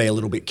trying to be a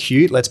little bit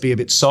cute. Let's be a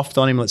bit soft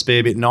on him. Let's be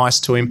a bit nice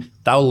to him.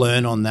 They'll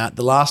learn on that.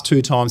 The last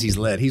 2 times he's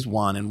led, he's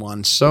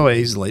won so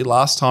easily.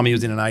 Last time he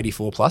was in an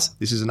 84 plus.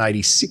 This is an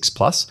 86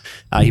 plus.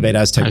 He beat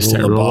Aztec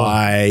Ruler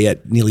by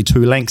at nearly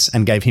 2 lengths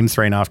and gave him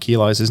 3.5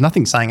 kilos. There's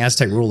nothing saying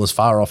Aztec Ruler's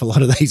far off a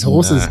lot of these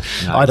horses.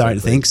 No, I don't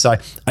think so.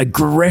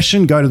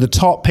 Aggression, go to the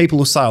top. People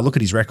will say, look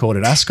at his record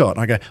at Ascot. And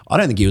I go, I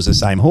don't think he was the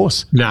same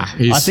horse. Nah,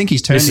 I think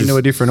he's turned into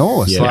a different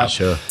horse. Yeah,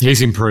 sure.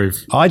 He's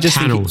improved. I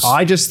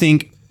just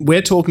think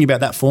we're talking about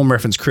that form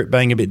reference Crip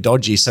being a bit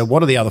dodgy. So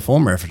what are the other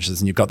form references?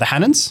 And you've got the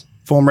Hannons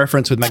form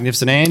reference with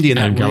Magnificent Andy and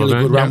that really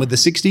good run with the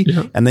 60.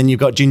 Yeah. And then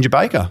you've got Ginger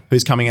Baker,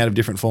 who's coming out of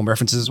different form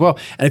references as well.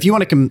 And if you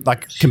want to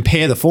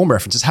compare the form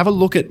references, have a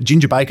look at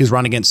Ginger Baker's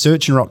run against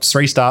Search and Rocks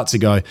 3 starts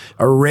ago.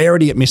 A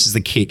rarity it misses the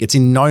kick. It's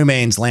in no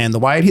man's land. The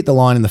way it hit the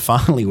line in the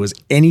finale was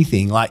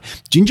anything. Like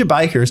Ginger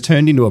Baker has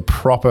turned into a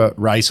proper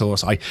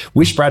racehorse. I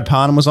wish Brad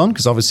Parnham was on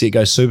because obviously it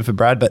goes super for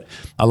Brad, but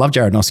I love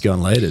Jared Noski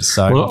on leaders.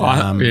 So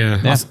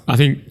I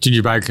think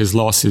Ginger Baker's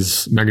loss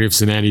is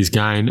Magnificent Andy's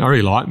gain. I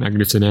really like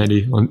Magnificent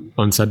Andy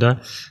on Saturday.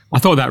 I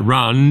thought that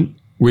run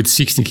with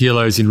 60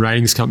 kilos in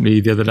Ratings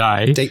Company the other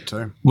day deep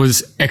too.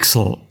 Was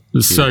excellent. It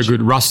was so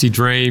good. Rusty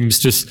Dreams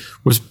just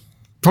was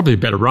probably a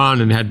better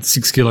run and had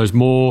 6 kilos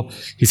more.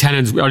 His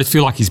hands, I just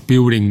feel like he's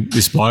building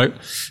this bloke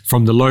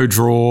from the low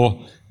draw.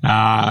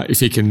 If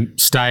he can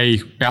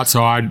stay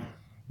outside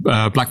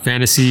Black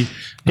Fantasy.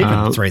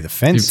 Even 3 the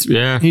fence.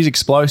 Yeah. He's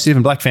explosive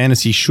and Black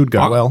Fantasy should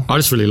go well. I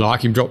just really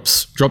like him.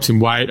 Drops in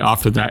weight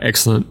after that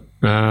excellent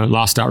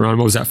last start run.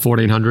 What was that,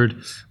 1400,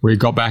 where he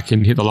got back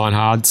and hit the line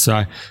hard.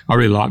 So I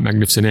really like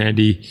Magnificent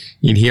Andy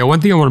in here. One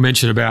thing I want to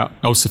mention about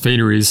El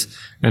Safina is,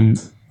 and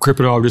Crip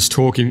and I were just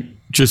talking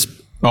just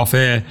off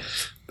air,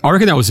 I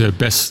reckon that was her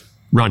best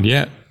run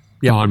yet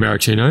behind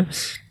Maraschino.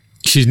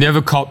 She's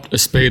never copped a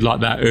speed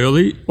like that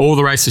early. All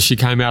the races she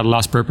came out of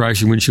last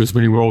preparation when she was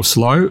winning were all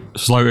slow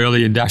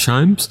early in dash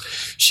homes.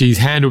 She's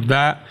handled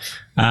that.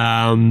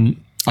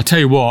 I tell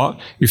you what,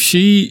 if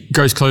she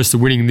goes close to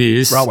winning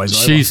this,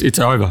 it's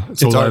over.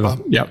 It's all over.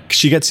 Yep.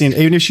 She gets in,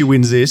 even if she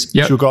wins this,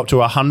 she'll go up to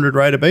 100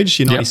 rate of beat.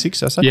 She's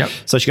 96, I say. Yep.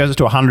 So she goes up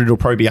to 100, it'll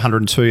probably be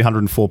 102,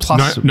 104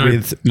 plus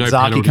with Zaki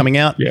penalty. coming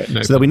out. Yeah, so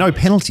there'll be no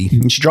penalty.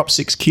 And she drops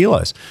 6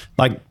 kilos.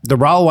 Like the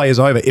railway is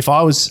over. If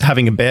I was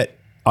having a bet,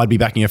 I'd be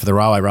backing her for the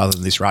railway rather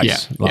than this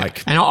race.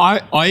 And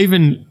I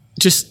even,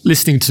 just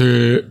listening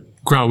to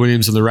Grant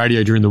Williams on the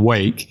radio during the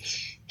week,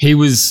 he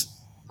was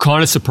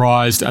kind of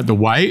surprised at the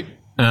weight.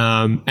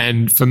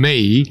 And for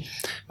me,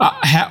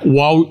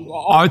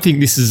 while I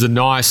think this is a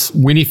nice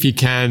win if you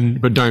can,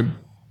 but don't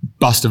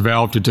bust a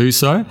valve to do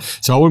so.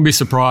 So I wouldn't be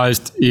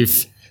surprised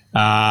if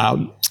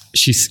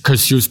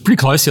because she was pretty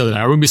close the other day.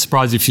 I wouldn't be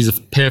surprised if she's a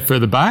pair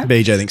further back.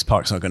 BJ thinks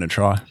Pike's not going to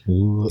try.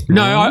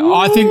 No,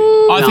 I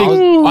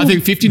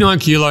think 59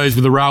 kilos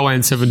with a railway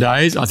in 7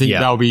 days. I think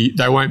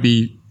they won't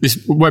be.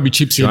 This won't be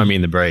chips in. Won't be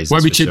in the breeze.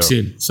 Won't be chips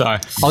in. So I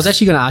was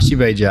actually going to ask you,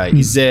 BJ,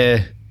 is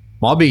there?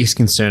 My biggest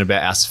concern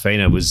about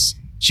Asafina was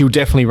she'll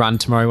definitely run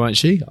tomorrow, won't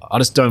she? I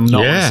just don't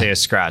want to see her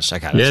scratch.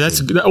 Okay, that's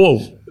a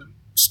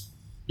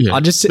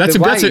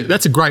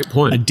great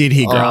point. I did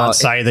hear Grant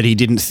say that he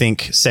didn't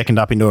think second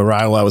up into a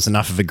railway was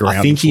enough of a ground.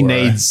 I think he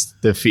needs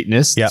the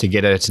fitness to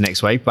get her to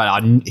next week,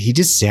 but he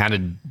just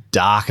sounded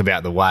dark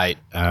about the weight,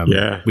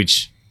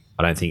 which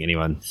I don't think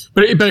anyone.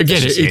 But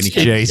again,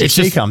 if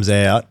she comes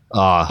out,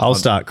 I'll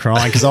start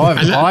crying because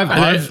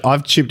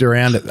I've chipped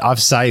around it. I've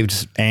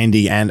saved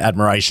Andy and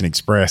Admiration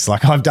Express.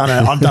 Like I've done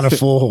a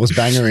 4-horse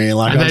banger here.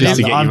 Like I need to get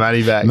your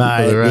money back.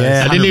 Mate,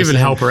 I didn't even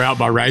help her out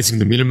by raising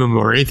the minimum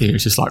or anything.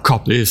 It's just like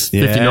cop this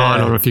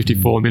 59 on a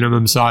 54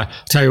 minimum. So I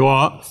tell you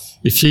what,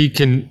 if she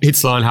can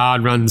hit line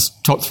hard, runs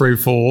top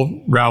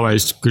 3-4,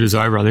 railway's good as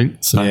over, I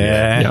think. So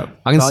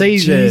I can see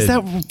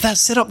that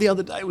setup the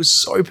other day was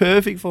so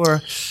perfect for her.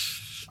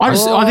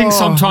 I think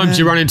sometimes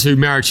you run into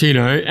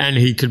Maraschino and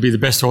he could be the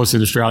best horse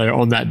in Australia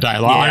on that day.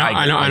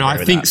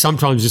 I think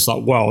sometimes just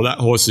like, wow, that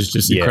horse is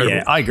just incredible.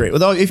 Yeah, I agree.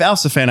 Although if Al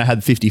Safina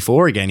had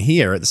 54 again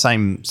here at the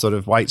same sort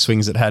of weight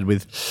swings it had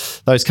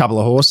with those couple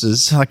of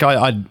horses, like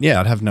I'd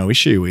have no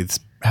issue with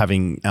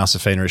having Al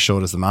Safina as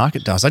short as the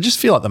market does. I just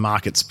feel like the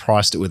market's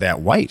priced it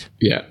without weight.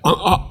 Yeah.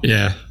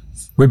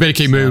 We better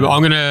keep moving.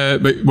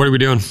 What are we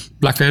doing?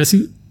 Black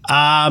Fantasy?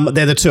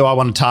 They're the two I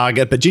want to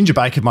target, but Ginger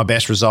Baker, my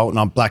best result, and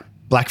I'm Black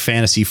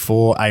Fantasy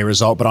for a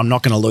result, but I'm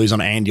not going to lose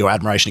on Andy or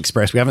Admiration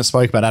Express. We haven't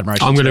spoke about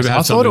Admiration Express.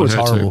 I thought it was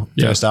horrible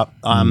first up.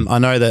 I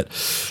know that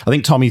I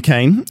think Tommy's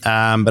keen,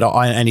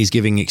 and he's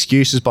giving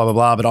excuses, blah, blah,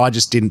 blah, but I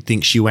just didn't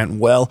think she went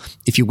well.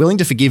 If you're willing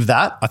to forgive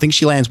that, I think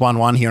she lands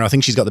 1-1 here, and I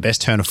think she's got the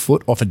best turn of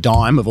foot off a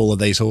dime of all of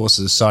these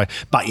horses. So,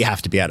 but you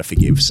have to be able to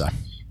forgive. So,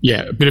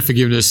 yeah, a bit of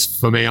forgiveness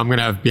for me. I'm going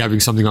to be having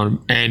something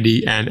on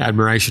Andy and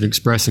Admiration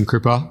Express and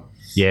Cripper.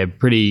 Yeah,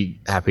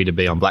 pretty happy to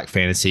be on Black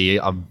Fantasy.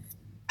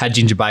 had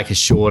Ginger Baker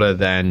shorter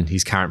than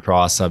his current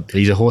price. So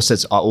he's a horse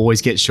that's I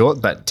always get short,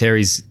 but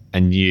Terry's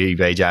and you,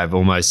 BJ, have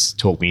almost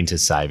talked me into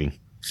saving.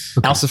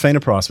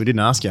 Alsafina price, we didn't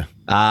ask you.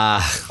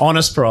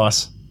 Honest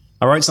price.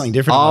 I wrote something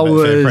different in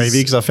my Betfair preview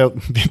because I felt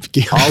a bit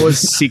guilty. I was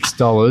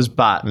 $6,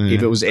 but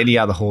if it was any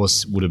other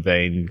horse,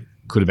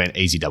 could have been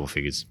easy double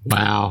figures.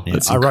 Wow. Yeah,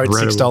 I wrote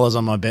 $6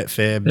 on my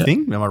Betfair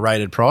thing, my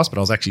rated price, but I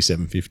was actually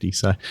 $7.50.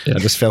 So I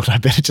just felt I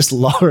better just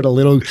lower it a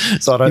little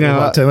so I don't look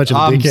like too much of a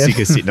dickhead. I'm sick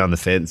of sitting on the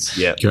fence.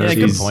 Yeah,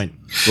 good point.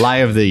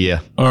 Lay of the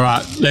year. All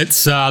right,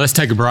 let's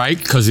take a break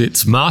because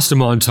it's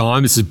Mastermind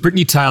time. This is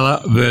Brittany Taylor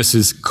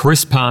versus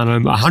Chris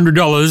Parnham.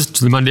 $100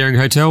 to the Mundaring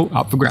Hotel,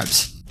 up for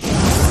grabs.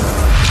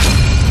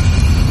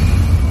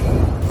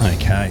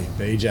 Okay,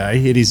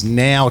 BJ, it is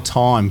now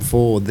time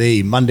for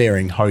the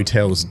Mundaring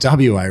Hotel's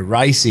WA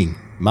Racing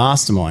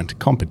Mastermind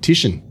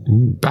competition.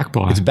 Back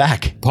by It's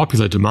back.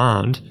 popular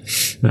demand,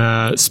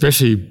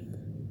 especially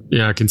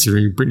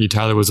considering Brittany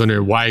Taylor was on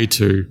her way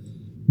to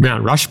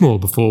Mount Rushmore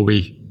before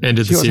we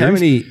ended the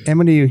series. How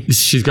many?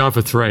 She's going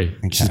for 3.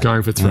 Okay. She's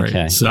going for 3.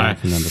 Okay, So, number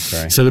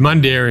 3. So the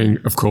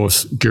Mundaring, of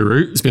course,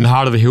 Guru, has been the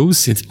heart of the hills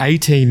since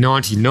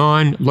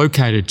 1899,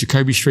 located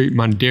Jacoby Street,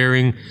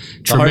 Mundaring.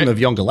 The home of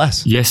Yonga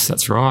Lass. Yes,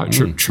 that's right.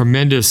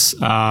 Tremendous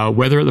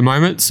weather at the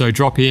moment. So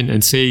drop in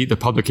and see the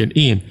publican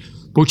Ian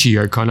Butchie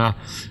O'Connor.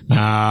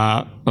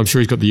 I'm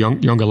sure he's got the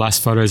Yonga Lass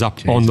photos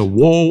up on the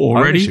wall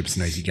already. Ownership's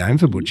an easy game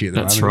for Butchie at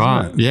the That's moment.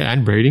 right. Isn't it? Yeah,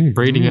 and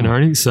breeding and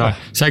owning. So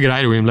say good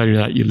day to him, let him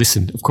know that you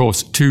listened, of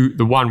course, to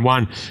the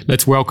 1-1.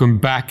 Let's welcome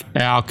back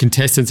our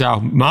contestants,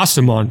 our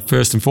mastermind,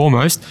 first and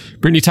foremost,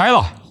 Brittany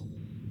Taylor.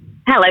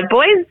 Hello,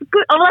 boys.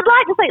 Good. Well, I'd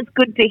like to say it's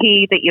good to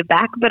hear that you're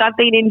back, but I've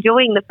been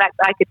enjoying the fact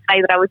that I could say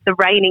that I was the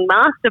reigning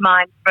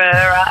mastermind for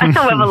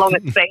however long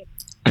it's been.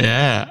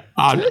 Yeah.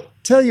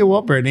 Tell you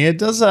what, Brittany, it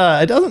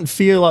doesn't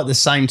feel like the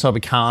same type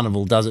of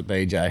carnival, does it,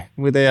 BJ?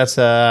 Without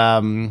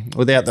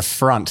the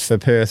front for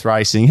Perth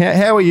Racing.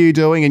 How are you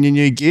doing in your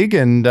new gig?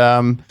 And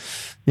are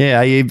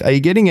you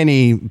getting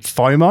any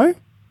FOMO?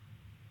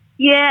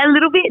 Yeah, a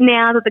little bit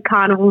now that the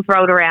carnival's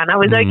rolled around. I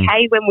was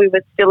okay when we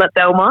were still at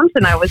Belmont,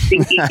 and I was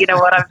thinking, you know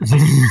what,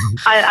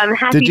 I'm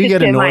happy. Did you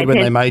get annoyed when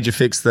they made you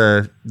fix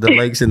the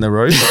leaks in the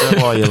roof? Is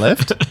that why you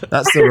left?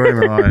 That's the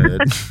rumour I heard.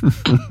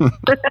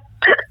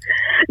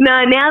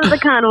 No, now that the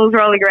carnival's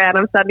rolling around,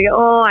 I'm starting to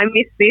go, I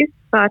miss this.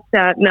 But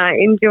no,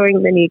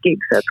 enjoying the new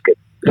gigs. That's good.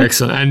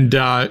 Excellent.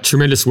 And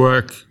tremendous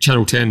work,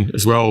 Channel 10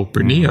 as well,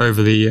 Brittany,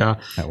 over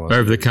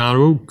the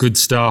carnival. Good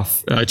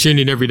stuff. Tuned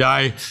in every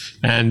day.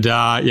 And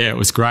it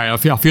was great. I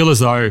feel as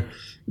though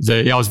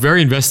I was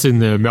very invested in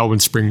the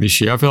Melbourne Spring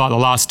this year. I feel like the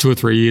last 2 or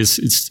 3 years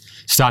it's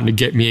starting to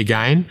get me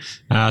again,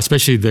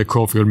 especially the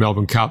Caulfield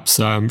Melbourne Cup.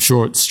 So I'm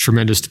sure it's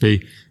tremendous to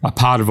be a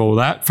part of all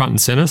that, front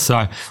and centre.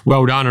 So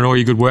well done on all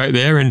your good work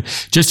there. And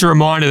just a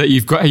reminder that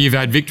you've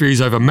had victories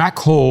over Mac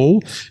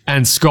Hall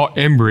and Scott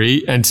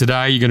Embry, and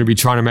today you're going to be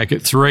trying to make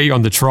it 3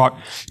 on the trot,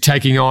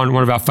 taking on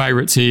one of our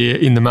favourites here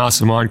in the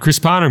Mastermind, Chris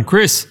Parnham.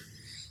 Chris.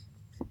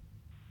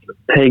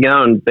 How you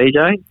going,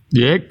 BJ?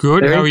 Yeah,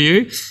 good. How are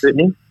you?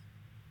 Brittany?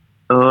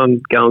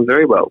 I'm going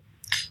very well.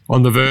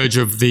 On the verge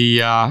of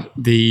the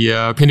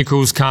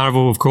Pinnacles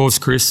Carnival, of course,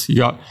 Chris. You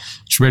got a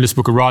tremendous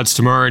book of rides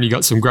tomorrow, and you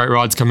got some great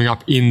rides coming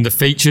up in the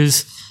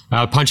features.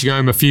 Punching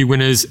home a few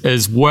winners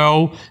as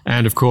well,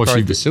 and of course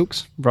rode the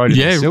Silks. Rode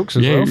the Silks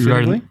as well.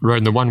 Rode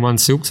in the 1-1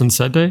 Silks on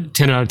Saturday.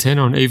 10 out of 10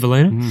 on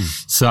Evelina.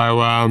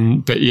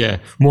 So, but yeah,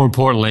 more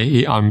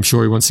importantly, I'm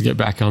sure he wants to get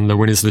back on the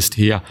winners list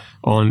here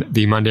on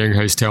the Mundaring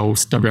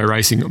Hotels WA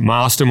Racing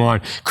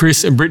Mastermind.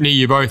 Chris and Brittany,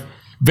 you're both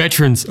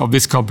veterans of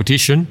this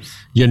competition.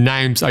 Your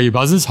names are your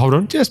buzzers. Hold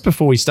on. Just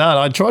before we start,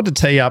 I tried to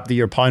tee up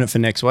your opponent for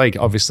next week,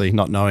 obviously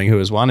not knowing who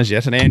has won as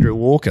yet, and Andrew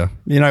Walker.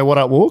 You know what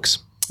up, Walks?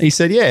 He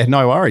said, yeah,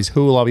 no worries.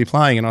 Who will I be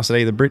playing? And I said,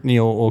 either Brittany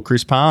or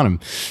Chris Parnham.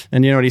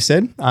 And you know what he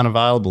said?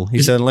 Unavailable.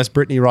 He said, unless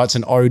Brittany writes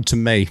an ode to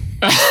me.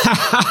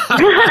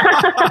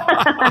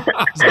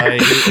 So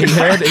he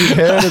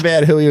heard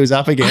about who he was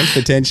up against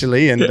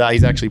potentially, and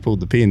he's actually pulled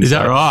the pin. Is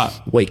that right?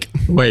 Weak.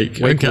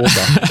 Okay.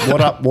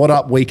 Walker. What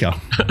up, Weaker?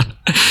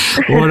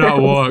 What up,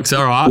 Walks?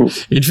 All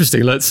right.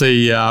 Interesting. Let's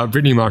see.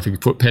 Brittany might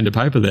have put pen to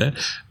paper there.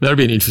 That'd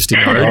be an interesting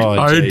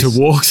ode to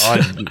Walks.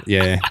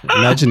 Yeah.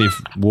 Imagine if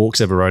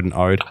Walks ever wrote an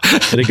ode.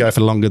 It'd go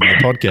for longer than the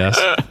podcast.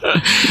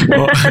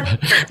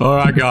 All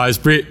right, guys.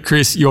 Britt,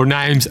 Chris, your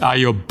names are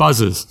your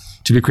buzzers.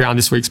 To be crowned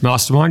this week's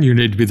Mastermind, you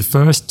need to be the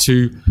first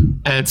to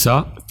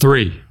answer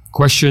 3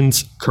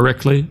 questions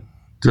correctly.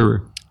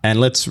 Guru. And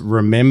let's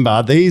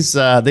remember, these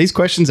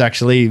questions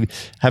actually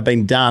have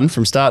been done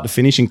from start to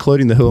finish,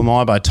 including the Who Am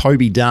I by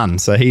Toby Dunn.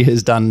 So he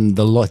has done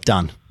the lot.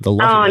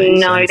 Oh,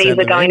 no, these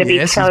are going to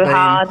be so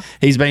hard.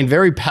 He's been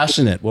very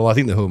passionate. Well, I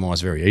think the Who Am I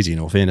is very easy in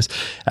all fairness.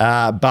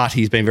 But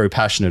he's been very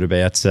passionate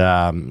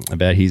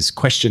about his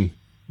question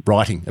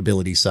writing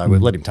ability. So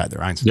we've let him take the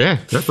reins. Yeah,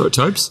 go for it,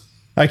 Tobes.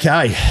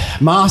 Okay,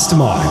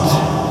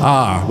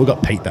 Mastermind. We've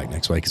got Pete back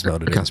next week as well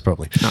to do this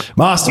probably. No.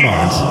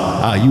 Mastermind,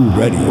 are you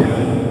ready?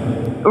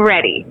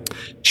 Ready.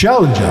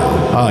 Challenger,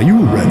 are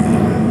you ready?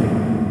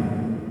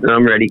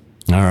 I'm ready.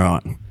 All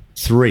right.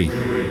 3,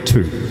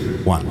 2,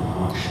 1.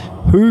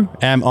 Who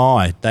am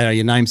I? They know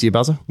your name's your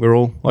buzzer. We're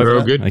all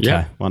good. Okay,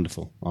 yeah.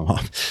 wonderful. I'm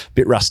a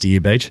bit rusty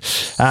here, Beach.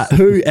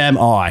 Who am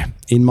I?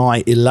 In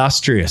my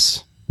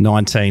illustrious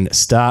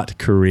 19-start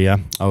career,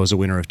 I was a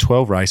winner of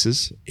 12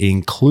 races,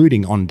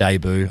 including on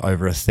debut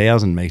over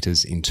 1,000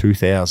 metres in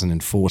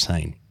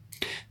 2014.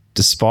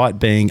 Despite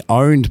being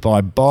owned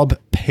by Bob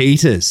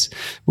Peters,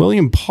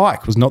 William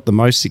Pike was not the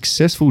most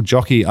successful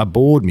jockey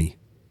aboard me.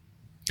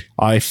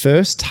 I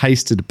first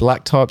tasted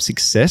black type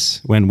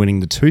success when winning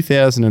the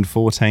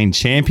 2014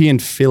 Champion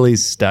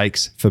Fillies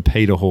Stakes for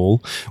Peter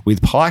Hall,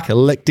 with Pike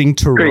electing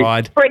to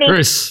ride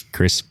Chris.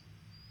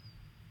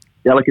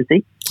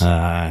 Delicacy.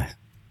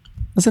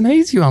 That's an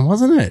easy one,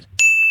 wasn't it?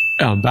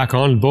 I'm back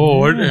on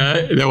board.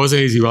 That was an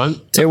easy one.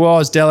 It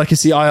was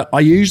Delicacy. I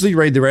usually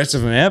read the rest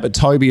of them out, but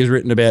Toby has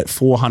written about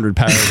 400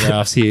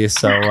 paragraphs here.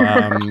 So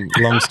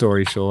long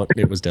story short,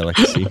 it was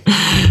Delicacy.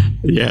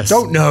 Yes.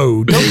 Don't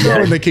know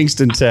in the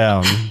Kingston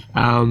town.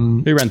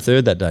 Who ran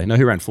third that day? No,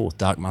 who ran fourth?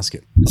 Dark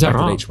Musket. Is that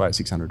right? Each way at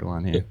 600 to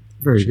 1. Yeah.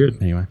 Very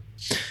good. Anyway.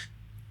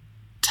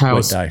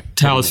 Tales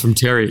from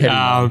Terry.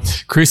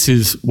 Chris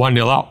is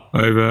 1-0 up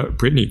over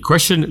Brittany.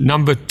 Question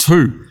number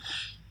 2.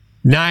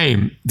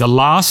 Name the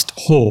last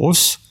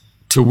horse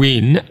to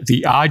win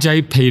the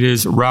RJ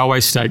Peters Railway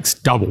Stakes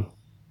double.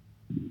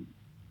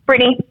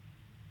 Brittany.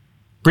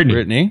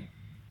 Brittany.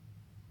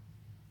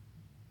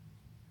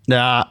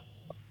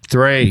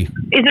 3. Is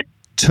it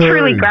 2.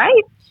 Truly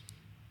Great?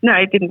 No,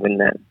 it didn't win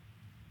that.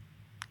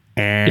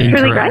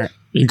 Truly Great?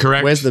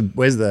 Incorrect. Where's the?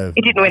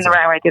 It didn't win the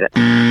railway, did it?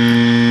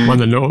 Won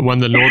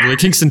the Northerly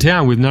Kingston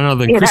Town with none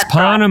other than Chris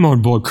Parnham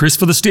on board. Chris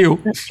for the steal.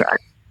 That's right.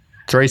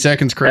 3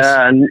 seconds, Chris.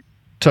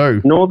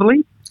 2.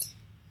 Northerly.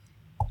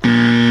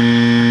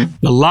 The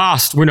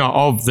last winner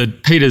of the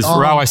Peters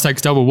Railway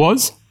Stakes double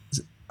was?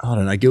 I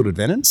don't know. Gilded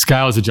Venom?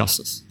 Scales of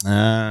Justice.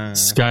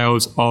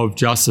 Scales of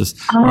Justice.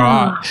 All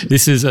right.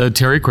 This is a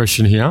Terry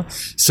question here.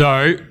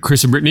 So,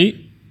 Chris and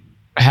Brittany,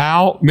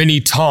 how many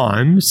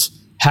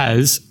times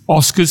has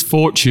Oscar's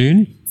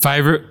Fortune,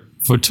 favourite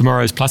for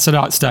tomorrow's Placid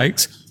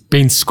Stakes,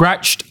 been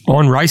scratched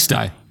on race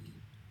day?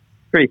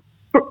 3.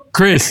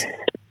 Chris.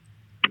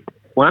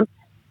 1.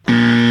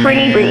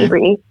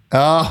 Brittany.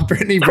 Oh,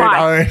 Brittany,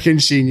 I reckon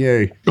she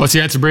knew. What's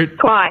the answer, Britt?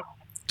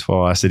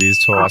 Twice. It is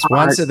twice.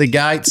 Once at the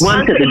gates.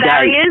 Once at the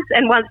barriers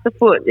and once the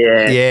foot.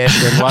 Yeah.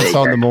 Yes, and once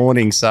on the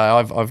morning. So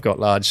I've got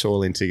large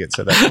Shoreline tickets,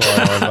 so that's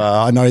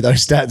why I know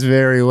those stats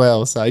very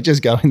well. So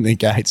just go in the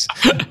gates,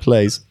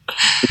 please.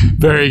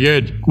 Very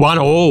good.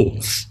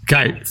 1-1.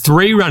 Okay,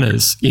 3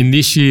 runners in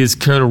this year's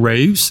Colonel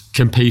Reeves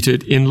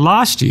competed in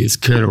last year's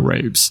Colonel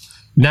Reeves.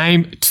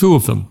 Name 2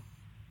 of them.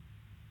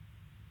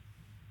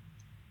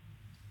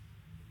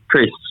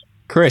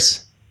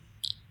 Chris.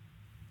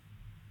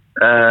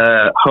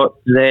 Hot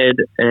Z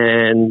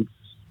and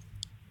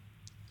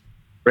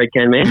Red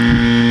Can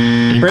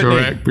Man.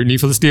 Incorrect. Brittany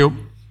for the steal.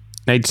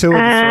 Need 2 of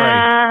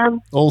the 3.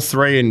 All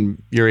 3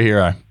 and you're a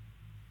hero.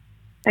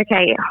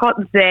 Okay, Hot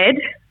Z.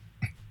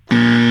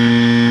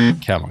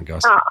 Come on,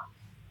 guys.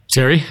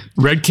 Terry,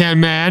 Red Can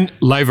Man,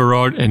 Laver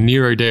Rod and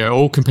Nero Deo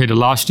all competed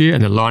last year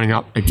and they're lining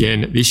up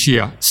again this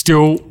year.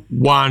 Still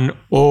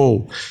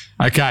 1-1.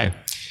 Okay,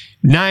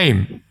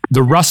 name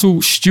the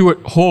Russell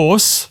Stewart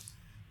horse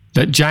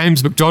that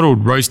James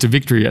McDonald rose to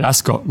victory at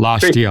Ascot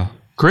last year.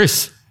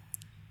 Chris.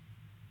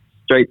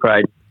 Street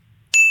Parade.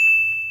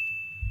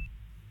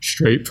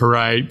 Street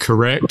Parade,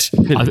 correct.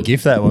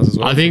 Gift that was as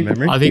well. I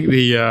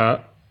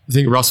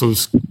think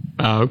Russell's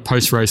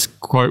post-race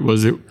quote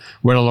was, it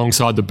went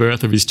alongside the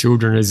birth of his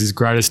children as his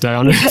greatest day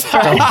on earth.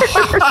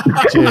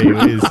 Gee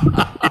whiz.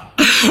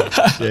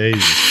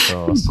 Jesus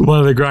Christ. One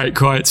of the great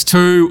quotes.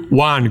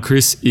 2-1.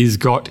 Chris has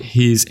got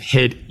his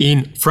head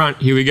in front.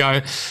 Here we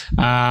go.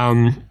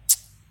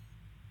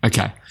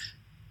 Okay.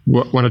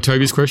 One of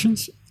Toby's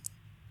questions?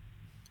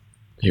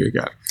 Here we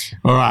go.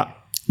 All right.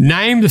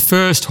 Name the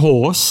first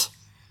horse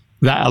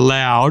that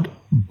allowed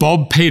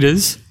Bob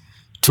Peters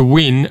to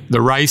win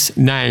the race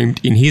named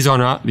in his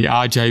honour, the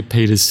RJ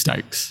Peters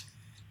Stakes.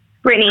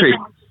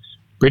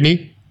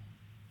 Brittany?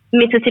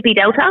 Mississippi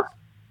Delta.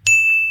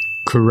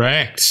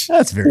 Correct.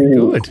 That's very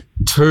good.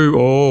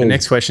 2-2. The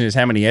next question is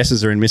how many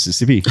S's are in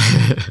Mississippi?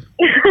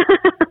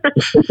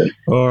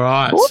 All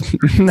right.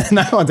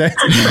 No, I don't.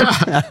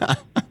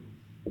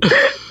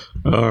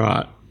 All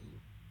right.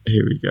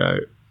 Here we go.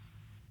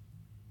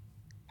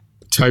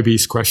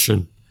 Toby's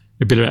question.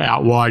 A bit of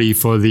out widey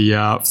for the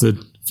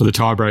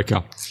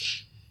tiebreaker.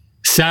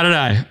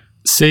 Saturday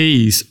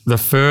sees the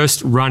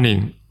first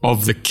running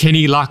of the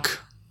Kenny Luck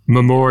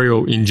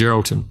Memorial in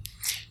Geraldton.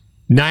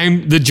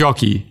 Name the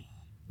jockey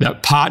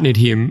that partnered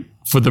him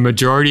for the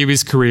majority of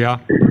his career.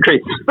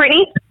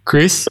 Brittany.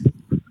 Chris.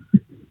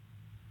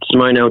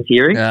 Simone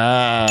Altieri. You've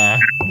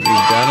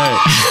done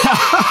it.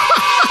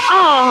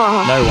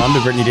 No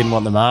wonder Brittany didn't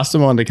want the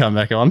Mastermind to come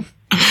back on.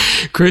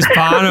 Chris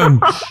Parnham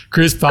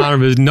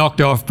has knocked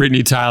off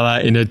Brittany Taylor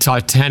in a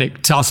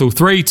titanic tussle.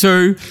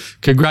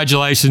 3-2.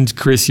 Congratulations,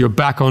 Chris. You're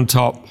back on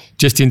top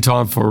just in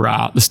time for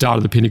the start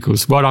of the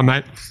Pinnacles. Well done,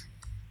 mate.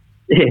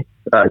 Yeah,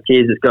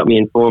 Cheers has got me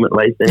in form at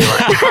least anyway.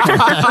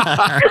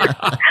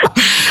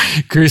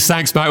 Chris,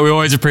 thanks, mate. We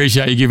always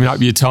appreciate you giving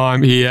up your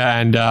time here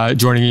and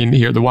joining in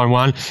here at the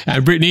 1-1.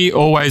 And Brittany,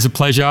 always a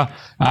pleasure.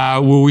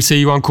 Will we see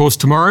you on course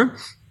tomorrow?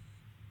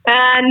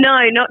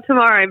 No, not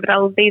tomorrow, but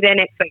I'll be there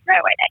next week,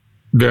 Railway Day.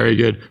 Very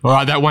good. All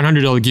right, that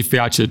 $100 gift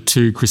voucher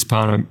to Chris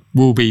Parnham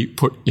will be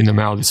put in the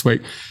mail this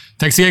week.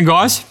 Thanks again,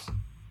 guys.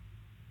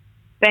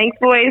 Thanks,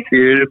 boys.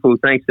 Beautiful.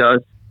 Thanks,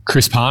 guys.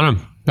 Chris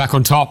Parnham, back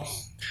on top.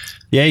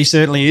 Yeah, he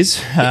certainly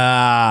is.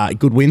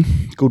 Good win.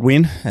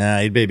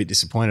 He'd be a bit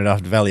disappointed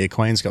after Valley of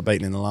Queens got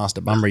beaten in the last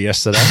at Bunbury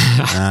yesterday.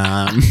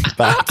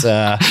 But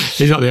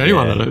he's not the only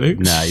one, I don't think.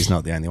 No, he's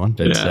not the only one.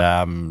 But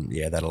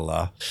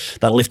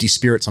that'll lift his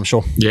spirits, I'm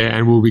sure. Yeah,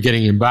 and we'll be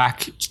getting him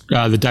back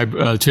the day,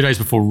 2 days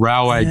before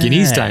Railway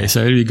Guineas Day.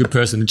 So he'll be a good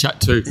person to chat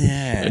to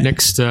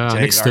next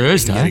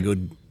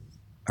Thursday.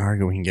 I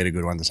reckon we can get a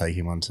good one to take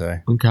him on too.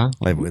 Okay.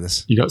 Leave it with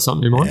us. You got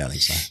something in mind? Yeah, I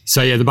think so.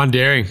 So, the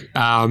Bundaring,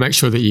 make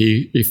sure that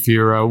if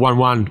you're a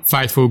 1-1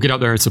 faithful, get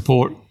up there and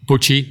support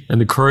Butchie and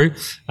the crew.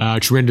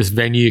 Tremendous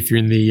venue. If you're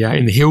in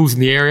the hills in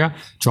the area,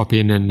 drop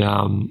in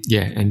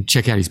and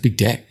check out his big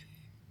deck.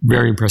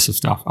 Very impressive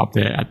stuff up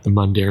there at the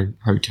Bundaring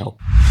Hotel.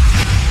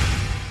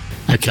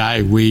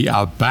 Okay, we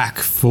are back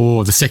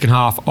for the second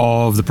half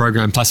of the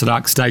program, Placid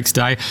Arc Stakes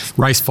Day.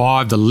 Race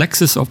 5, the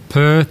Lexus of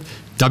Perth.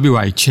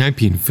 WA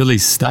Champion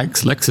Fillies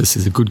Stakes. Lexus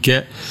is a good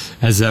get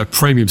as a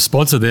premium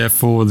sponsor there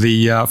for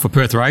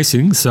Perth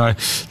Racing. So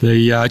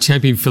the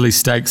Champion Fillies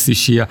Stakes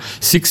this year,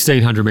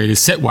 1,600 metres,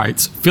 set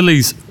weights,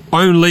 fillies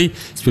only.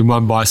 It's been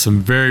won by some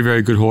very,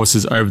 very good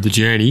horses over the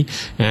journey.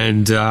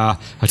 And I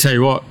tell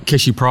you what,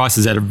 Keshi Boom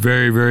is at a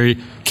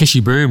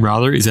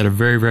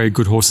very, very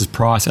good horse's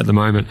price at the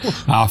moment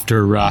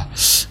after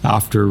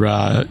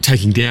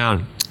taking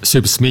down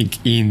Super Smink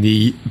in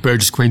the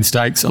Burgess Queen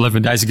Stakes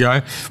 11 days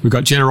ago. We've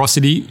got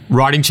Generosity,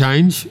 riding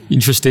change,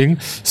 interesting.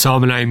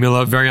 Simon A.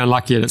 Miller, very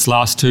unlucky at its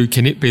last two.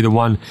 Can it be the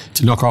one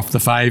to knock off the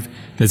fave?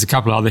 There's a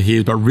couple other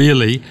here, but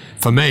really,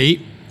 for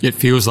me, it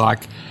feels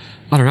like,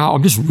 I don't know,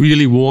 I'm just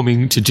really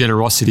warming to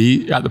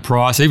Generosity at the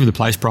price. Even the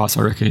place price,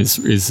 I reckon,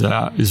 is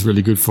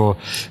really good for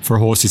a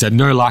horse who's had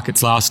no luck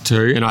its last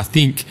two. And I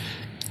think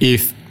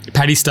if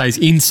Paddy stays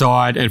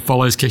inside and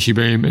follows Keshi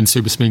Boom and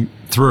Super Smink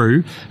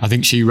through, I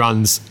think she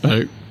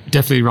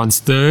definitely runs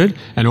third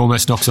and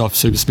almost knocks off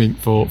Super Smink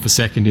for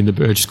second in the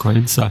Burgess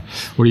Queen. So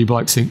what do you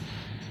blokes think?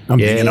 I'm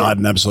thinking I had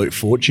an absolute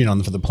fortune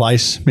on for the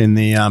place in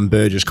the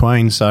Burgess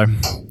Queen. So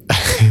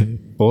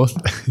fourth.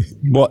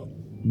 What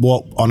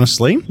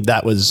honestly,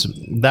 that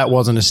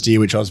wasn't a steer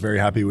which I was very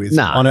happy with.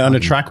 No. On a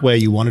track where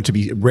you wanted to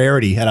be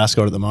rarity at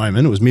Ascot at the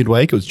moment, it was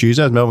midweek, it was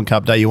Tuesday, it was Melbourne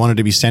Cup Day, you wanted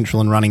to be central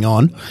and running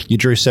on. You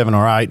drew 7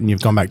 or 8 and you've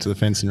gone back to the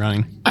fence and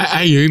running.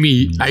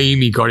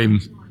 Ayumi got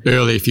him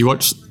early. If you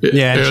watch,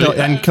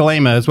 and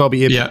Kalima as well. But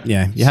you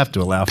have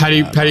to allow.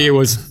 Paddy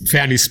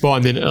found his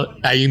spot, and then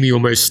Ayumi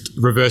almost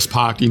reverse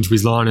parked into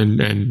his line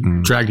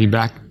and dragged him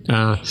back.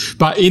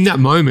 But in that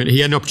moment, he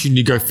had an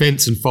opportunity to go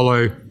fence and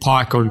follow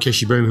Pike on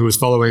Keshi Boom, who was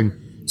following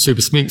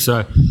Super Smink.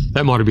 So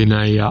that might have been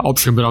a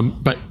option.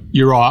 But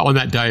you're right. On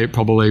that day, it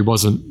probably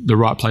wasn't the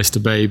right place to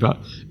be. But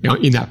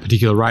in that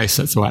particular race,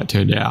 that's the way it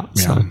turned out.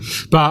 Yeah. So,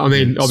 but I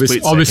mean,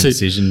 obviously, I'm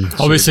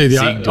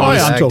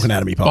talking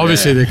out of me.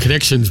 Obviously, the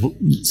connections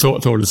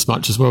thought as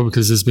much as well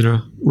because there's been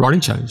a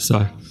riding change.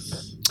 So.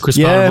 Chris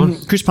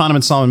Parnham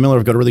and Simon Miller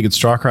have got a really good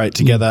strike rate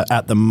together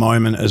at the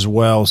moment as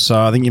well.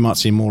 So I think you might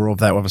see more of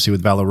that, obviously,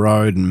 with Valor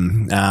Road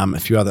and a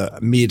few other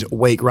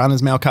mid-week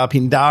runners, Malkar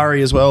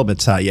Pindari as well. But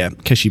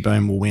Keshi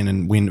Boom will win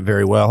and win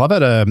very well. I've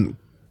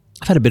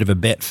had a bit of a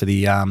bet for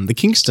the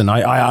Kingston.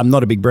 I'm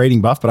not a big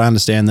breeding buff, but I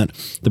understand that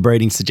the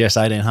breeding suggests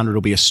 1,800 will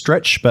be a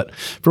stretch. But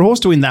for a horse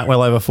to win that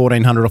well over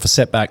 1,400 off a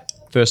setback,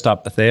 first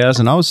up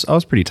 1,000, I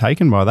was pretty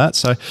taken by that.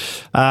 So,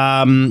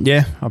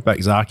 I've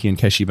backed Zaki and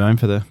Keshi Boom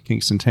for the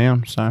Kingston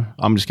Town. So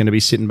I'm just going to be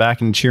sitting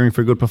back and cheering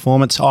for a good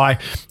performance. I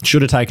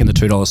should have taken the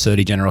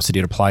 $2.30 Generosity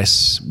to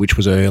place, which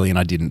was early, and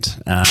I didn't.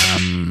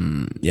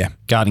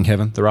 Guarding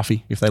Heaven, the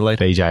roughie, if they lead.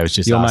 BJ was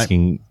just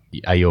asking,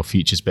 are your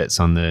futures bets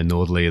on the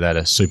Northerly that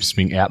a Super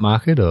Smink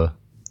outmarket, or?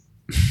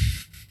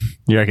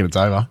 You reckon it's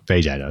over?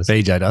 BJ does.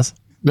 BJ does.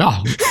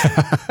 No.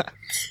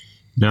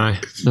 No,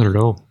 not at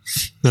all.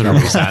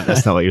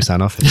 That's not what you're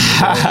saying off.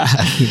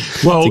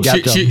 Well,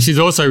 she's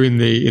also in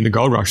the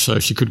gold rush, so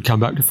she could come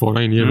back to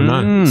 14. You never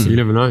know. So you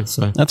never know.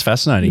 So that's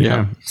fascinating.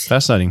 Yeah,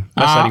 fascinating.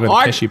 Fascinating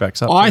when Keshi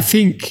backs up. I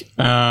think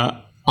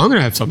I'm going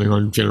to have something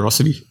on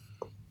Generosity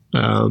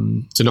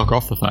to knock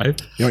off the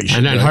fave,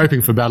 and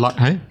hoping for bad luck.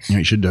 Hey, you know what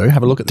you should do?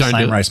 Have a look at the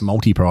same race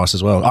multi-price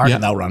as well. I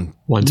reckon they'll run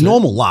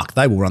normal luck.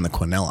 They will run the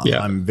Quinella. Yeah.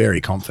 I'm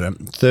very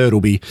confident. Third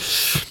will be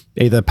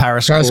either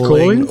Paris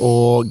Calling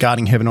or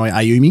Guarding Heaven or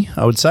Ayumi,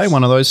 I would say,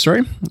 one of those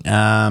three.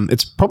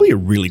 It's probably a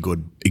really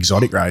good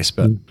exotic race,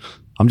 but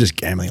I'm just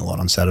gambling a lot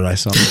on Saturday,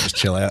 so I'm going to just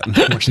chill out and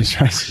watch this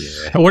race.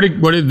 Yeah. What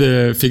did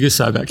the figures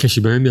say about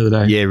Keshi Boom the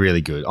other day? Yeah, really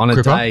good. On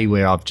a day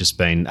where I've just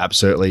been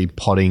absolutely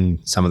potting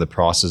some of the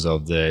prices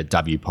of the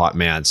W Pipe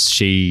mounts,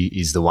 she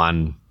is the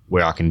one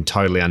where I can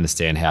totally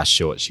understand how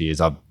short she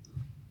is. I've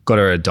got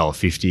her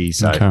 $1.50.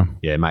 So, Okay.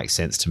 yeah, it makes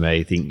sense to me.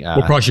 I think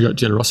What price you got,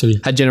 Generosity?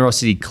 had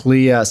Generosity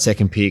clear,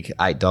 second pick,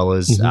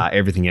 $8.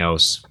 Everything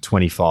else,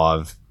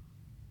 25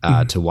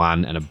 to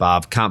 1 and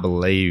above. Can't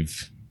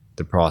believe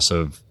the price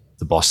of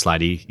the Boss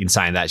Lady. In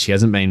saying that, she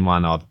hasn't been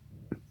one I've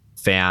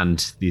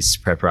found this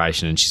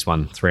preparation, and she's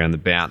won 3 on the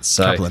bounce.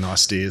 So Couple of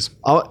nice steers.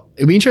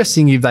 it'd be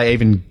interesting if they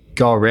even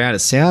go around. It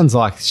sounds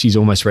like she's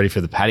almost ready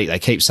for the paddock. They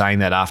keep saying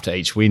that after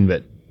each win,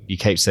 but you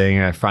keep seeing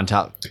her front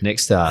up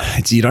next start.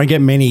 You don't get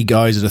many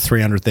goes at a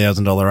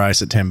 $300,000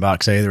 race at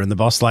 $10 either. And the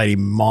Boss Lady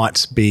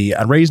might be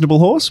a reasonable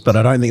horse, but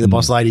I don't think the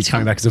Boss Lady's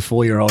coming back as a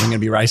 4-year-old and going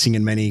to be racing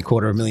in many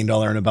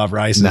 $250,000 and above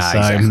races. No, So,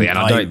 exactly. And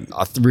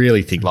I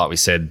really think, like we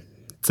said,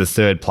 the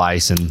third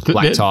place and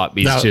black type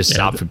is just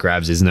up for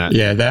grabs, isn't it?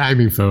 Yeah, they're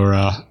aiming for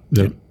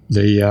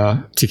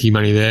the ticky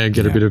money there.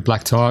 Get a bit of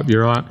black type.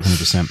 You're right.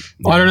 100%.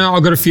 I don't know.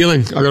 I've got a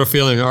feeling. I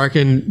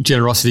reckon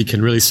Generosity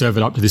can really serve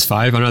it up to this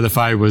fave. I know the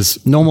fave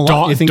was Normal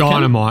luck, you think, Ken?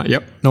 dynamite.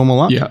 Yep. Normal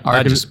luck? Yeah,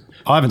 I reckon.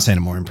 I haven't seen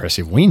a more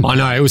impressive win. I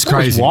know, it was That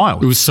crazy.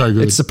 wild. It was so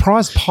good. It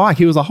surprised Pike.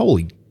 He was like,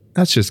 holy,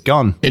 that's just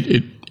gone.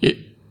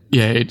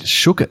 It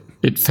Shook it.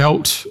 It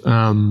felt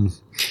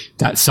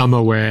that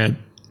summer where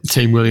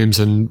Team Williams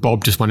and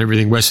Bob just won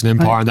everything Western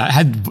Empire, and that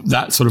had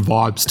that sort of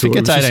vibes to I think it.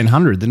 it's It was just-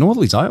 1800. The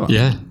Northerly's over.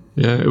 Yeah,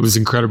 it was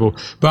incredible.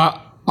 But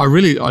I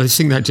just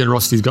think that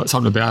Generosity's got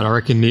something about it. I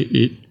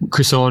reckon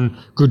Chris on,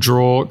 good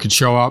draw, could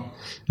show up.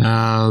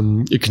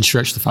 It can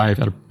stretch the fave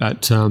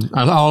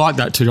I like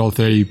that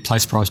 $2.30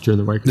 place price during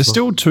the week. There's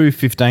still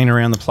 $2.15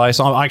 around the place.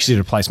 I actually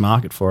did a place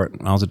market for it.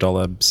 I was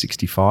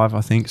 $1.65,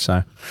 I think.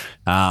 So,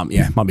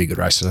 might be a good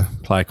race to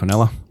play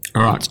Cornella.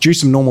 All right. It's due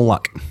some normal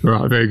luck. All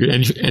right, very good.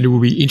 And it will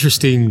be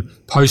interesting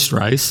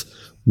post-race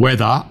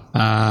whether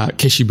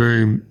Keshi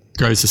Boom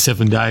goes to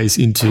 7 days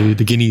into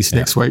the Guineas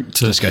next week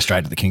to Just go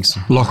straight to the Kings.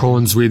 lock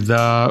horns with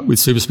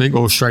Super Smink,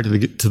 or straight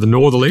to the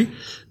Northerly.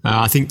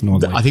 I think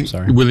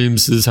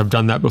Williamses have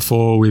done that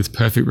before with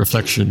Perfect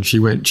Reflection. She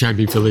went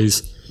champion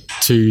fillies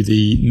to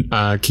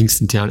the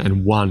Kingston Town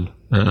and won.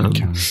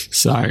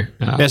 So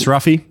Best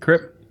roughie,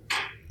 Crip.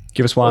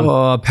 Give us one.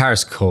 Oh,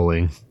 Paris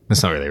Calling.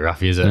 That's not really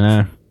roughy, is it?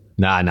 No.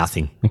 Nah,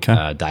 nothing.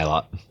 Okay.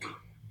 Daylight.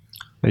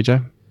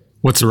 BJ?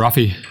 what's a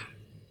roughie?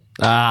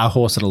 A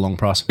horse at a long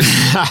price.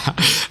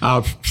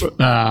 I'll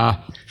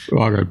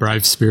go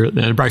Brave Spirit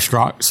then. Brave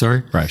Strike,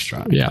 sorry. Brave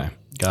Strike. Yeah. Okay.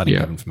 Guardian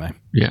Heaven for me.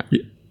 Yeah.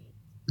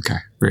 Okay,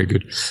 very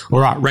good. All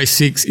right, race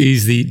 6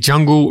 is the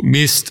Jungle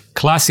Mist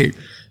Classic.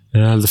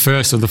 The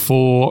first of the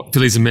 4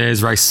 Fillies and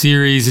Mares race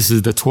series. This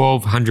is the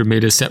 1,200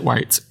 metre set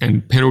weights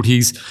and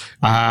penalties.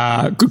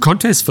 Good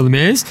contest for the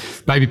mares.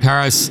 Baby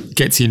Paris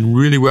gets in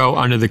really well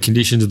under the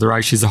conditions of the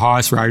race. She's the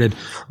highest rated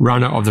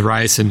runner of the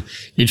race, and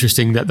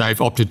interesting that they've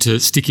opted to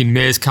stick in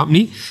mares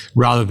company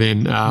rather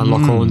than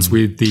lock horns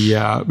with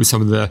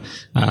some of the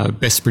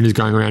best sprinters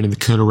going around in the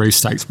Colonel Reeve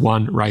Stakes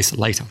one race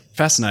later.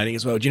 Fascinating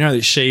as well. Do you know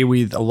that she,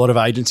 with a lot of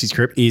agencies,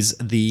 Crip, is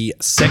the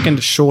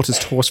second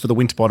shortest horse for the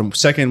Winterbottom,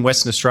 second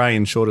Western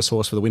Australian shortest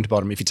horse for the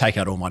Winterbottom if you take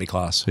out Almighty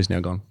Class, who's now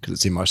gone because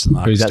it's in most of the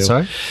market. Who's that,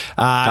 still.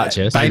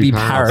 sorry? Baby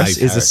Paris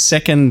Baby is the Paris.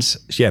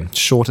 second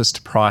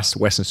shortest priced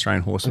Western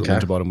Australian horse for the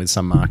Winterbottom with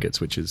some markets,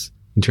 which is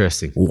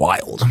Interesting.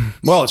 wild.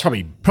 Well, it's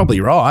probably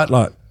right.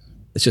 Like,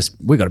 it's just,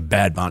 we've got a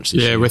bad bunch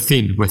this year. We're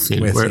thin. We're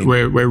thin. We're thin.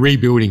 We're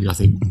rebuilding, I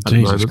think. At the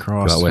Jesus moment.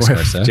 Christ. Got West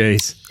Coast, eh?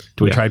 Jeez.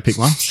 Do we trade pick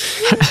one?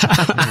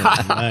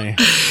 No.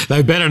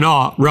 They better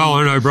not.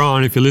 Rowan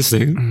O'Brien, if you're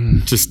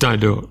listening, just don't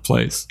do it,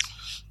 please.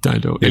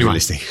 Don't do it. Anyway,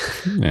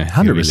 Yeah,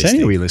 100%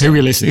 he'll be listening. who are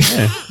we listening?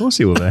 Yeah, of course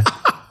he will be.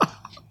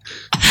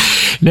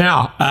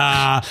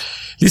 Now,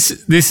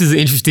 this is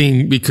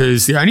interesting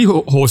because the only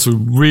horse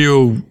with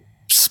real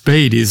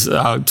speed is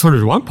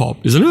 201 Pop,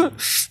 isn't it?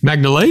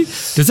 Magna Lee.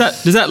 Does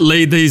that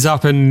lead these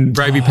up and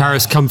Bravey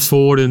Paris comes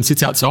forward and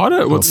sits outside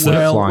it? What's the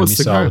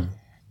go?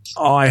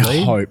 I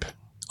hope.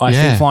 I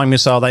think Flying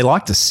Missile, they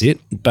like to sit,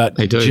 but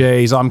They do.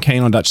 geez, I'm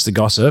keen on Duchess the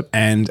Gossip,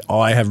 and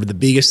I have the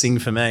biggest thing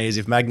for me is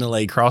if Magna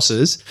Lee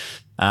crosses,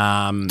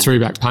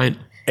 3-back paint.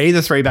 either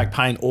 3-back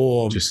paint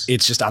or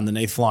it's just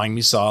underneath Flying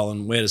Missile.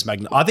 And where does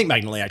I think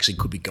Magna Lee actually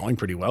could be going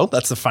pretty well.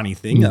 That's the funny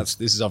thing. This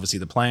is obviously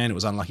the plan. It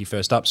was unlucky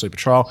first up, Super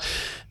Trial.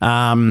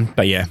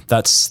 But yeah,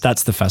 that's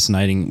the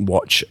fascinating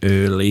watch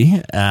early,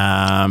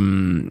 how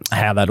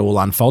that all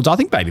unfolds. I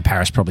think Baby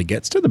Paris probably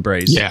gets to the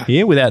breeze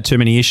here without too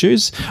many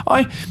issues.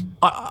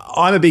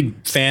 I'm a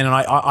big fan, and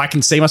I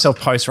can see myself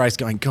post-race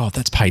going, God,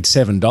 that's paid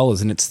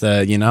 $7, and it's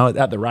the,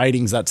 at the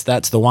ratings,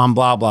 that's the one,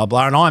 blah, blah,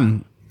 blah. And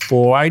I'm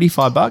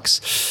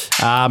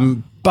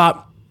 $485.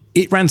 But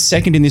it ran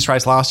second in this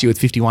race last year with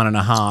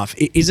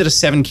 51.5. Is it a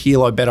 7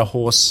 kilo better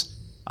horse?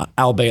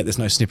 Albeit there's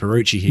no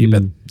Snipperucci here,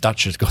 but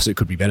Duchess Gossip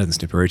could be better than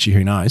Snipperucci,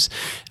 who knows?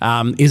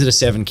 Is it a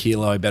 7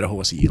 kilo better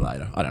horse a year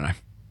later? I don't know.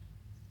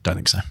 Don't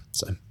think so.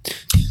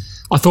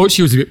 I thought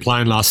she was a bit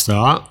plain last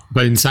start,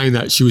 but in saying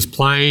that, she was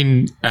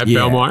plain at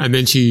Belmont and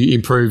then she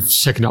improved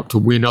second up to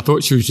win. I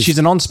thought she was just... She's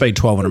an on-speed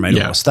 1,200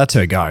 metre horse. That's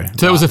her go.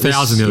 So that was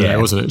 1,000 the other day,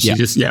 wasn't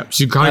it?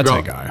 She kind of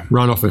That's got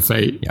run off her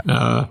feet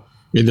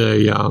in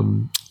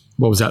the...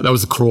 what was that? That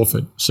was the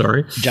Crawford,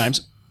 sorry.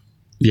 James?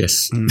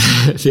 Yes,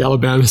 the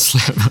Alabama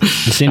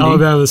Slammer.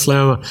 Alabama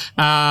Slammer.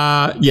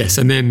 Yes,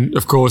 and then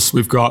of course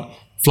we've got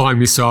Flying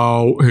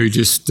Missile, who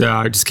just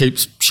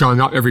keeps showing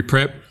up every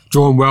prep.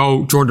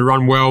 Drawn to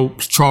run well,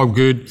 trial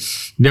good.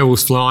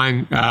 Neville's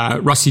flying.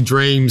 Rusty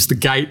Dreams, the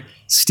gate,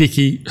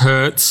 sticky,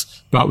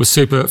 hurts, but was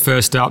super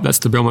first up. That's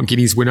the Belmont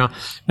Guineas winner.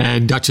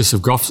 And Duchess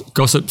of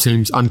Gossip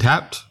seems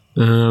untapped.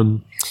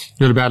 Not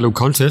a bad little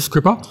contest,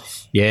 Cripper.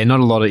 Yeah, not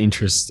a lot of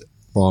interest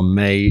from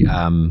me.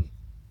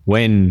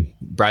 When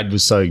Brad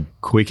was so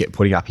quick at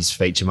putting up his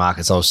feature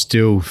markets, I was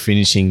still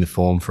finishing the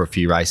form for a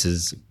few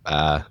races.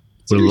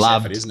 Would have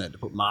loved, effort, isn't it, to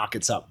put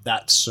markets up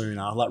that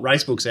sooner? Like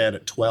Racebook's out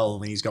at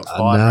 12 and he's got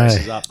 5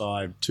 races up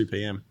by 2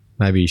 p.m.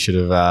 Maybe he should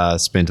have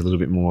spent a little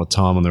bit more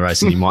time on the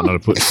race, and he might not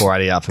have put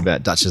 480 up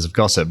about Duchess of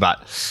Gossip. But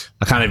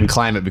I can't even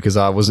claim it because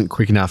I wasn't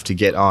quick enough to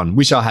get on.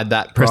 Wish I had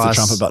that price. Press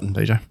the trumpet button,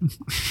 BJ.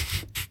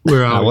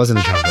 Where are I wasn't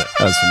a trumpet.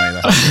 That was for me,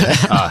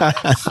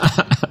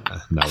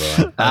 though. No,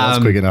 right. That's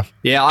quick enough.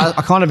 Yeah,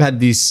 I kind of had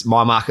this.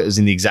 My market was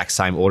in the exact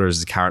same order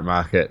as the current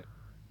market.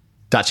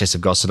 Duchess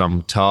of Gossip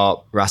on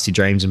top, Rusty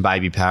Dreams and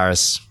Baby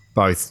Paris,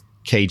 both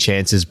key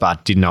chances,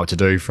 but didn't know what to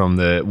do from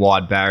the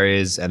wide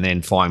barriers. And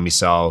then Flying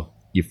Missile,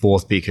 your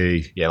fourth pick,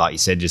 who, yeah, like you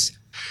said, just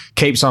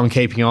keeps on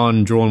keeping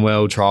on, drawn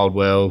well, trialled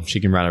well. She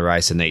can run a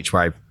race at an each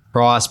way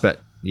price. But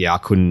yeah, I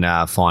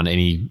couldn't find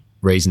any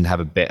reason to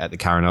have a bet at the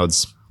current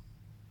odds.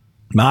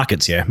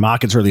 Markets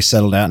really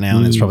settled out now,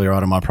 and it's probably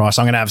right on my price.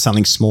 I'm going to have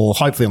something small,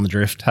 hopefully on the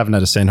drift. Haven't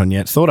had a cent on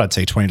yet. Thought I'd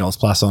see $20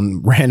 plus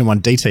on random one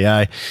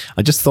DTA.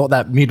 I just thought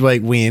that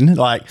midweek win,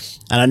 and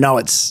I know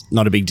it's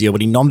not a big deal,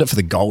 but he nommed it for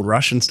the gold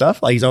rush and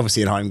stuff. Like, he's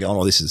obviously at home going,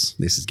 "Oh, this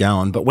is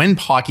going." But when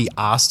Pikey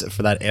asked it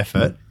for that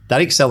effort, that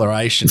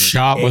acceleration,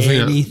 sharp,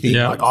 wasn't it?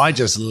 Yeah. Like, I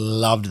just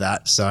loved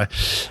that. So,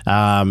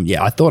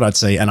 I thought I'd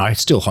see, and I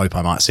still hope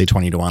I might see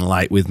 20-1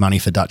 late with money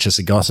for Duchess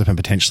of Gossip and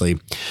potentially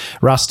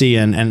Rusty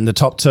and the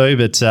top two.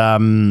 But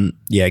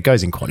it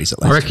goes in quaddies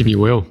at least. I reckon you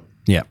will.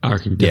 Yeah, I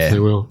reckon you definitely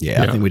will.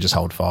 Yeah, I think we just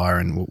hold fire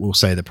and we'll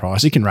see the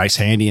price. You can race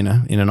handy in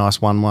a nice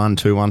 1-1,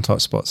 2-1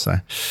 type spot. So,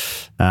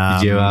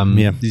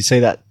 did you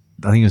see that?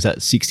 I think it was that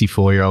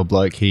 64-year-old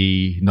bloke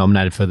he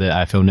nominated for the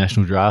AFL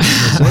National Draft.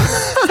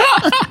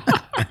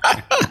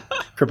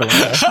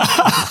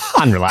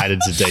 Unrelated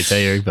to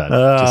DT, but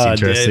just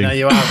interesting. Yeah, no,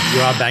 you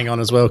are bang on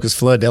as well because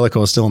Fleur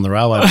Delacour is still on the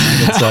railway.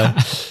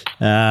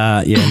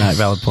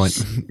 Valid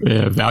point.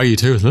 Yeah, value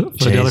too, isn't it?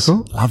 Fleur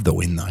Delacour. Love the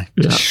win though.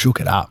 Just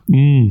shook it up.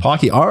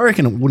 Pikey, I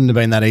reckon it wouldn't have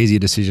been that easy a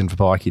decision for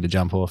Pikey to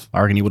jump off.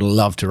 I reckon he would have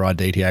loved to ride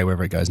DTA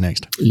wherever it goes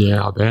next.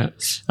 Yeah, I bet.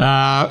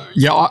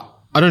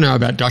 I don't know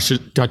about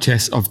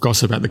Duchess of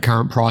Gossip at the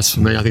current price for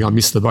me. I think I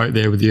missed the boat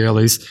there with the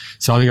earlies.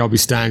 So I think I'll be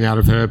staying out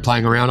of her,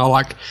 playing around.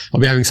 I'll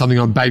be having something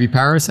on Baby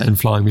Paris and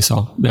Flying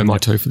Missile. They're my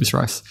two for this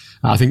race.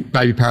 I think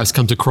Baby Paris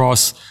comes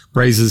across,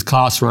 Breezer's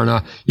class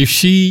runner.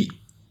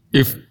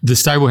 If the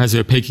stable has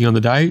her peaking on the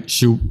day,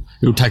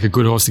 it'll take a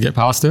good horse to get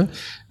past her.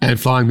 And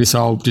Flying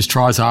Missile just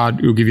tries hard.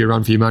 It'll give you a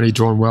run for your money,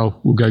 drawn well,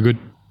 will go good.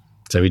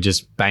 So we're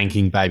just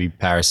banking Baby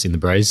Paris in the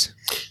breeze?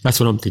 That's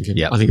what I'm thinking.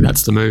 Yeah, I think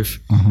that's the move.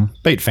 Mm-hmm.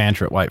 Beat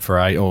Fanta at weight for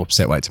 8 or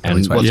set weights at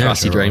Billy's weight. What's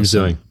Rusty Dreams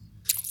doing?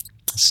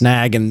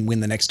 Snag and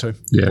win the next two.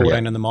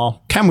 14 in the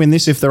mile. Can win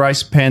this if the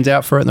race pans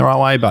out for it in the right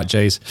way, but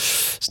geez,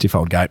 stiff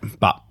old gate.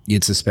 But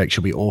you'd suspect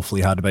she'll be awfully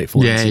hard to beat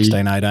 14,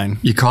 16, 18.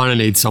 You kind of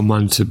need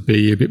someone to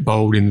be a bit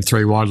bold in the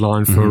 3 wide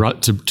line for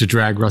to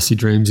drag Rusty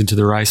Dreams into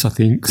the race, I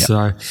think. Yep.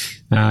 So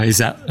is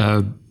that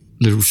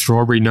Little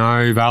Strawberry?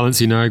 No.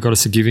 Valency? No. Got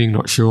us a giving?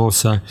 Not sure.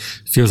 So it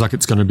feels like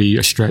it's going to be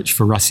a stretch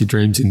for Rusty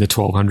Dreams in the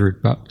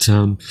 1200. But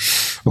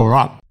all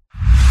right.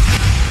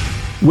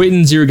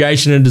 Witten's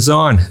Irrigation and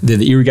Design. They're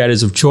the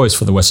irrigators of choice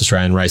for the West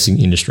Australian racing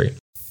industry.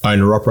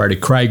 Owner-operator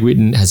Craig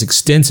Witten has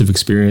extensive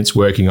experience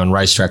working on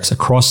racetracks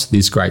across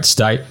this great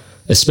state,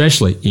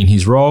 especially in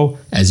his role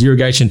as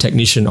irrigation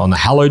technician on the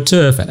hallowed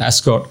turf at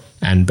Ascot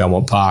and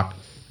Belmont Park.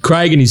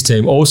 Craig and his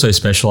team also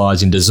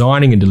specialise in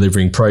designing and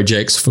delivering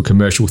projects for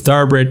commercial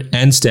thoroughbred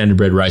and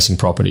standardbred racing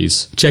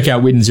properties. Check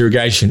out Witten's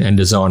Irrigation and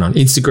Design on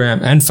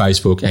Instagram and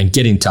Facebook and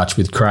get in touch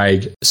with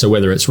Craig. So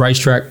whether it's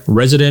racetrack,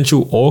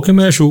 residential or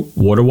commercial,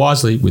 water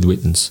wisely with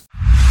Witten's.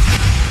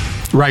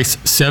 Race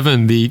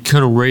 7, the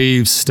Colonel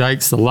Reeves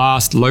Stakes, the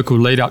last local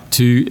lead up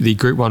to the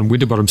Group 1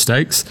 Winterbottom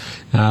Stakes.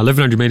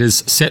 1,100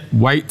 metres, set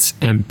weights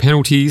and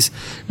penalties,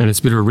 and it's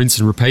a bit of a rinse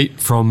and repeat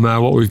from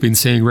what we've been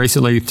seeing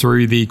recently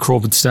through the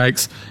Crawford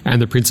Stakes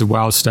and the Prince of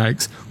Wales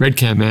Stakes. Red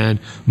Cam Man,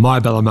 My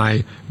Bella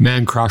May,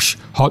 Man Crush,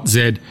 Hot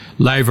Zed,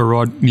 Laver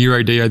Rod,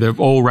 Nero Dio, they've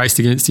all raced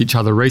against each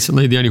other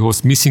recently. The only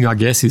horse missing, I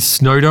guess, is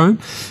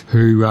Snowdome,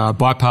 who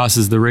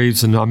bypasses the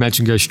Reeves and I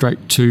imagine goes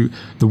straight to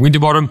the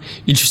Winterbottom.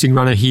 Interesting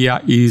runner here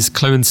is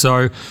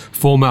Clemenceau,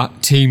 former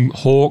Team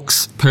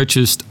Hawks,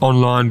 purchased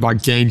online by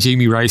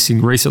Ganjimi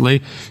Racing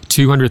recently.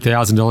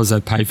 $200,000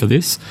 they paid for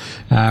this.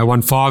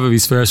 Won 5 of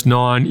his first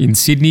 9 in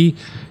Sydney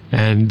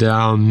and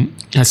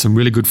has some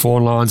really good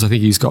form lines. I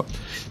think he's got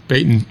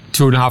beaten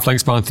 2.5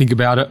 lengths behind Think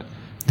About It.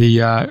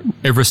 the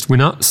Everest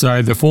winner.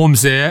 So the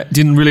form's there.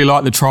 Didn't really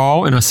like the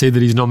trial, and I see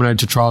that he's nominated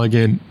to trial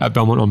again at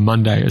Belmont on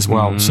Monday as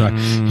well. So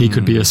he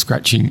could be a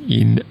scratching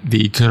in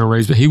the Colonel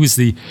Reeves, but he was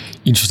the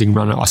interesting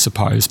runner, I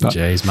suppose. But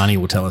Jeez, money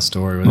will tell a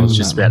story. I was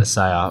just about to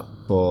say,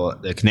 for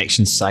the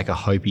connection's sake, I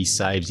hope he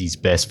saves his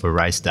best for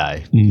race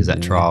day because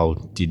that trial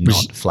did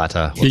not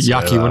flatter bit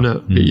yucky, wasn't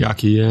it? Bit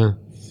yucky, yeah.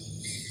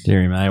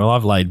 Deary me. Well,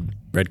 I've laid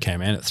Red Cam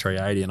Man at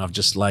 380 and I've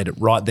just laid it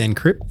right then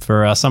Cripps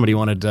for somebody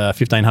wanted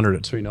 1500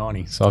 at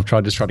 290. So I've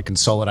tried to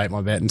consolidate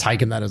my bet and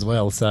taken that as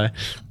well. So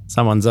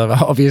someone's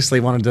obviously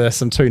wanted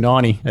some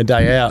 290 a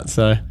day out.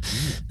 So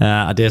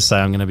I dare say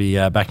I'm going to be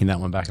backing that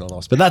one back at a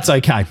loss. But that's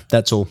okay.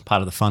 That's all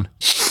part of the fun.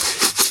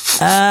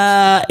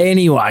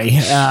 Anyway,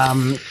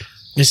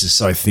 this is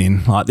so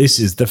thin. Like, this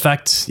is the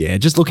fact. Yeah,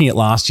 just looking at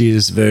last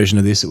year's version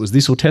of this, it was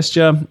This Will Test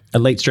You.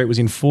 Elite Street was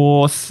in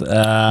fourth.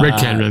 Red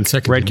Can Man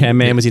second. Red Can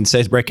Man was in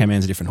second. Red Can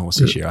Man's a different horse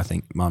this year, I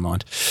think, in my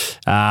mind.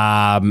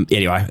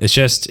 Anyway, it's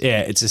just,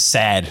 it's a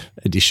sad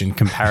addition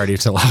comparative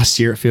to last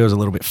year. It feels a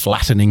little bit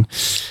flattening.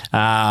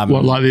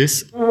 What, like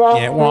this?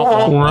 Yeah. Is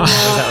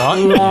that right?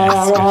 Yeah,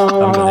 that's good. I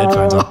haven't got the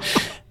headphones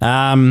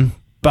on.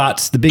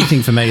 But the big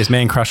thing for me is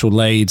Man Crush will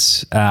lead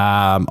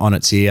on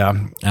its ear.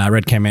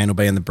 Red Cam Man will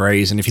be in the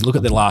breeze. And if you look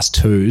at the last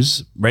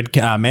twos,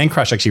 Man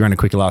Crush actually ran a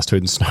quicker last two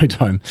than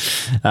Snowdome,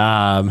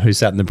 who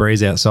sat in the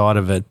breeze outside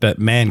of it. But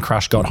Man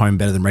Crush got home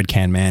better than Red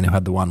Can Man, who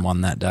had the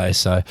 1-1 that day.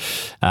 So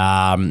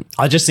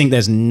I just think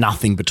there's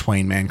nothing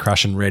between Man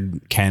Crush and Red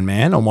Can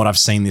Man on what I've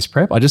seen this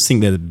prep. I just think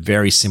they're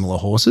very similar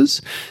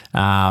horses.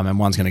 And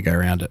one's going to go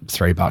around at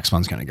 $3,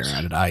 one's going to go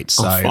around at $8.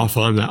 So I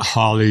find that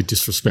highly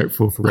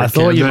disrespectful for Red I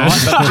thought Can you Man.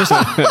 might, but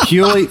just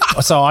purely.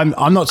 So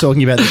I'm not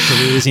talking about their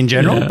careers in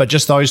general, but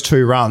just those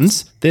two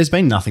runs. There's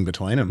been nothing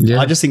between them. Yeah.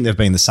 I just think they've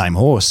been the same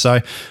horse. So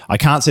I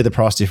can't see the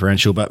price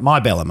differential. But My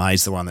Bella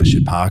May's the one that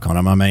should park on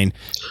them. I mean,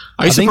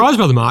 are you surprised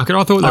by the market?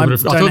 I thought they would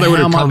have. I thought they would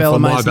have come for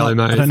My Bella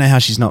May. I don't know how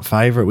she's not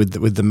favourite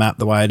with the map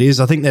the way it is.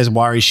 I think there's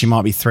worries she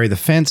might be through the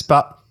fence,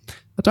 but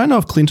I don't know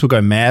if Clint will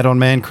go mad on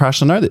Man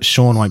Crush. I know that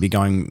Sean won't be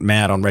going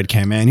mad on Red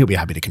Cam Man. He'll be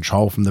happy to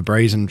control from the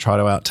breeze and try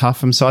to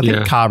out-tough him. So I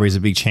think Carberry's a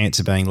big chance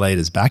of being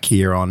leaders back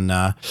here on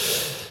My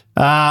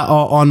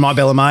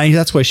Bella May.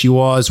 That's where she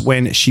was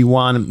when she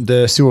won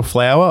the Silver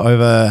Flower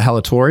over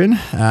Halatorian,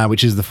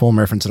 which is the form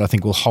reference that I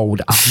think will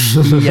hold up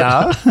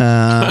here.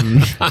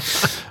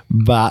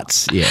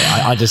 But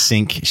yeah, I just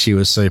think she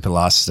was super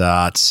last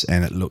start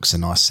and it looks a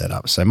nice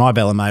setup. So My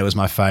Bella May was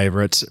my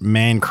favourite.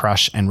 Man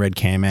Crush and Red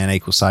Cam Man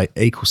equal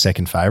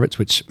second favourites,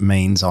 which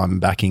means I'm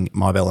backing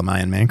My Bella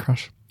May and Man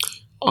Crush.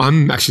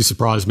 I'm actually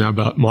surprised now,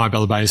 but My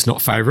Bella May is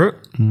not favourite.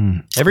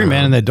 Every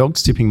man and their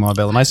dog's tipping My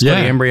Bella May.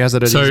 Scotty Embry has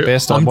it at his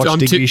best. I watched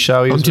Digby's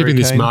show. I'm tipping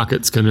this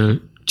market's going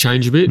to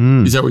change a bit.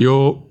 Is that what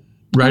your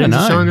ratings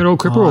are showing at all,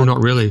 Cripper, or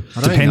not really?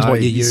 Depends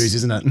what you use,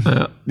 isn't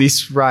it?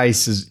 This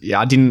race is,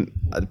 I didn't,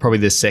 probably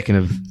the second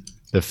of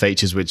the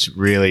features, which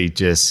really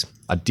just,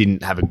 I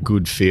didn't have a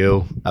good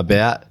feel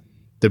about.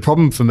 The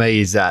problem for me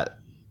is that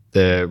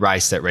the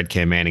race that Red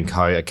Cam Man and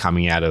Co are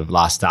coming out of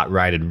last start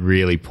rated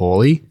really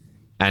poorly.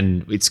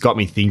 And it's got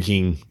me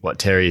thinking what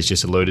Terry has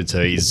just alluded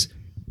to is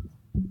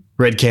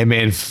Red Cam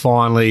Man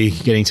finally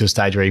getting to a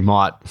stage where he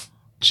might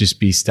just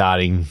be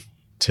starting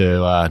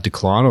to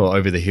decline or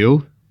over the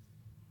hill.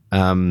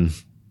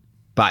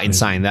 But in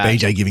saying that,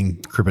 BJ giving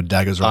Cripper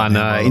daggers right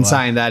now. I know. In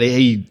saying that,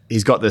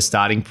 he's got the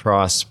starting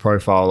price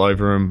profile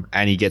over him,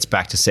 and he gets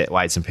back to set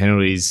weights and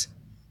penalties,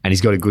 and he's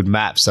got a good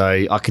map.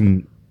 So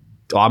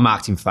I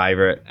marked him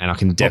favourite, and I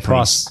can definitely. What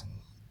price?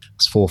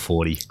 It's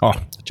 440. Oh,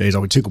 geez,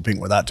 I'll be tickle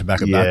pink with that to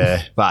back it back.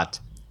 Yeah, but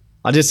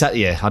I just I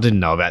didn't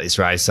know about this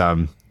race. I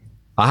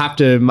have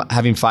to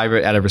have him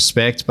favourite out of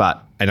respect,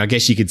 and I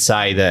guess you could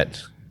say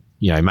that,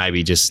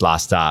 maybe just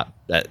last start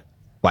at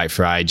weight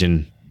for age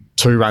and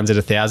 2 runs at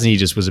 1,000, he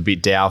just was a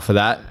bit dour for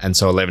that. And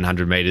so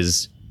 1,100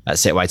 metres at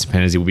set weights and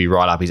penalties will be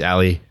right up his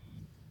alley.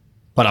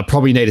 But I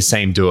probably need to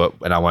see him do it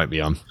and I won't be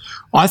on.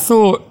 I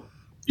thought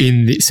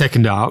in the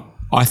second up,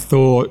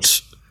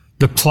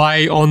 the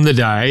play on the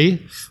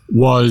day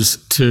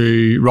was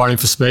to ride him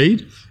for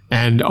speed.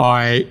 And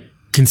I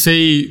can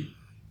see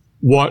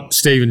what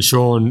Steve and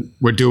Sean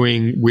were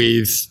doing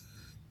with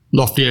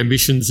lofty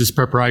ambitions, this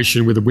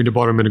preparation with a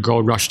Winterbottom and a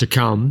Gold Rush to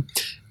come.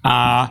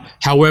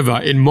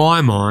 However, in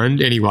my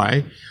mind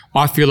anyway,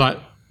 I feel like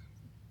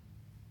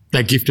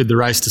they gifted the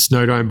race to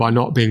Snowdome by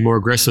not being more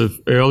aggressive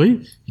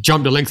early. He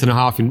jumped a length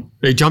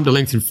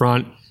in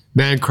front.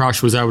 Man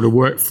Crush was able to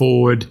work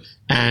forward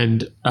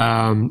and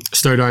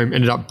Snowdome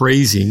ended up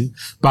breezing.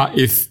 But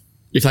if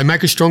they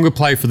make a stronger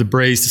play for the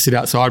breeze to sit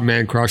outside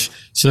Man Crush,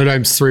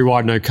 Snowdome's 3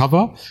 wide, no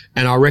cover.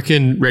 And I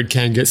reckon Red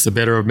Can gets the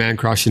better of Man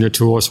Crush in a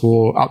 2-horse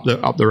war up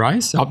the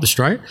race, up the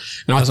straight.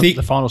 And I think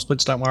the final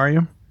splits don't worry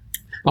you?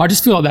 I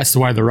just feel like that's the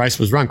way the race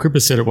was run.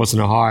 Cripps said it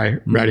wasn't a high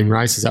rating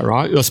race. Is that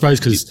right? I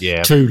suppose because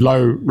 2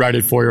 low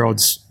rated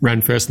 4-year-olds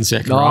ran first and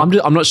second. No, right?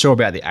 I'm not sure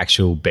about the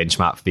actual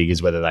benchmark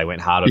figures, whether they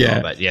went hard or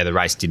not. But the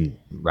race didn't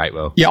rate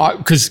well. Yeah,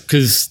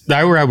 because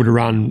they were able to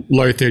run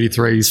low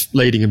 33s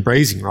leading and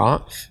breezing,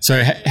 right?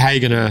 So how are you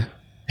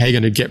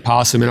gonna get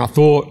past them? And I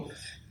thought,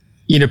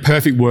 in a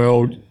perfect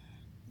world,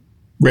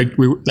 they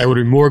would have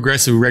been more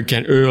aggressive with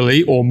Redcan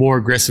early or more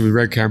aggressive with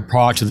Redcan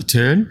prior to the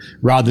turn.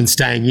 Rather than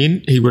staying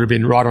in, he would have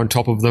been right on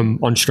top of them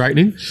on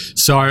straightening.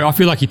 So I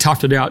feel like he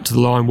toughed it out to the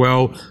line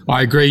well.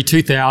 I agree,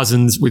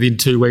 2000s within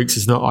 2 weeks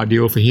is not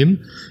ideal for him.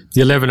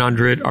 The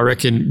 1100, I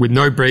reckon, with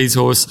no breeze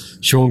horse,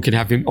 Sean can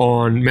have him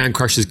on Man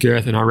Crush's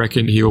girth, and I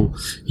reckon he'll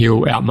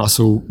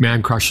outmuscle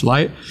Man Crush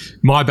late.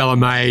 My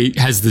Ballet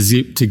has the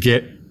zip to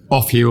get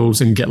off heels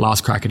and get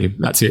last crack at him.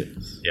 That's it.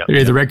 Yep.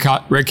 Either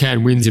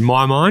Redcan wins in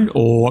my mind,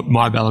 or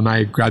My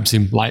Ballet grabs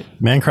him late.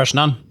 Man Crush,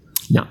 none.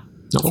 No,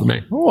 not for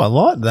me. Oh, I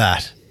like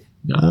that.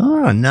 No.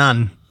 Oh,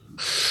 none.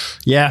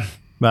 Yeah.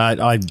 But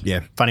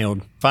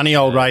funny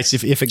old race.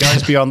 If it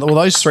goes beyond, well,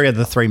 those three are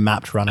the three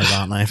mapped runners,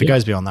 aren't they? If it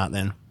goes beyond that,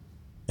 then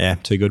yeah,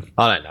 too good.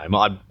 I don't know.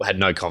 I had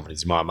no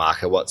confidence in my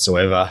market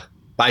whatsoever.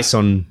 Based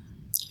on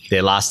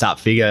their last start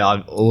figure,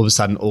 all of a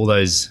sudden, all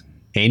those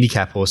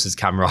handicap horses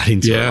come right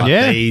into it,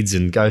 like Beads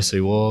and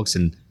Ghostly Walks,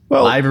 and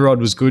Labour Rod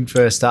was good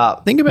first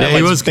up. Think about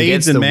he was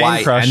Beads and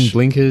Man Crush and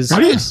Blinkers.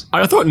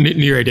 I thought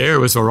Near Dare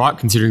was all right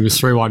considering it was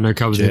 3 wide, no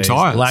covers the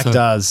entire.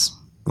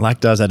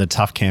 Black does had a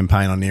tough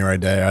campaign on Nero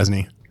Dare, hasn't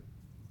he?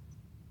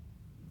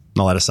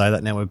 Not allowed to say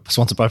that now. We're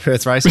sponsored by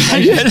Perth Racing.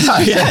 He's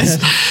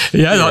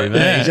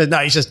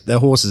just the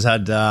horse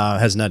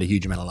hasn't had a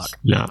huge amount of luck.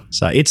 Yeah,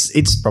 so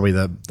it's probably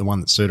the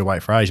one that's suited away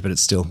for age, but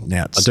it's still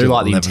now. I do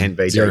like 11, the intent,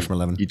 BJ. 0 from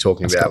 11. You're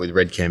talking about with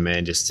Redcan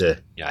Man, just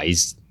to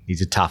he's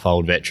a tough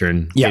old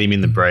veteran. Get him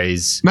in the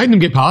breeze, make them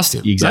get past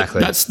him. Exactly.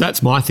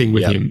 That's my thing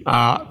with him.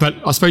 But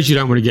I suppose you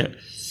don't want to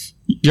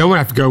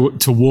have to go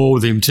to war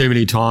with him too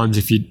many times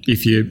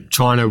if you're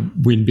trying to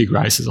win big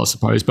races, I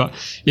suppose. But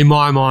in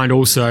my mind,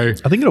 also,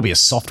 I think it'll be a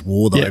soft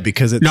war though,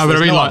 because it's but I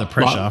mean, the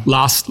pressure.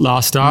 Like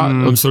last start,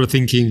 I'm sort of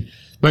thinking.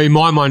 But in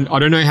my mind, I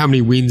don't know how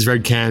many wins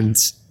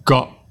Redcan's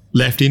got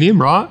left in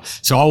him, right?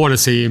 So I want to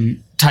see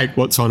him take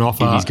what's on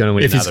offer. If he's going to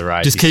win another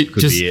race,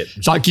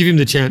 like give him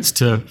the chance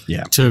to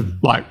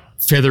like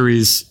feather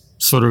his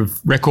sort of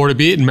record a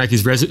bit and make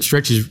his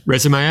stretch his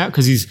resume out,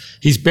 because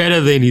he's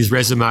better than his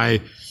resume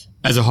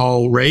as a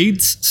whole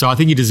reads. So I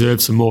think he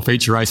deserves some more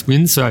feature race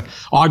wins. So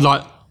I'd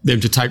like them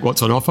to take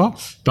what's on offer,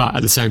 but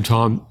at the same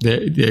time,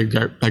 they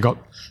got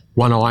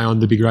one eye on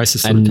the big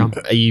races sort of come.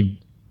 Are you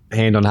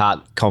hand on heart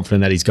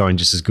confident that he's going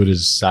just as good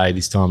as, say,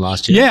 this time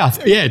last year?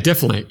 Yeah,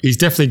 definitely. He's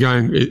definitely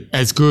going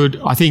as good.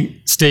 I think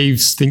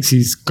Steve thinks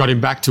he's got him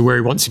back to where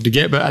he wants him to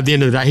get, but at the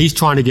end of the day, he's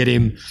trying to get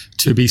him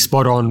to be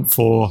spot on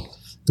for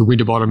the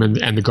Winterbottom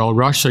and the Gold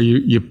Rush. So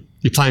you're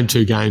playing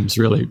 2 games,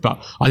 really.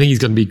 But I think he's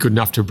going to be good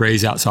enough to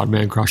breeze outside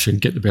Man Crush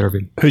and get the better of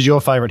him. Who's your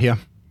favourite here?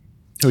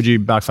 Who would you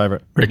mark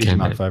favourite? Redcan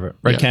Man.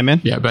 Redcan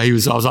Man? Yeah, but I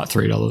was like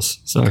 $3.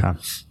 So,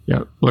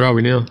 yeah. What are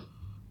we now?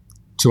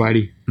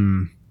 280.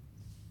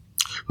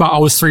 But I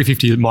was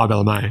 350 at My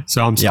Ballet.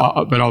 So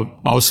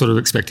I was sort of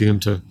expecting them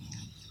to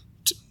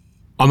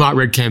I marked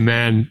Redcan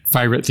Man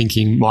favourite,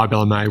 thinking My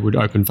Ballet would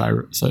open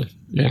favourite. So,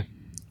 yeah.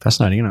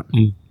 Fascinating, isn't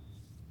it?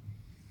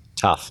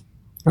 Tough.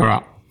 All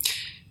right.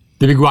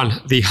 The big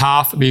one, the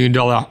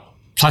 $500,000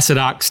 Placid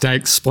Arc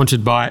Stakes,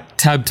 sponsored by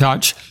Tab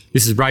Touch.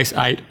 This is race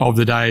 8 of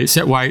the day.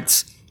 Set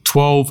weights,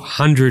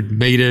 1,200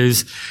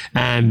 metres,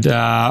 and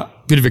a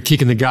bit of a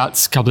kick in the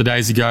guts a couple of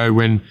days ago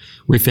when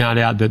we found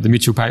out that the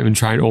Mitchell Pateman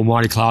trained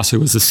Almighty Class, who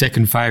was the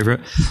second favourite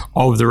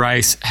of the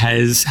race,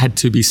 has had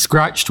to be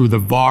scratched with a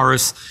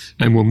virus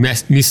and will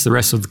miss the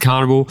rest of the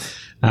carnival.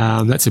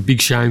 That's a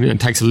big shame and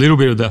takes a little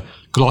bit of the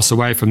gloss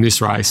away from this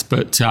race.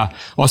 But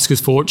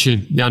Oscar's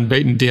Fortune, the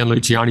unbeaten Dion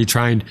Luciani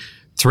trained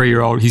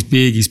 3-year-old. He's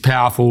big, he's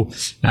powerful.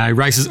 He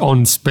races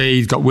on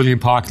speed, got William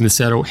Pike in the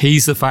saddle.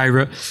 He's the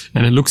favourite,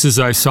 and it looks as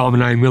though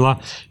Simon A. Miller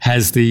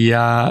has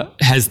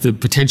the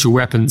potential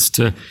weapons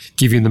to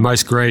give him the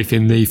most grief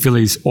in the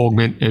fillies,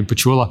 Augment and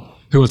Petula.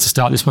 Who wants to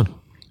start this one?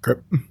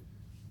 Cripps.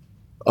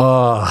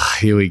 Oh,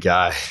 here we go.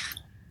 I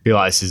feel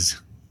like this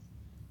is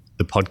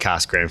the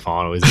podcast grand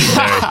final, isn't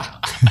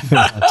it?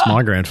 That's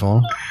my grand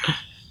final.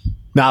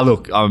 Nah,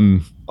 look,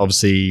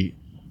 obviously,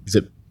 is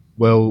it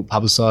well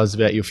publicised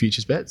about your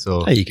futures bets?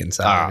 Or you can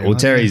say. All right. Well,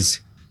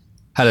 Terry's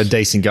had a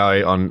decent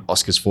go on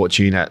Oscar's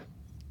Fortune at,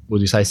 what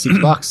did you say,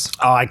 $6?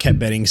 I kept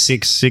betting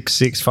 6,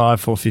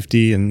 5,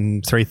 450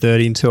 and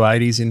 330 and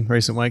 280s in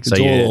recent weeks. So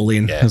it's all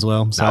in as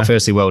well. So. No,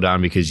 firstly, well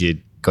done, because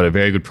you got a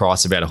very good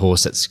price about a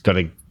horse that's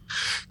going to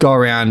go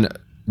around,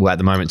 well, at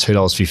the moment,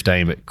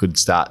 $2.15, but could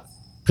start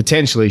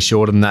potentially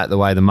shorter than that, the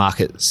way the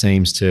market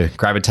seems to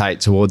gravitate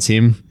towards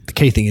him. The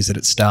key thing is that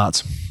it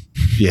starts.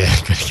 Yeah,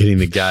 got to get in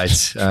the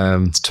gate.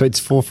 It's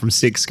 4 from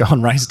 6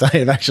 on race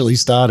day of actually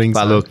starting.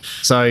 But look,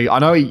 so I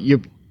know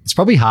it's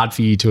probably hard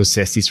for you to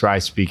assess this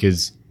race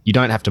because you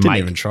don't have to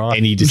make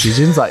any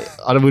decisions. Like,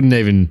 I wouldn't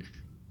even.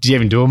 Did you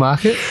even do a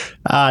market?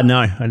 No, I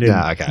didn't.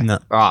 No, okay. No.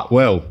 All right.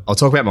 Well, I'll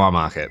talk about my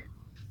market.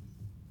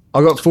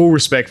 I've got full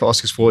respect for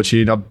Oscar's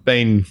Fortune. I've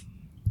been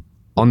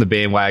on the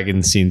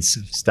bandwagon since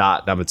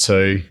start number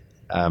 2.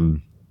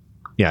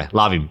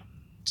 Love him.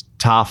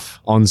 Tough,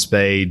 on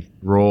speed,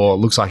 raw.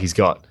 Looks like he's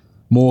got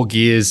more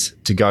gears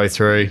to go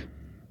through.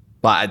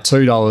 But at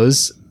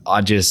 $2,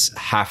 I just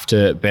have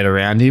to bet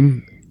around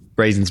him.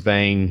 reasons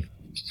being,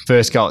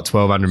 first go at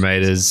 1,200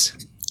 metres.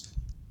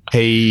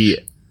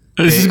 This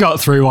has got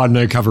 3-1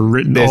 no cover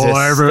written There's all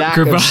a over stack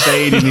it. of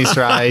speed in this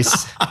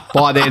race.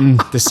 By then,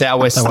 the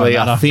southwesterly,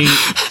 I think,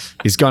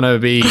 is going to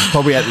be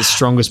probably at the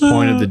strongest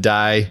point of the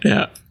day.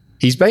 Yeah.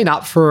 He's been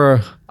up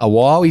for a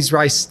while. He's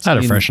raced.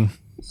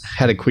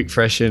 Had a quick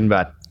freshen,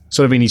 but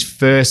sort of in his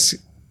first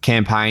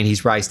campaign,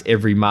 he's raced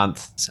every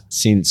month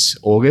since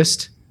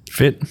August.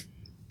 Fit.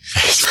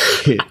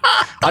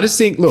 I just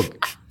think,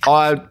 look,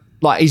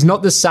 he's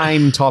not the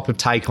same type of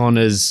take on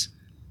as,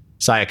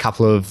 say, a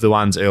couple of the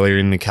ones earlier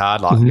in the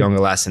card, like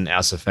Yongalas and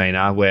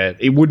Alsafina, where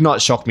it would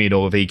not shock me at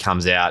all if he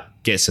comes out,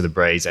 gets to the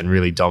breeze and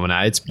really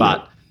dominates.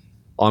 But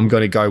I'm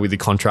going to go with the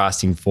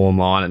contrasting form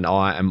line, and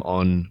I am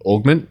on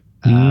Augment.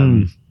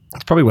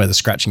 It's probably where the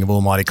scratching of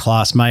Almighty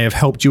Class may have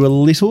helped you a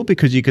little,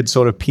 because you could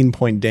sort of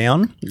pinpoint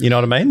down, you know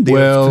what I mean?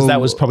 Because that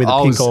was probably the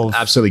I pick was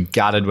absolutely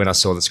gutted when I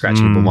saw the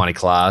scratching of Almighty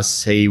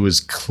Class. He was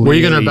clearly... Were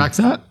you going to back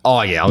that?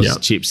 Oh, yeah, I was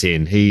chips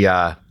in.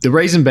 The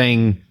reason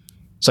being...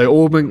 So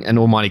Augment and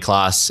Almighty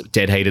Class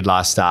dead heated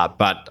last start,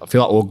 but I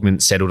feel like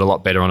Augment settled a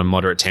lot better on a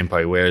moderate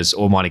tempo, whereas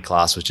Almighty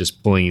Class was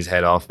just pulling his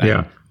head off.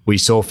 And we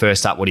saw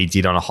first up what he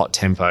did on a hot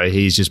tempo.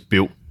 He's just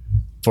built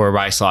for a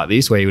race like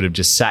this, where he would have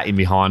just sat in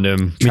behind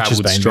him, Mitch has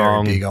travelled been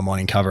strong, very big on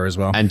morning cover as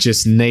well, and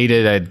just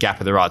needed a gap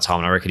at the right time.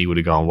 And I reckon he would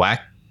have gone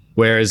whack.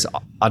 Whereas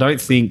I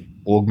don't think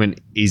Augment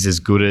is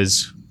as good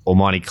as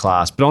Almighty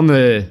Class. But on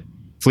the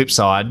flip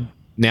side,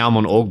 now I'm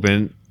on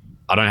Augment.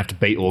 I don't have to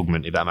beat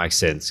Augment, if that makes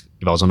sense,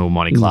 if I was on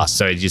Almighty Class.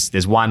 So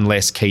there's one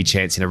less key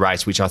chance in a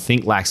race, which I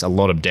think lacks a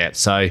lot of depth.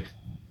 So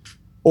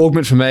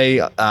Augment for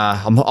me,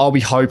 I'll be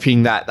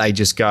hoping that they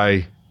just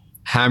go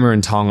hammer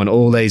and tong on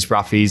all these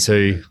roughies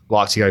who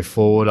like to go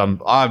forward.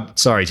 I'm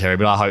sorry, Terry,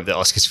 but I hope that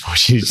Oscar's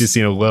Fortune is just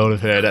in a world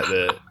of hurt at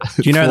the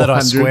Do you know that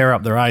I square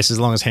up the race as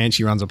long as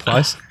Hanchy runs a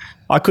place?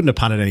 I couldn't have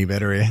punted any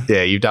better here.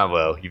 Yeah, you've done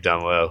well.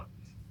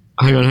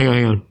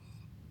 Hang on.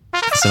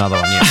 It's another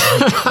one,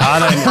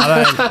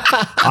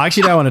 I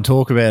actually don't want to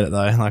talk about it, though.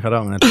 Like, I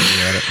don't want to talk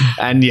about it.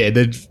 And yeah,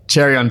 the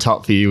cherry on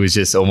top for you was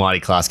just Almighty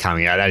Class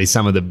coming out. That is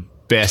some of the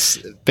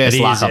best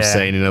luck I've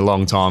seen in a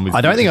long time.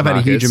 I don't think I've had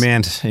a huge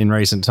amount in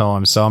recent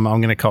times, so I'm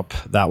going to cop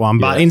that one.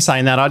 But in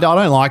saying that, I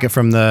don't like it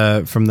from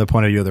the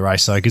point of view of the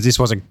race, though, because this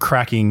was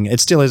it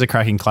still is a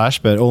cracking clash,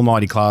 but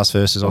Almighty Class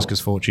versus Oscar's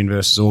Fortune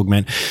versus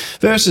Augment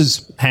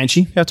versus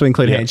Hanchy. You have to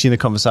include Hanchy in the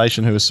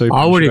conversation, who was super.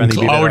 I would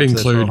include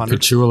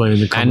Petula in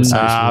the conversation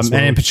as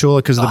well. And Petula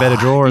because of the better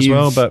draw as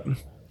well. But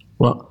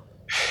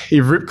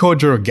if Ripcord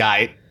drew a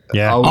gate,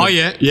 yeah.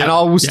 And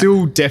I will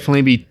still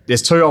definitely be...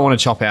 There's two I want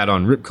to chop out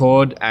on,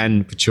 Ripcord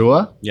and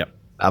Petula. Yep.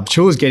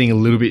 Petula's getting a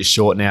little bit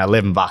short now.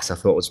 $11 I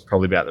thought was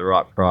probably about the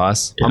right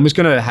price. Yep. I'm just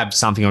going to have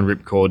something on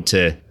Ripcord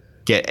to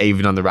get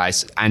even on the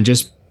race. And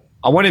just...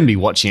 I want him to be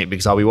watching it,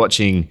 because I'll be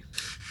watching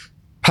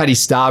Paddy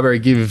Starbury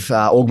give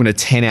Augment a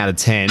 10 out of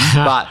 10.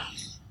 But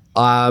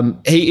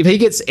if he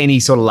gets any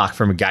sort of luck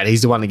from a gate,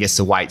 he's the one that gets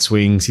the weight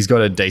swings. He's got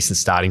a decent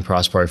starting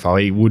price profile.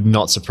 He would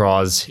not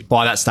surprise.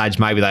 By that stage,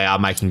 maybe they are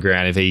making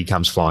ground if he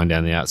comes flying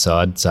down the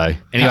outside. So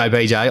anyway,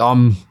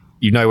 BJ,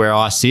 you know where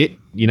I sit.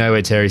 You know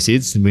where Terry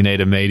sits. And we need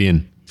a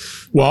median.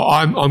 Well,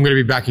 I'm going to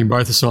be backing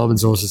both of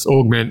Simon's horses,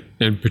 Augment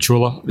and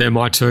Petula. They're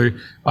my two.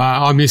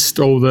 I missed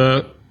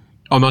I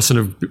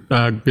mustn't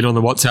have been on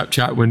the WhatsApp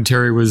chat when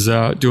Terry was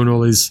doing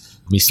all his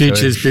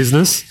futures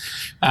business.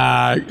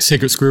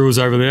 Secret squirrels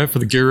over there for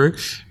the Guru.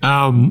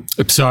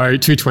 So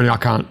 220, I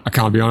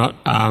can't be on it.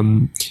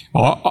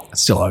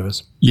 Still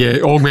overs.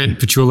 Yeah, Augment,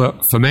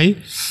 Petula for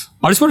me.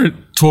 I just want to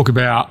talk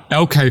about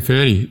LK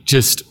Fernie.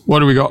 Just what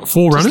do we got?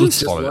 4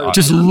 runners,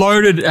 just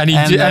loaded,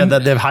 and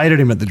they've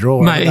hated him at the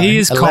draw. Mate, he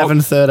is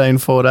 11, 13,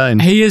 14.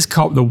 He has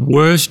copped the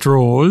worst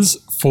draws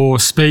for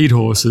speed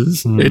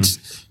horses.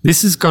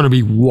 This is going to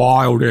be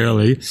wild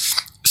early.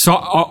 So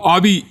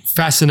I'd be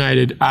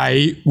fascinated,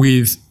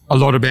 with a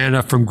lot of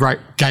banter from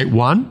Gate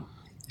 1.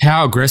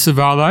 How aggressive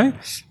are they?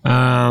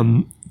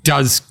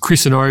 Does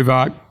Chris and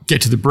Over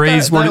get to the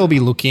breeze? They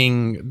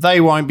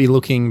won't be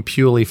looking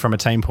purely from a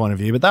team point of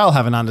view, but they'll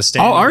have an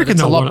understanding. I reckon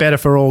it's a lot better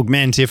for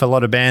Augment if a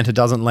lot of banter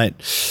doesn't let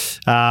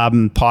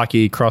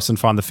Pikey cross and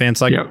find the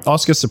fence.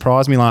 Oscar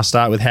surprised me last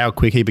start with how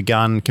quick he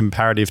begun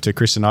comparative to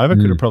Chris and Over.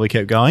 Could have probably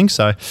kept going.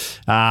 So,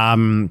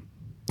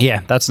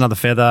 yeah, that's another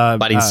feather.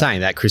 But in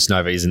saying that, Chris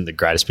Nova isn't the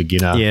greatest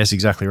beginner. Yes,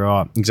 exactly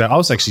right. I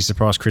was actually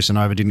surprised Chris and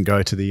Nova didn't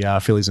go to the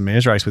Fillies and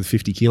Mares race with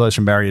 50 kilos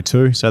from barrier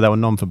 2, so they were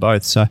nom for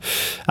both. So,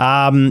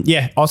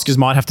 Oscars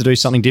might have to do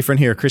something different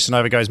here. Chris and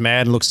Nova goes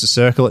mad and looks to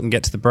circle it and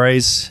get to the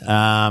breeze.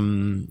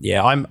 I'm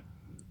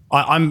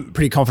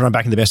pretty confident I'm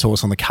backing the best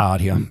horse on the card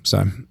here.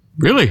 So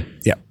really,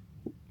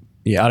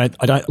 yeah,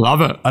 I don't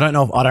love it. I don't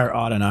know. I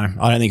don't know.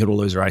 I don't think it'll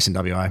lose a race in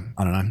WA.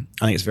 I don't know.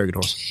 I think it's a very good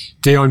horse.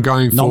 Dion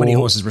going for... Not many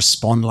horses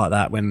respond like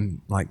that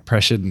when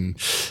pressured, and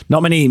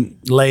not many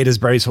leaders,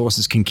 breeze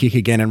horses can kick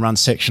again and run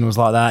sectionals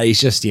like that. He's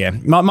just,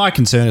 My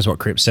concern is what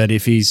Cripps said.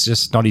 If he's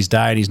just not his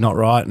day and he's not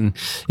right, and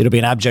it'll be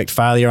an abject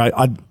failure.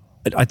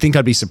 I think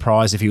I'd be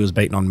surprised if he was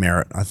beaten on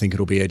merit. I think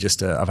it'll be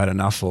I've had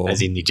enough. Or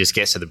as in, he just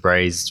gets to the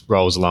breeze,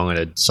 rolls along at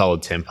a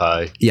solid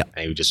tempo, and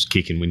he would just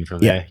kick and win from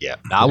there. Yeah,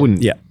 no, I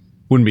wouldn't. Yeah.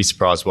 Wouldn't be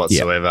surprised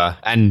whatsoever.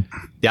 And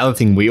the other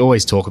thing, we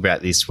always talk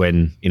about this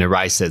when in a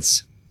race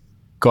that's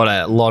got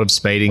a lot of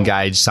speed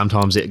engaged,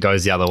 sometimes it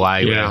goes the other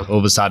way. Where all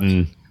of a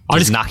sudden,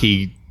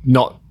 Nucky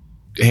not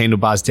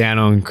handlebars down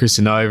on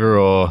Christinova,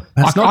 or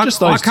it's not just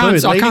those two.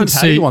 Leading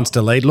Taddy wants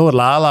to lead. Lord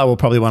Lala will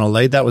probably want to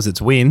lead. That was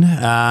its win.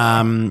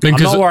 I'm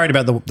not worried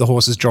about the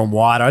horses drawn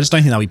wide. I just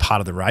don't think they'll be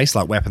part of the race,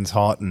 like Weapon's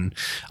Hot, and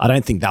I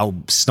don't think they'll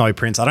Snow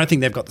Prince. I don't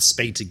think they've got the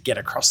speed to get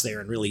across there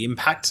and really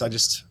impact. I'm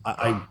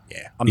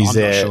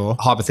not sure.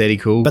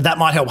 Hypothetical, but that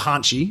might help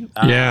Hunchy.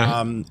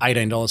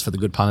 $18 for the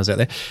good punters out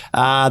there.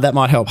 That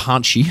might help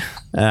Hunchy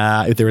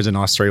if there is a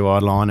nice 3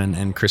 wide line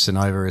and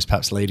Christinova is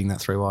perhaps leading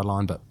that 3 wide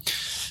line, but.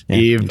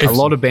 If a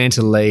lot of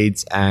banter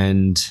leads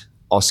and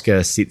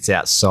Oscar sits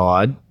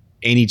outside,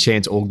 any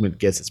chance Augment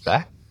gets its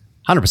back?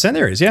 100%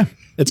 there is, yeah.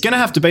 It's going to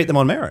have to beat them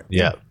on merit.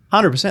 Yeah.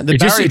 100%. It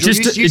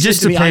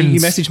just depends. You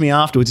messaged me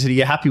afterwards and said, are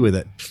you happy with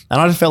it? And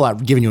I just felt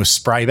like giving you a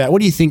spray back. What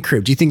do you think,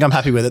 Cripps? Do you think I'm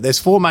happy with it? There's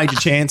 4 major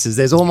chances.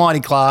 There's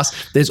Almighty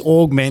Class, there's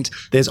Augment,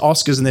 there's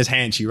Oscars, and there's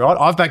Hanchy, right?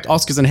 I've backed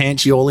Oscars and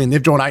Hanchy all in.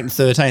 They've drawn 8 and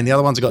 13. The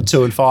other ones have got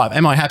 2 and 5.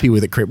 Am I happy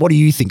with it, Cripps? What do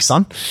you think,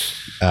 son?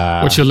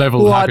 What's your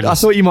level of happiness? I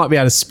thought you might be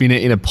able to spin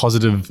it in a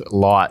positive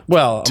light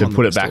to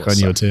put it back on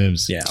your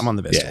terms. Yeah, I'm on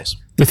the best horse.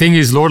 The thing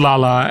is, Lord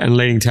Lala and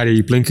Leading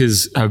Taddy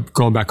blinkers have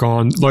gone back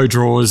on. Low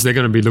draws, they're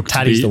going to be looked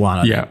Taddy's to be. the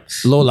one.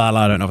 Lord Lala,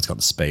 I don't know if it's got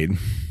the speed.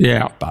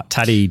 Yeah. But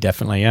Taddy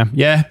definitely,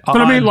 yeah. But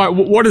I mean, like,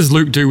 what does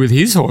Luke do with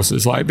his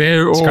horses? Like,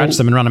 they're all... Scratch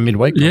them and run them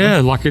midweek.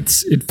 Like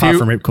apart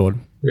from Ripcord.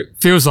 It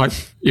feels like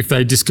if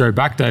they just go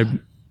back,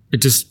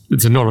 it's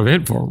a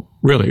non-event for them,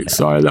 really.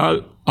 So, I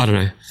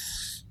don't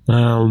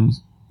know.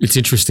 It's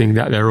interesting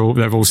that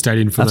they've all stayed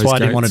in for That's those why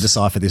gates. I didn't want to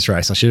decipher this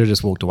race. I should have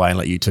just walked away and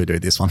let you two do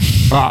this one.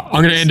 All right,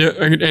 I'm going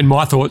to end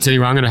my thoughts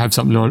anyway. I'm going to have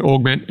something on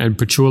Augment and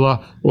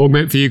Petula.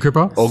 Augment for you,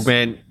 Cripper?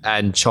 Augment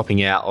and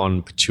chopping out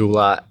on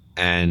Petula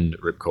and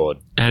Ripcord.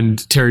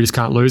 And Terry just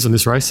can't lose on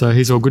this race, so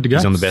he's all good to go.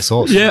 He's on the best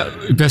horse. Yeah,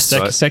 best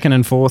second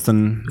and fourth,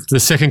 and the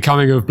second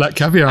coming of Black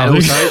Caviar. And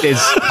also, there's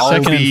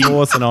second and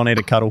fourth, and I'll need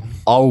a cuddle.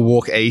 I'll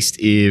walk east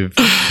if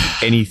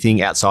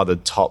anything outside the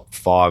top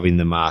 5 in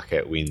the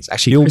market wins.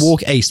 Actually, you'll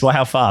walk east. Well,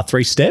 how far?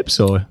 3 steps,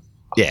 or?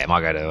 Yeah, I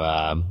might go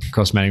to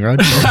Cross Manning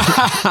Road.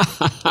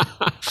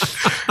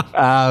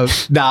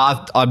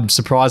 I'm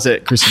surprised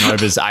that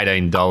Christinova's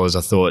 $18.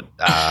 I thought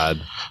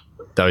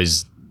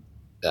those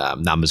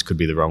numbers could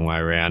be the wrong way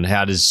around.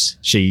 How does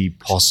she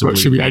possibly? It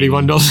should be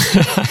 $81.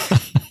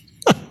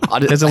 How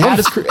does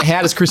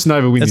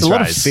Christinova win this race? There's a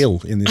lot of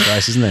fill in this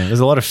race, isn't there?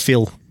 There's a lot of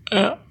fill.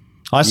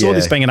 I saw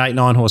this being an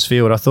 8-9 horse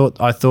field. I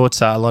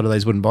thought a lot of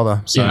these wouldn't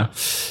bother. So,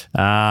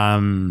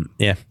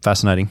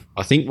 fascinating.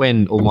 I think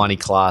when Almighty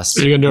Class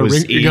you're going to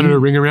do a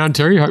ring around,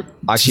 Terry? I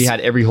actually had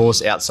every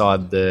horse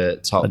outside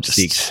the top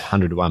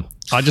 600 to 1.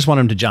 I just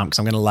want him to jump because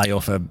I'm going to lay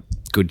off a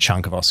good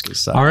chunk of Oscars.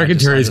 So I reckon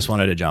I just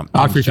wanted to jump.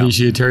 After we finish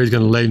here, Terry's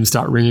going to leave and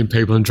start ringing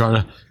people and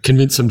trying to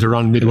convince them to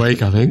run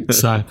midweek, I think.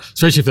 So,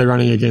 especially if they're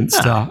running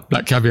against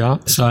Black Caviar.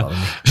 So,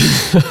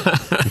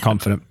 I'm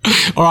confident.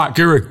 All right,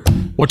 Guru,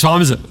 what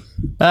time is it?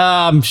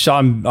 I'm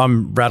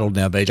rattled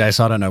now, BJ,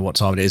 so I don't know what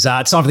time it is.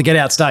 It's time for the Get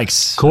Out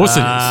Stakes. Of course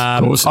it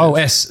is.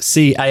 SCAR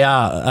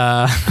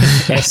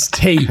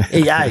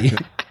STEAKS.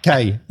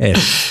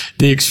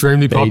 The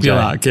extremely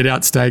popular Get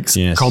Out Stakes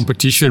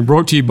competition,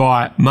 brought to you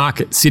by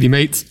Market City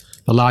Meats,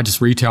 the largest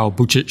retail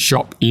butcher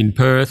shop in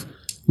Perth,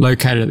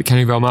 located at the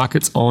Carnival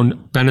Markets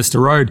on Bannister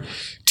Road.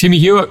 Timmy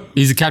Hewitt,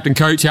 he's the captain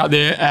coach out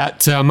there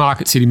at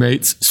Market City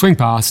Meats. Swing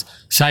past,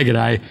 say good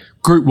day.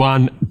 Group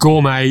 1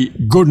 gourmet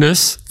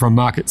goodness from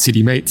Market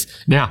City Meats.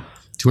 Now,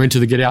 to enter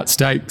the Get Out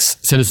Stakes,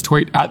 send us a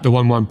tweet at the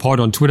 11pod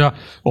on Twitter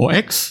or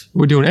X.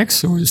 We're doing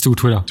X or is it still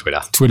Twitter?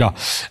 Twitter.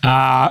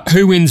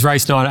 Who wins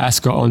race 9 at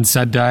Ascot on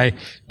Saturday,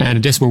 and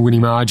a decimal winning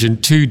margin,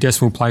 2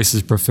 decimal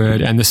places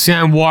preferred. And the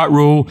Sam White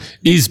rule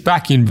is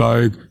back in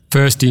vogue.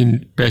 First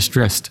in, best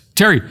dressed.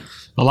 Terry,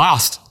 the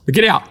last, the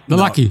Get Out, the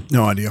lucky.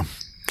 No idea.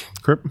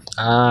 Crip? Look,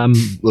 I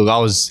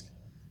was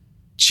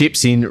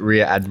chips in,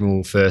 Rear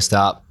Admiral first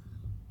up.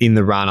 In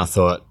the run, I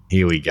thought,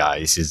 here we go.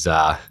 This is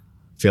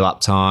fill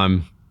up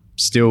time.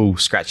 Still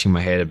scratching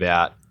my head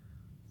about, I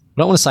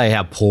don't want to say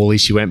how poorly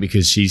she went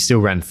because she still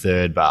ran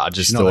third, but I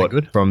just thought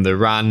from the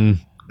run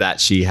that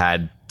she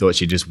had, thought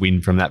she'd just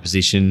win from that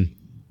position.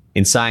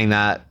 In saying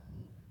that,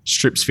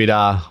 strips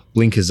fitter,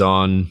 blinkers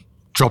on.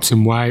 Drops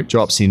in weight.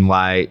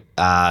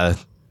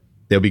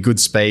 There'll be good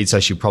speed, so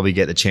she'll probably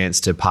get the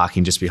chance to park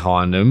in just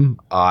behind them.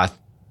 I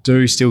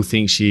do still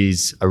think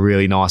she's a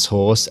really nice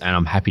horse, and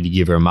I'm happy to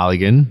give her a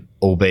mulligan,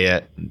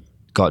 albeit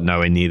got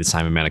nowhere near the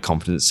same amount of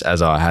confidence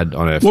as I had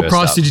on her first up. What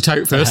price did you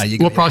take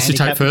first? What price did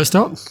you take first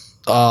up?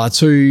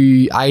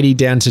 280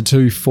 down to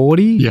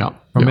 240. Yeah.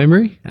 From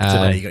memory.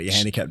 So you got your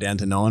handicap down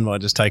to 9 by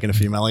just taking a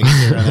few mulligans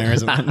here and there,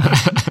 isn't it?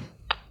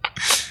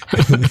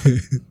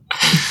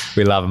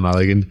 We love a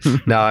mulligan.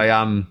 No,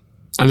 and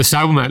the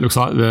stablemate looks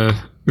like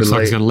he's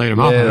going to lead him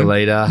up. Yeah, the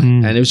leader.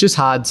 And it was just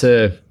hard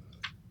to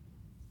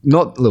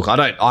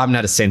I haven't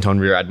had a cent on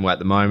Rear Admiral at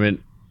the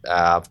moment.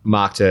 I've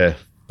marked her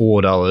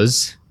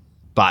 $4,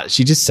 but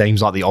she just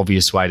seems like the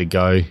obvious way to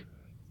go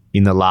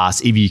in the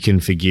last, if you can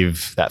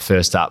forgive that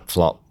first up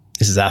flop.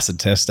 This is acid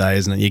test day,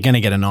 isn't it? You're going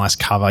to get a nice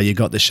cover. You've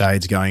got the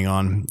shades going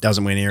on.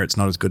 Doesn't win here. It's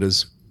not as good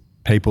as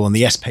people and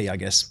the SP, I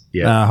guess.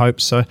 Yeah. I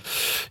hope so.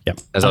 Yep.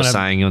 As I was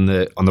saying on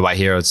the way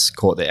here, I was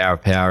caught the Hour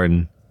of Power,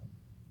 and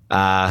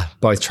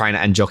both trainer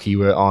and jockey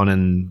were on,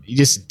 and you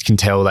just can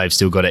tell they've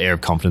still got an air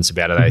of confidence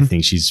about her. They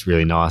think she's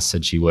really nice,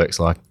 said she works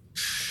like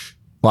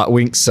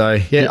winks. So,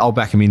 I'll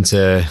back them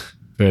into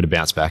her to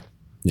bounce back.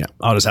 Yeah,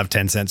 I'll just have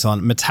 10 cents on.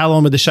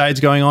 Metallon with the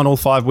shades going on, all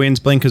 5 wins,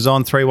 blinkers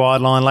on, 3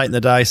 wide line late in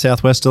the day,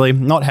 southwesterly.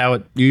 Not how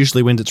it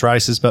usually wins its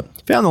races, but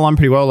found the line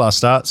pretty well last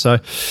start. So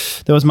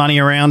there was money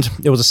around.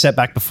 It was a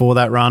setback before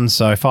that run.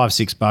 So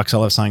 $5-6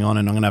 I'll have something on,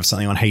 and I'm going to have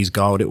something on He's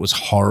Gold. It was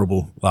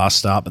horrible last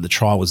start, but the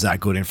trial was that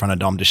good in front of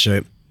Dom to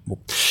shoot.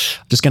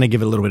 Just going to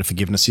give it a little bit of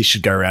forgiveness. He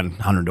should go around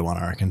 100 to 1,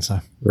 I reckon.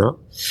 So yeah.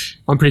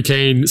 I'm pretty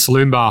keen.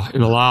 Saloon Bar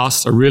in the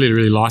last. I really,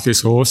 really like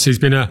this horse. He's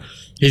been an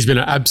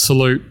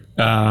absolute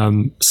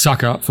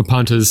sucker for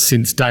punters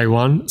since day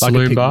one. If I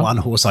could pick one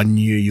horse I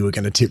knew you were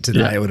going to tip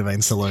today, it would have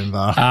been Saloon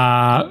Bar.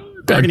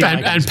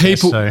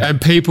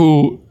 And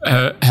people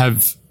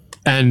have,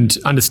 and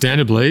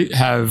understandably,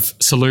 have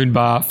Saloon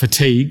Bar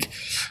fatigue,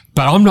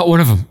 but I'm not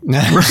one of them.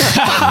 Where's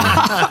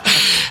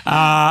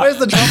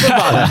the trumpet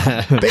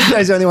button?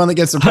 BJ's the only one that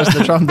gets to press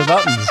the trumpet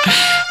buttons.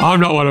 I'm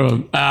not one of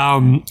them.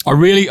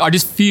 I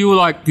just feel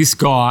like this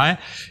guy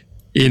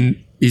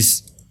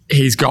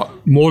he's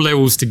got more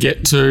levels to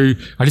get to.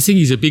 I just think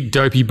he's a big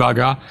dopey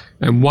bugger,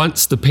 and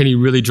once the penny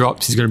really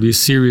drops, he's going to be a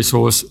serious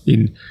horse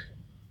in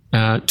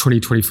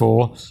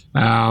 2024,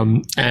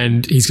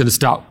 and he's going to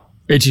start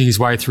edging his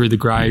way through the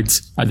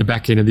grades at the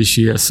back end of this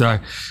year. So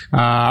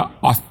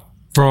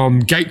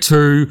from gate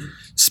 2,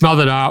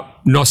 smothered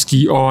up,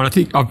 Noski on. I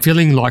think I'm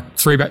feeling like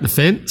 3 back the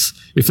fence.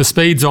 If the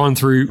speed's on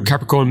through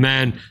Capricorn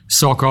Man,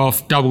 sock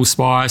off, double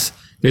spice,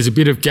 there's a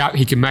bit of gap.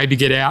 He can maybe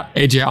get out,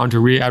 edge out onto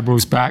Rear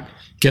Admiral's back,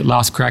 get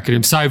last crack at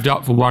him. Saved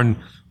up for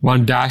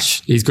one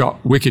dash. He's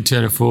got wicked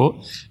turn of foot.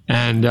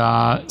 And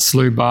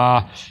Saloon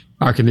Bar,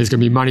 I reckon there's going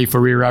to be money for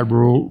Rear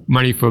Admiral,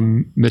 money for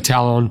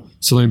Metallon.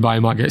 Saloon Bar,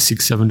 you might get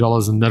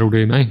 $6-7, and that'll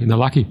do me. And they're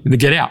lucky. And they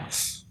get out.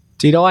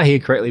 Did I hear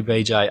correctly,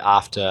 BJ,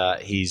 after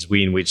his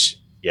win, which,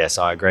 yes,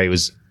 I agree,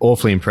 was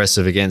awfully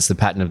impressive against the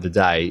pattern of the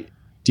day,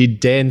 did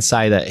Dan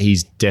say that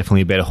he's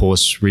definitely a better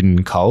horse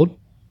ridden cold?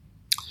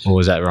 Or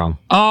was that wrong?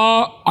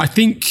 I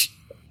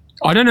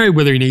don't know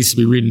whether he needs to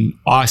be ridden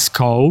ice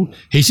cold.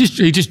 He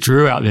just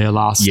drew out there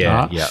last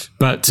start. Yeah.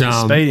 But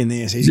speed in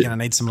this, he's going to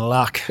need some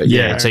luck.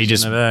 Yeah. So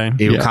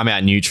he'll come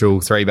out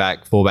neutral, 3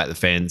 back, 4 back the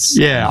fence.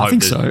 Yeah, I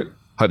think so.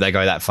 Hope they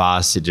go that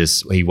fast.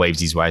 He weaves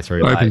his way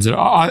through. Opens it.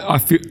 I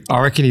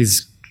reckon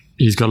he's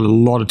got a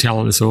lot of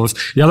talent, this horse.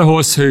 The other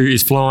horse who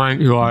is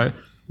flying, who I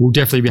will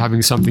definitely be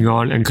having something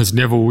on, and because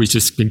Neville has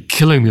just been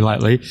killing me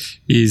lately,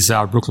 is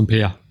Brooklyn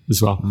Pier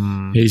as well.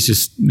 He's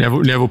just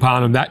Neville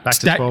Parnham. Back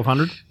to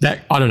 1200.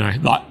 That I don't know.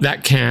 Like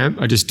that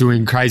camp are just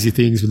doing crazy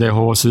things with their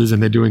horses,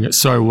 and they're doing it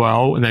so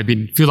well, and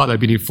feel like they've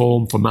been in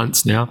form for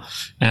months now.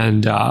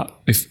 And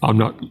if I'm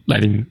not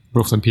letting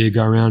Brooklyn Pier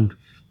go around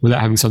without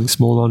having something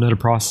small on at a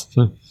price,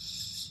 so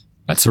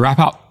that's a wrap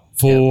up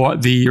for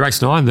the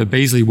race 9, the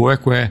Beasley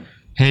Workwear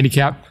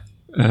Handicap,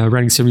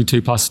 rating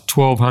 72 plus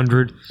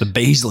 1200. The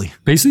Beasley.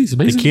 Beasley's a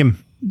Beasley. The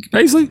Kim.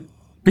 Beasley.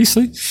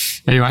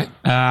 Anyway,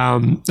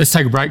 let's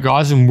take a break,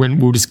 guys, and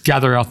we'll just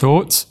gather our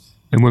thoughts.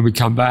 And when we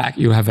come back,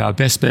 you'll have our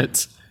best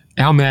bets,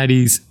 our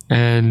Maddies,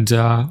 and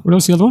what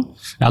else is the other one?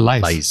 Our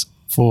Lays.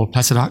 For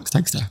Placid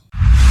Stakes Day.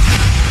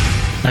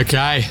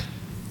 Okay,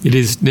 it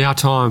is now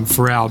time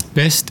for our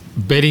best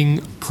betting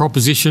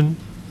proposition,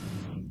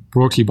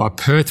 brought to you by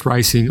Perth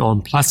Racing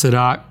on Placid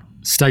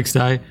Stakes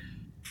Day.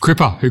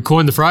 Cripper, who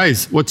coined the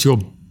phrase, what's your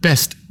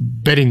best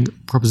betting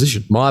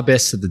proposition? My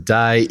best of the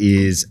day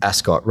is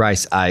Ascot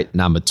Race 8,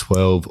 number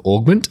 12,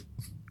 Augment.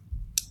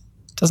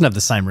 Doesn't have the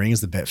same ring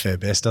as the Betfair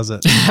Best, does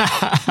it?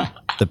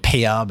 The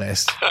PR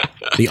Best.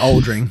 The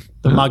Oldring.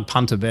 The Mug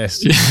Punter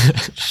Best.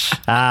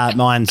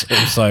 Mine's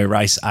also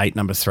Race 8,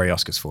 number 3,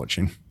 Oscar's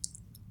Fortune.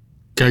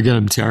 Go get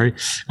him, Terry.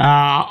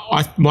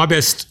 My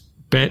best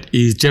bet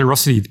is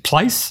Generosity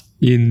Place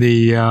in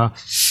the,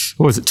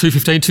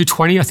 215,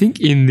 220, I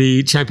think, in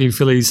the Champion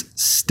Fillies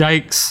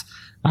Stakes.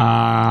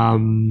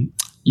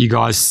 You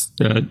guys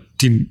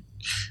didn't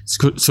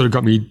sort of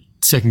got me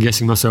second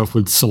guessing myself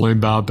with Saloon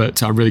Bar,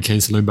 but I'm really keen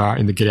Saloon Bar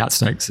in the Get Out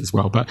Stakes as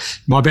well. But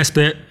my best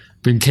bet,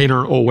 been keen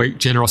on all week,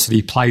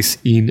 Generosity Place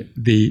in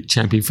the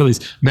Champion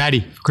Fillies.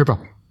 Maddie, Cripper.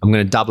 I'm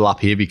going to double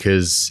up here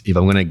because if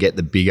I'm going to get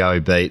the Big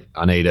O beat,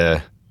 I need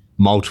a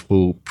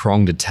multiple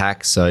pronged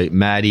attack. So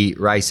Maddie,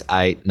 Race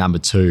 8, number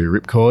 2,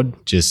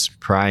 Ripcord, just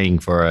praying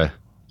for a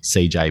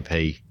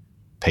CJP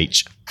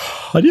peach.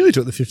 I nearly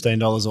took the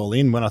 $15 all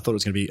in when I thought it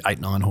was going to be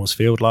 8-9 horse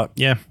field.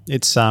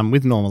 It's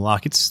with normal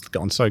luck, it's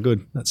gone so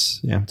good.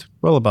 It's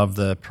well above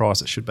the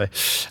price it should be.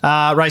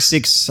 Race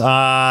 6, it's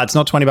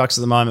not $20 at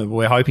the moment, but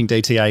we're hoping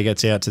DTA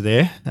gets out to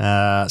there.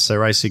 So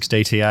race 6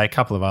 DTA, a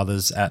couple of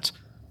others at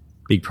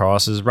big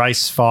prices.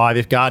 Race 5,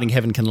 if Guarding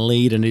Heaven can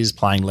lead and is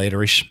playing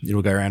leaderish,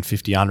 it'll go around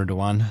 50, 100 to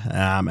 1.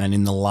 And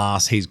in the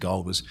last, His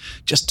Gold was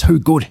just too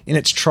good in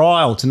its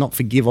trial to not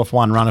forgive off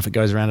one run if it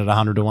goes around at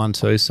 100 to 1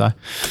 too. So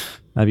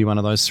maybe one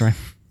of those three.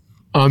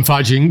 I'm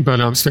fudging, but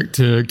I expect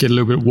to get a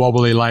little bit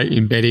wobbly late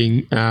in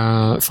betting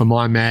for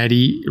my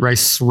Maddie.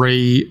 Race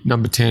 3,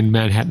 number 10,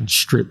 Manhattan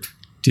Strip.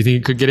 Do you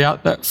think it could get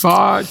out that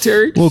far,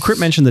 Terry? Well, Cripps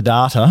mentioned the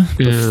data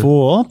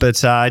before, but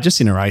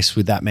just in a race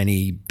with that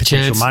many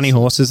potential money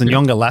horses, and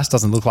Yonga Lass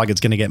doesn't look like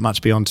it's going to get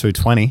much beyond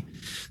 220.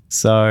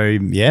 So,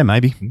 yeah,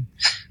 maybe.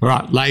 All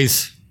right,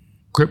 Lays,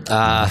 Cripps.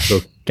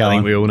 Look, I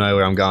think we all know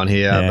where I'm going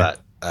here,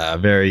 but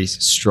very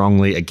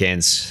strongly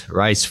against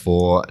race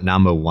 4,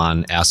 number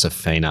 1,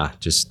 Alsafina.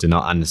 Just do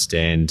not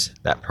understand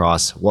that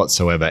price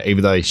whatsoever,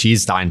 even though she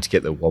is starting to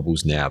get the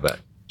wobbles now,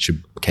 but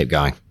should keep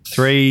going.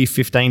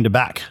 $3.15 to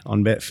back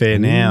on Betfair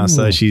now.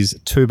 So she's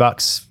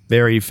 $2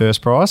 very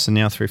first price and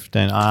now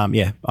 $3.15.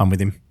 Yeah, I'm with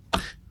him.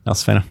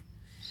 Alsafina.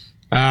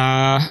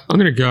 I'm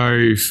going to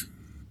go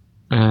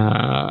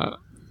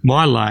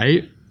my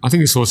lay. I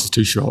think this horse is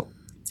too short.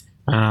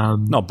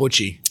 Not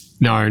Butchie.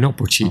 No, not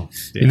Butchie. Oh,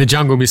 yeah. In the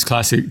Jungle Miss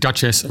Classic,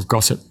 Duchess of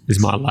Gossip is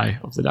my lay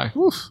of the day.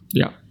 Oof.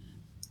 Yeah.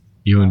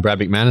 You and Brad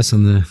McManus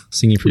on the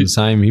singing from the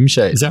same hymn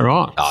sheet. Is that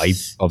right? Oh, he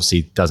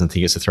obviously doesn't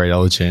think it's a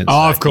 $3 chance.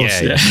 Oh, of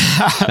course, yeah.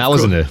 That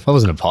wasn't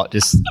a pot,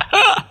 just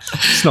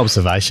an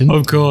observation.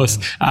 Of course.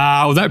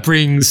 Well, that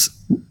brings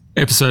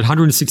episode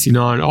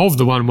 169 of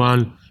the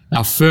 1-1.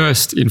 Our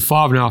first in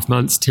 5.5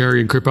 months, Terry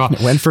and Cripper.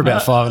 It went for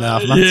about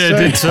 5.5 months. Yeah, it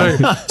did too.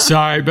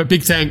 So, but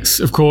big thanks,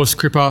 of course,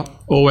 Cripper.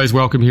 Always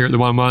welcome here at the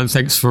 1-1.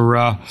 Thanks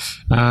for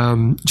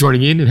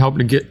joining in and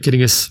helping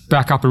getting us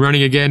back up and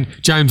running again.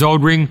 Jame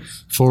Oldring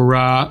for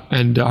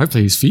and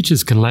hopefully his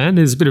futures can land.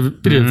 There's a bit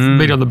of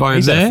meat on the bone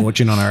He's there. He's had a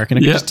fortune on, I reckon.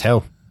 I could just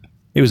tell.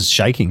 He was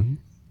shaking.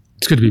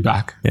 It's good to be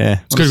back.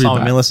 Yeah, it's good to be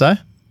back. Miller say,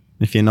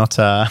 if you're not,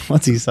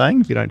 what's he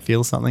saying? If you don't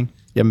feel something,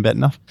 you haven't bet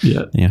enough.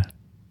 Yeah.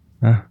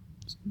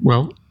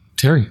 Well,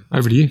 Terry,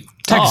 over to you.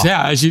 Take us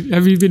out.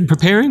 Have you been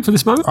preparing for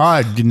this moment?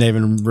 I didn't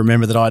even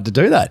remember that I had to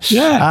do that.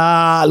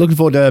 Yeah. Looking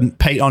forward to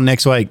Pete on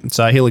next week.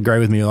 So he'll agree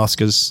with me with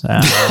Oscars.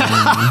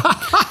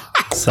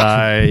 So,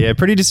 yeah,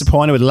 pretty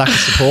disappointed with the lack of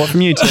support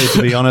from you two,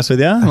 to be honest with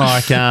you.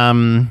 Like,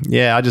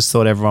 I just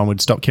thought everyone would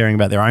stop caring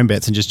about their own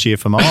bets and just cheer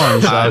for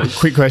mine. So,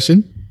 quick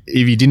question.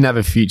 If you didn't have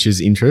a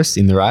futures interest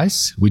in the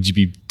race, would you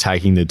be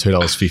taking the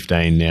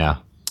 $2.15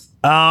 now?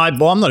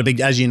 Well, I'm not a big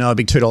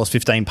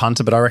 $2.15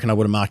 punter, but I reckon I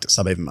would have marked it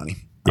sub-even money.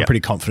 I'm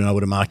pretty confident I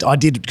would have marked. I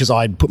did because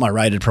I put my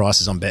rated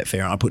prices on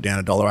Betfair and I put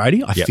down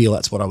 $1.80. I feel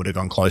that's what I would have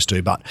gone close to,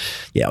 but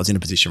yeah, I was in a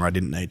position where I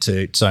didn't need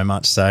to so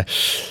much. So,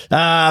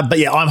 but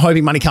yeah, I'm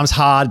hoping money comes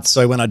hard.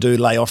 So when I do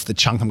lay off the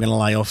chunk I'm going to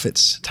lay off,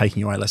 it's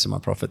taking away less of my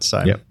profits.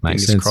 So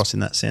makes fingers crossed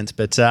in that sense.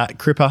 But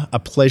Cripper, a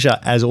pleasure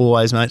as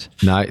always, mate.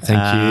 No, thank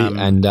you.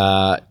 And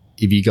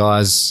if you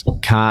guys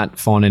can't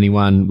find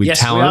anyone with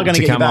talent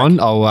to come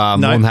on,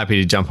 I'm more than happy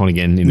to jump on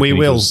again. We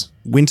will.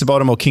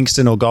 Winterbottom or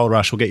Kingston or Gold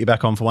Rush will get you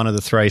back on for one of the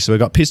three. So we've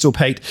got Pistol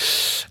Pete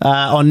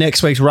on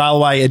next week's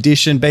Railway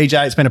edition.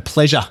 BJ, it's been a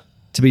pleasure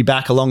to be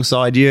back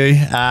alongside you.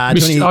 I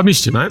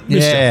missed you, mate. Me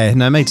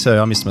too.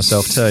 I missed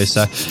myself too.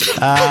 So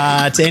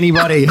to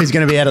anybody who's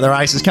going to be out of the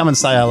races, come and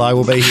say hello.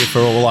 We'll be here for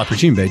all, I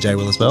presume BJ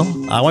will as well.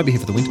 I won't be here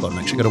for the Winterbottom,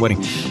 actually. Got a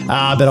wedding.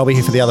 But I'll be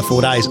here for the other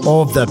 4 days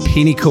of the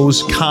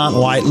Pinnacles. Can't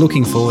wait.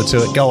 Looking forward to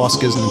it. Go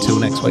Oscars, and until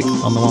next week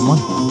on the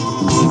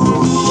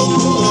 1-1.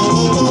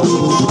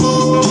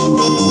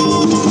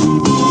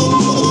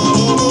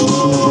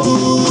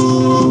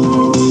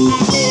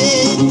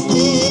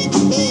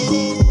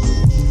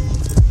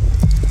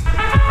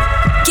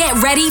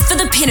 Ready for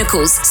the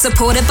Pinnacles,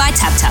 supported by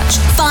TapTouch.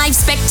 5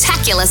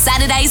 spectacular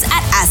Saturdays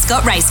at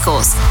Ascot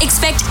Racecourse.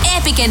 Expect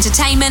epic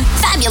entertainment,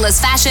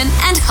 fabulous fashion,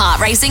 and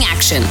heart-racing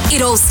action.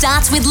 It all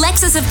starts with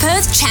Lexus of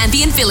Perth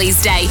Champion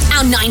Fillies Day,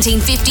 our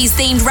 1950s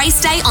themed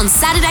race day on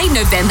Saturday,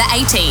 November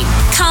 18.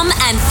 Come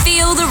and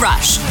feel the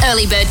rush.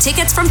 Early bird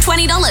tickets from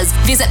 $20.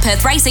 Visit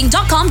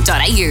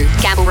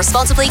perthracing.com.au. Gamble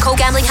responsibly. Call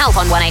Gambling Help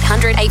on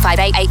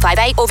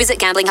 1-800-858-858 or visit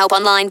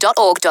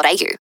gamblinghelponline.org.au.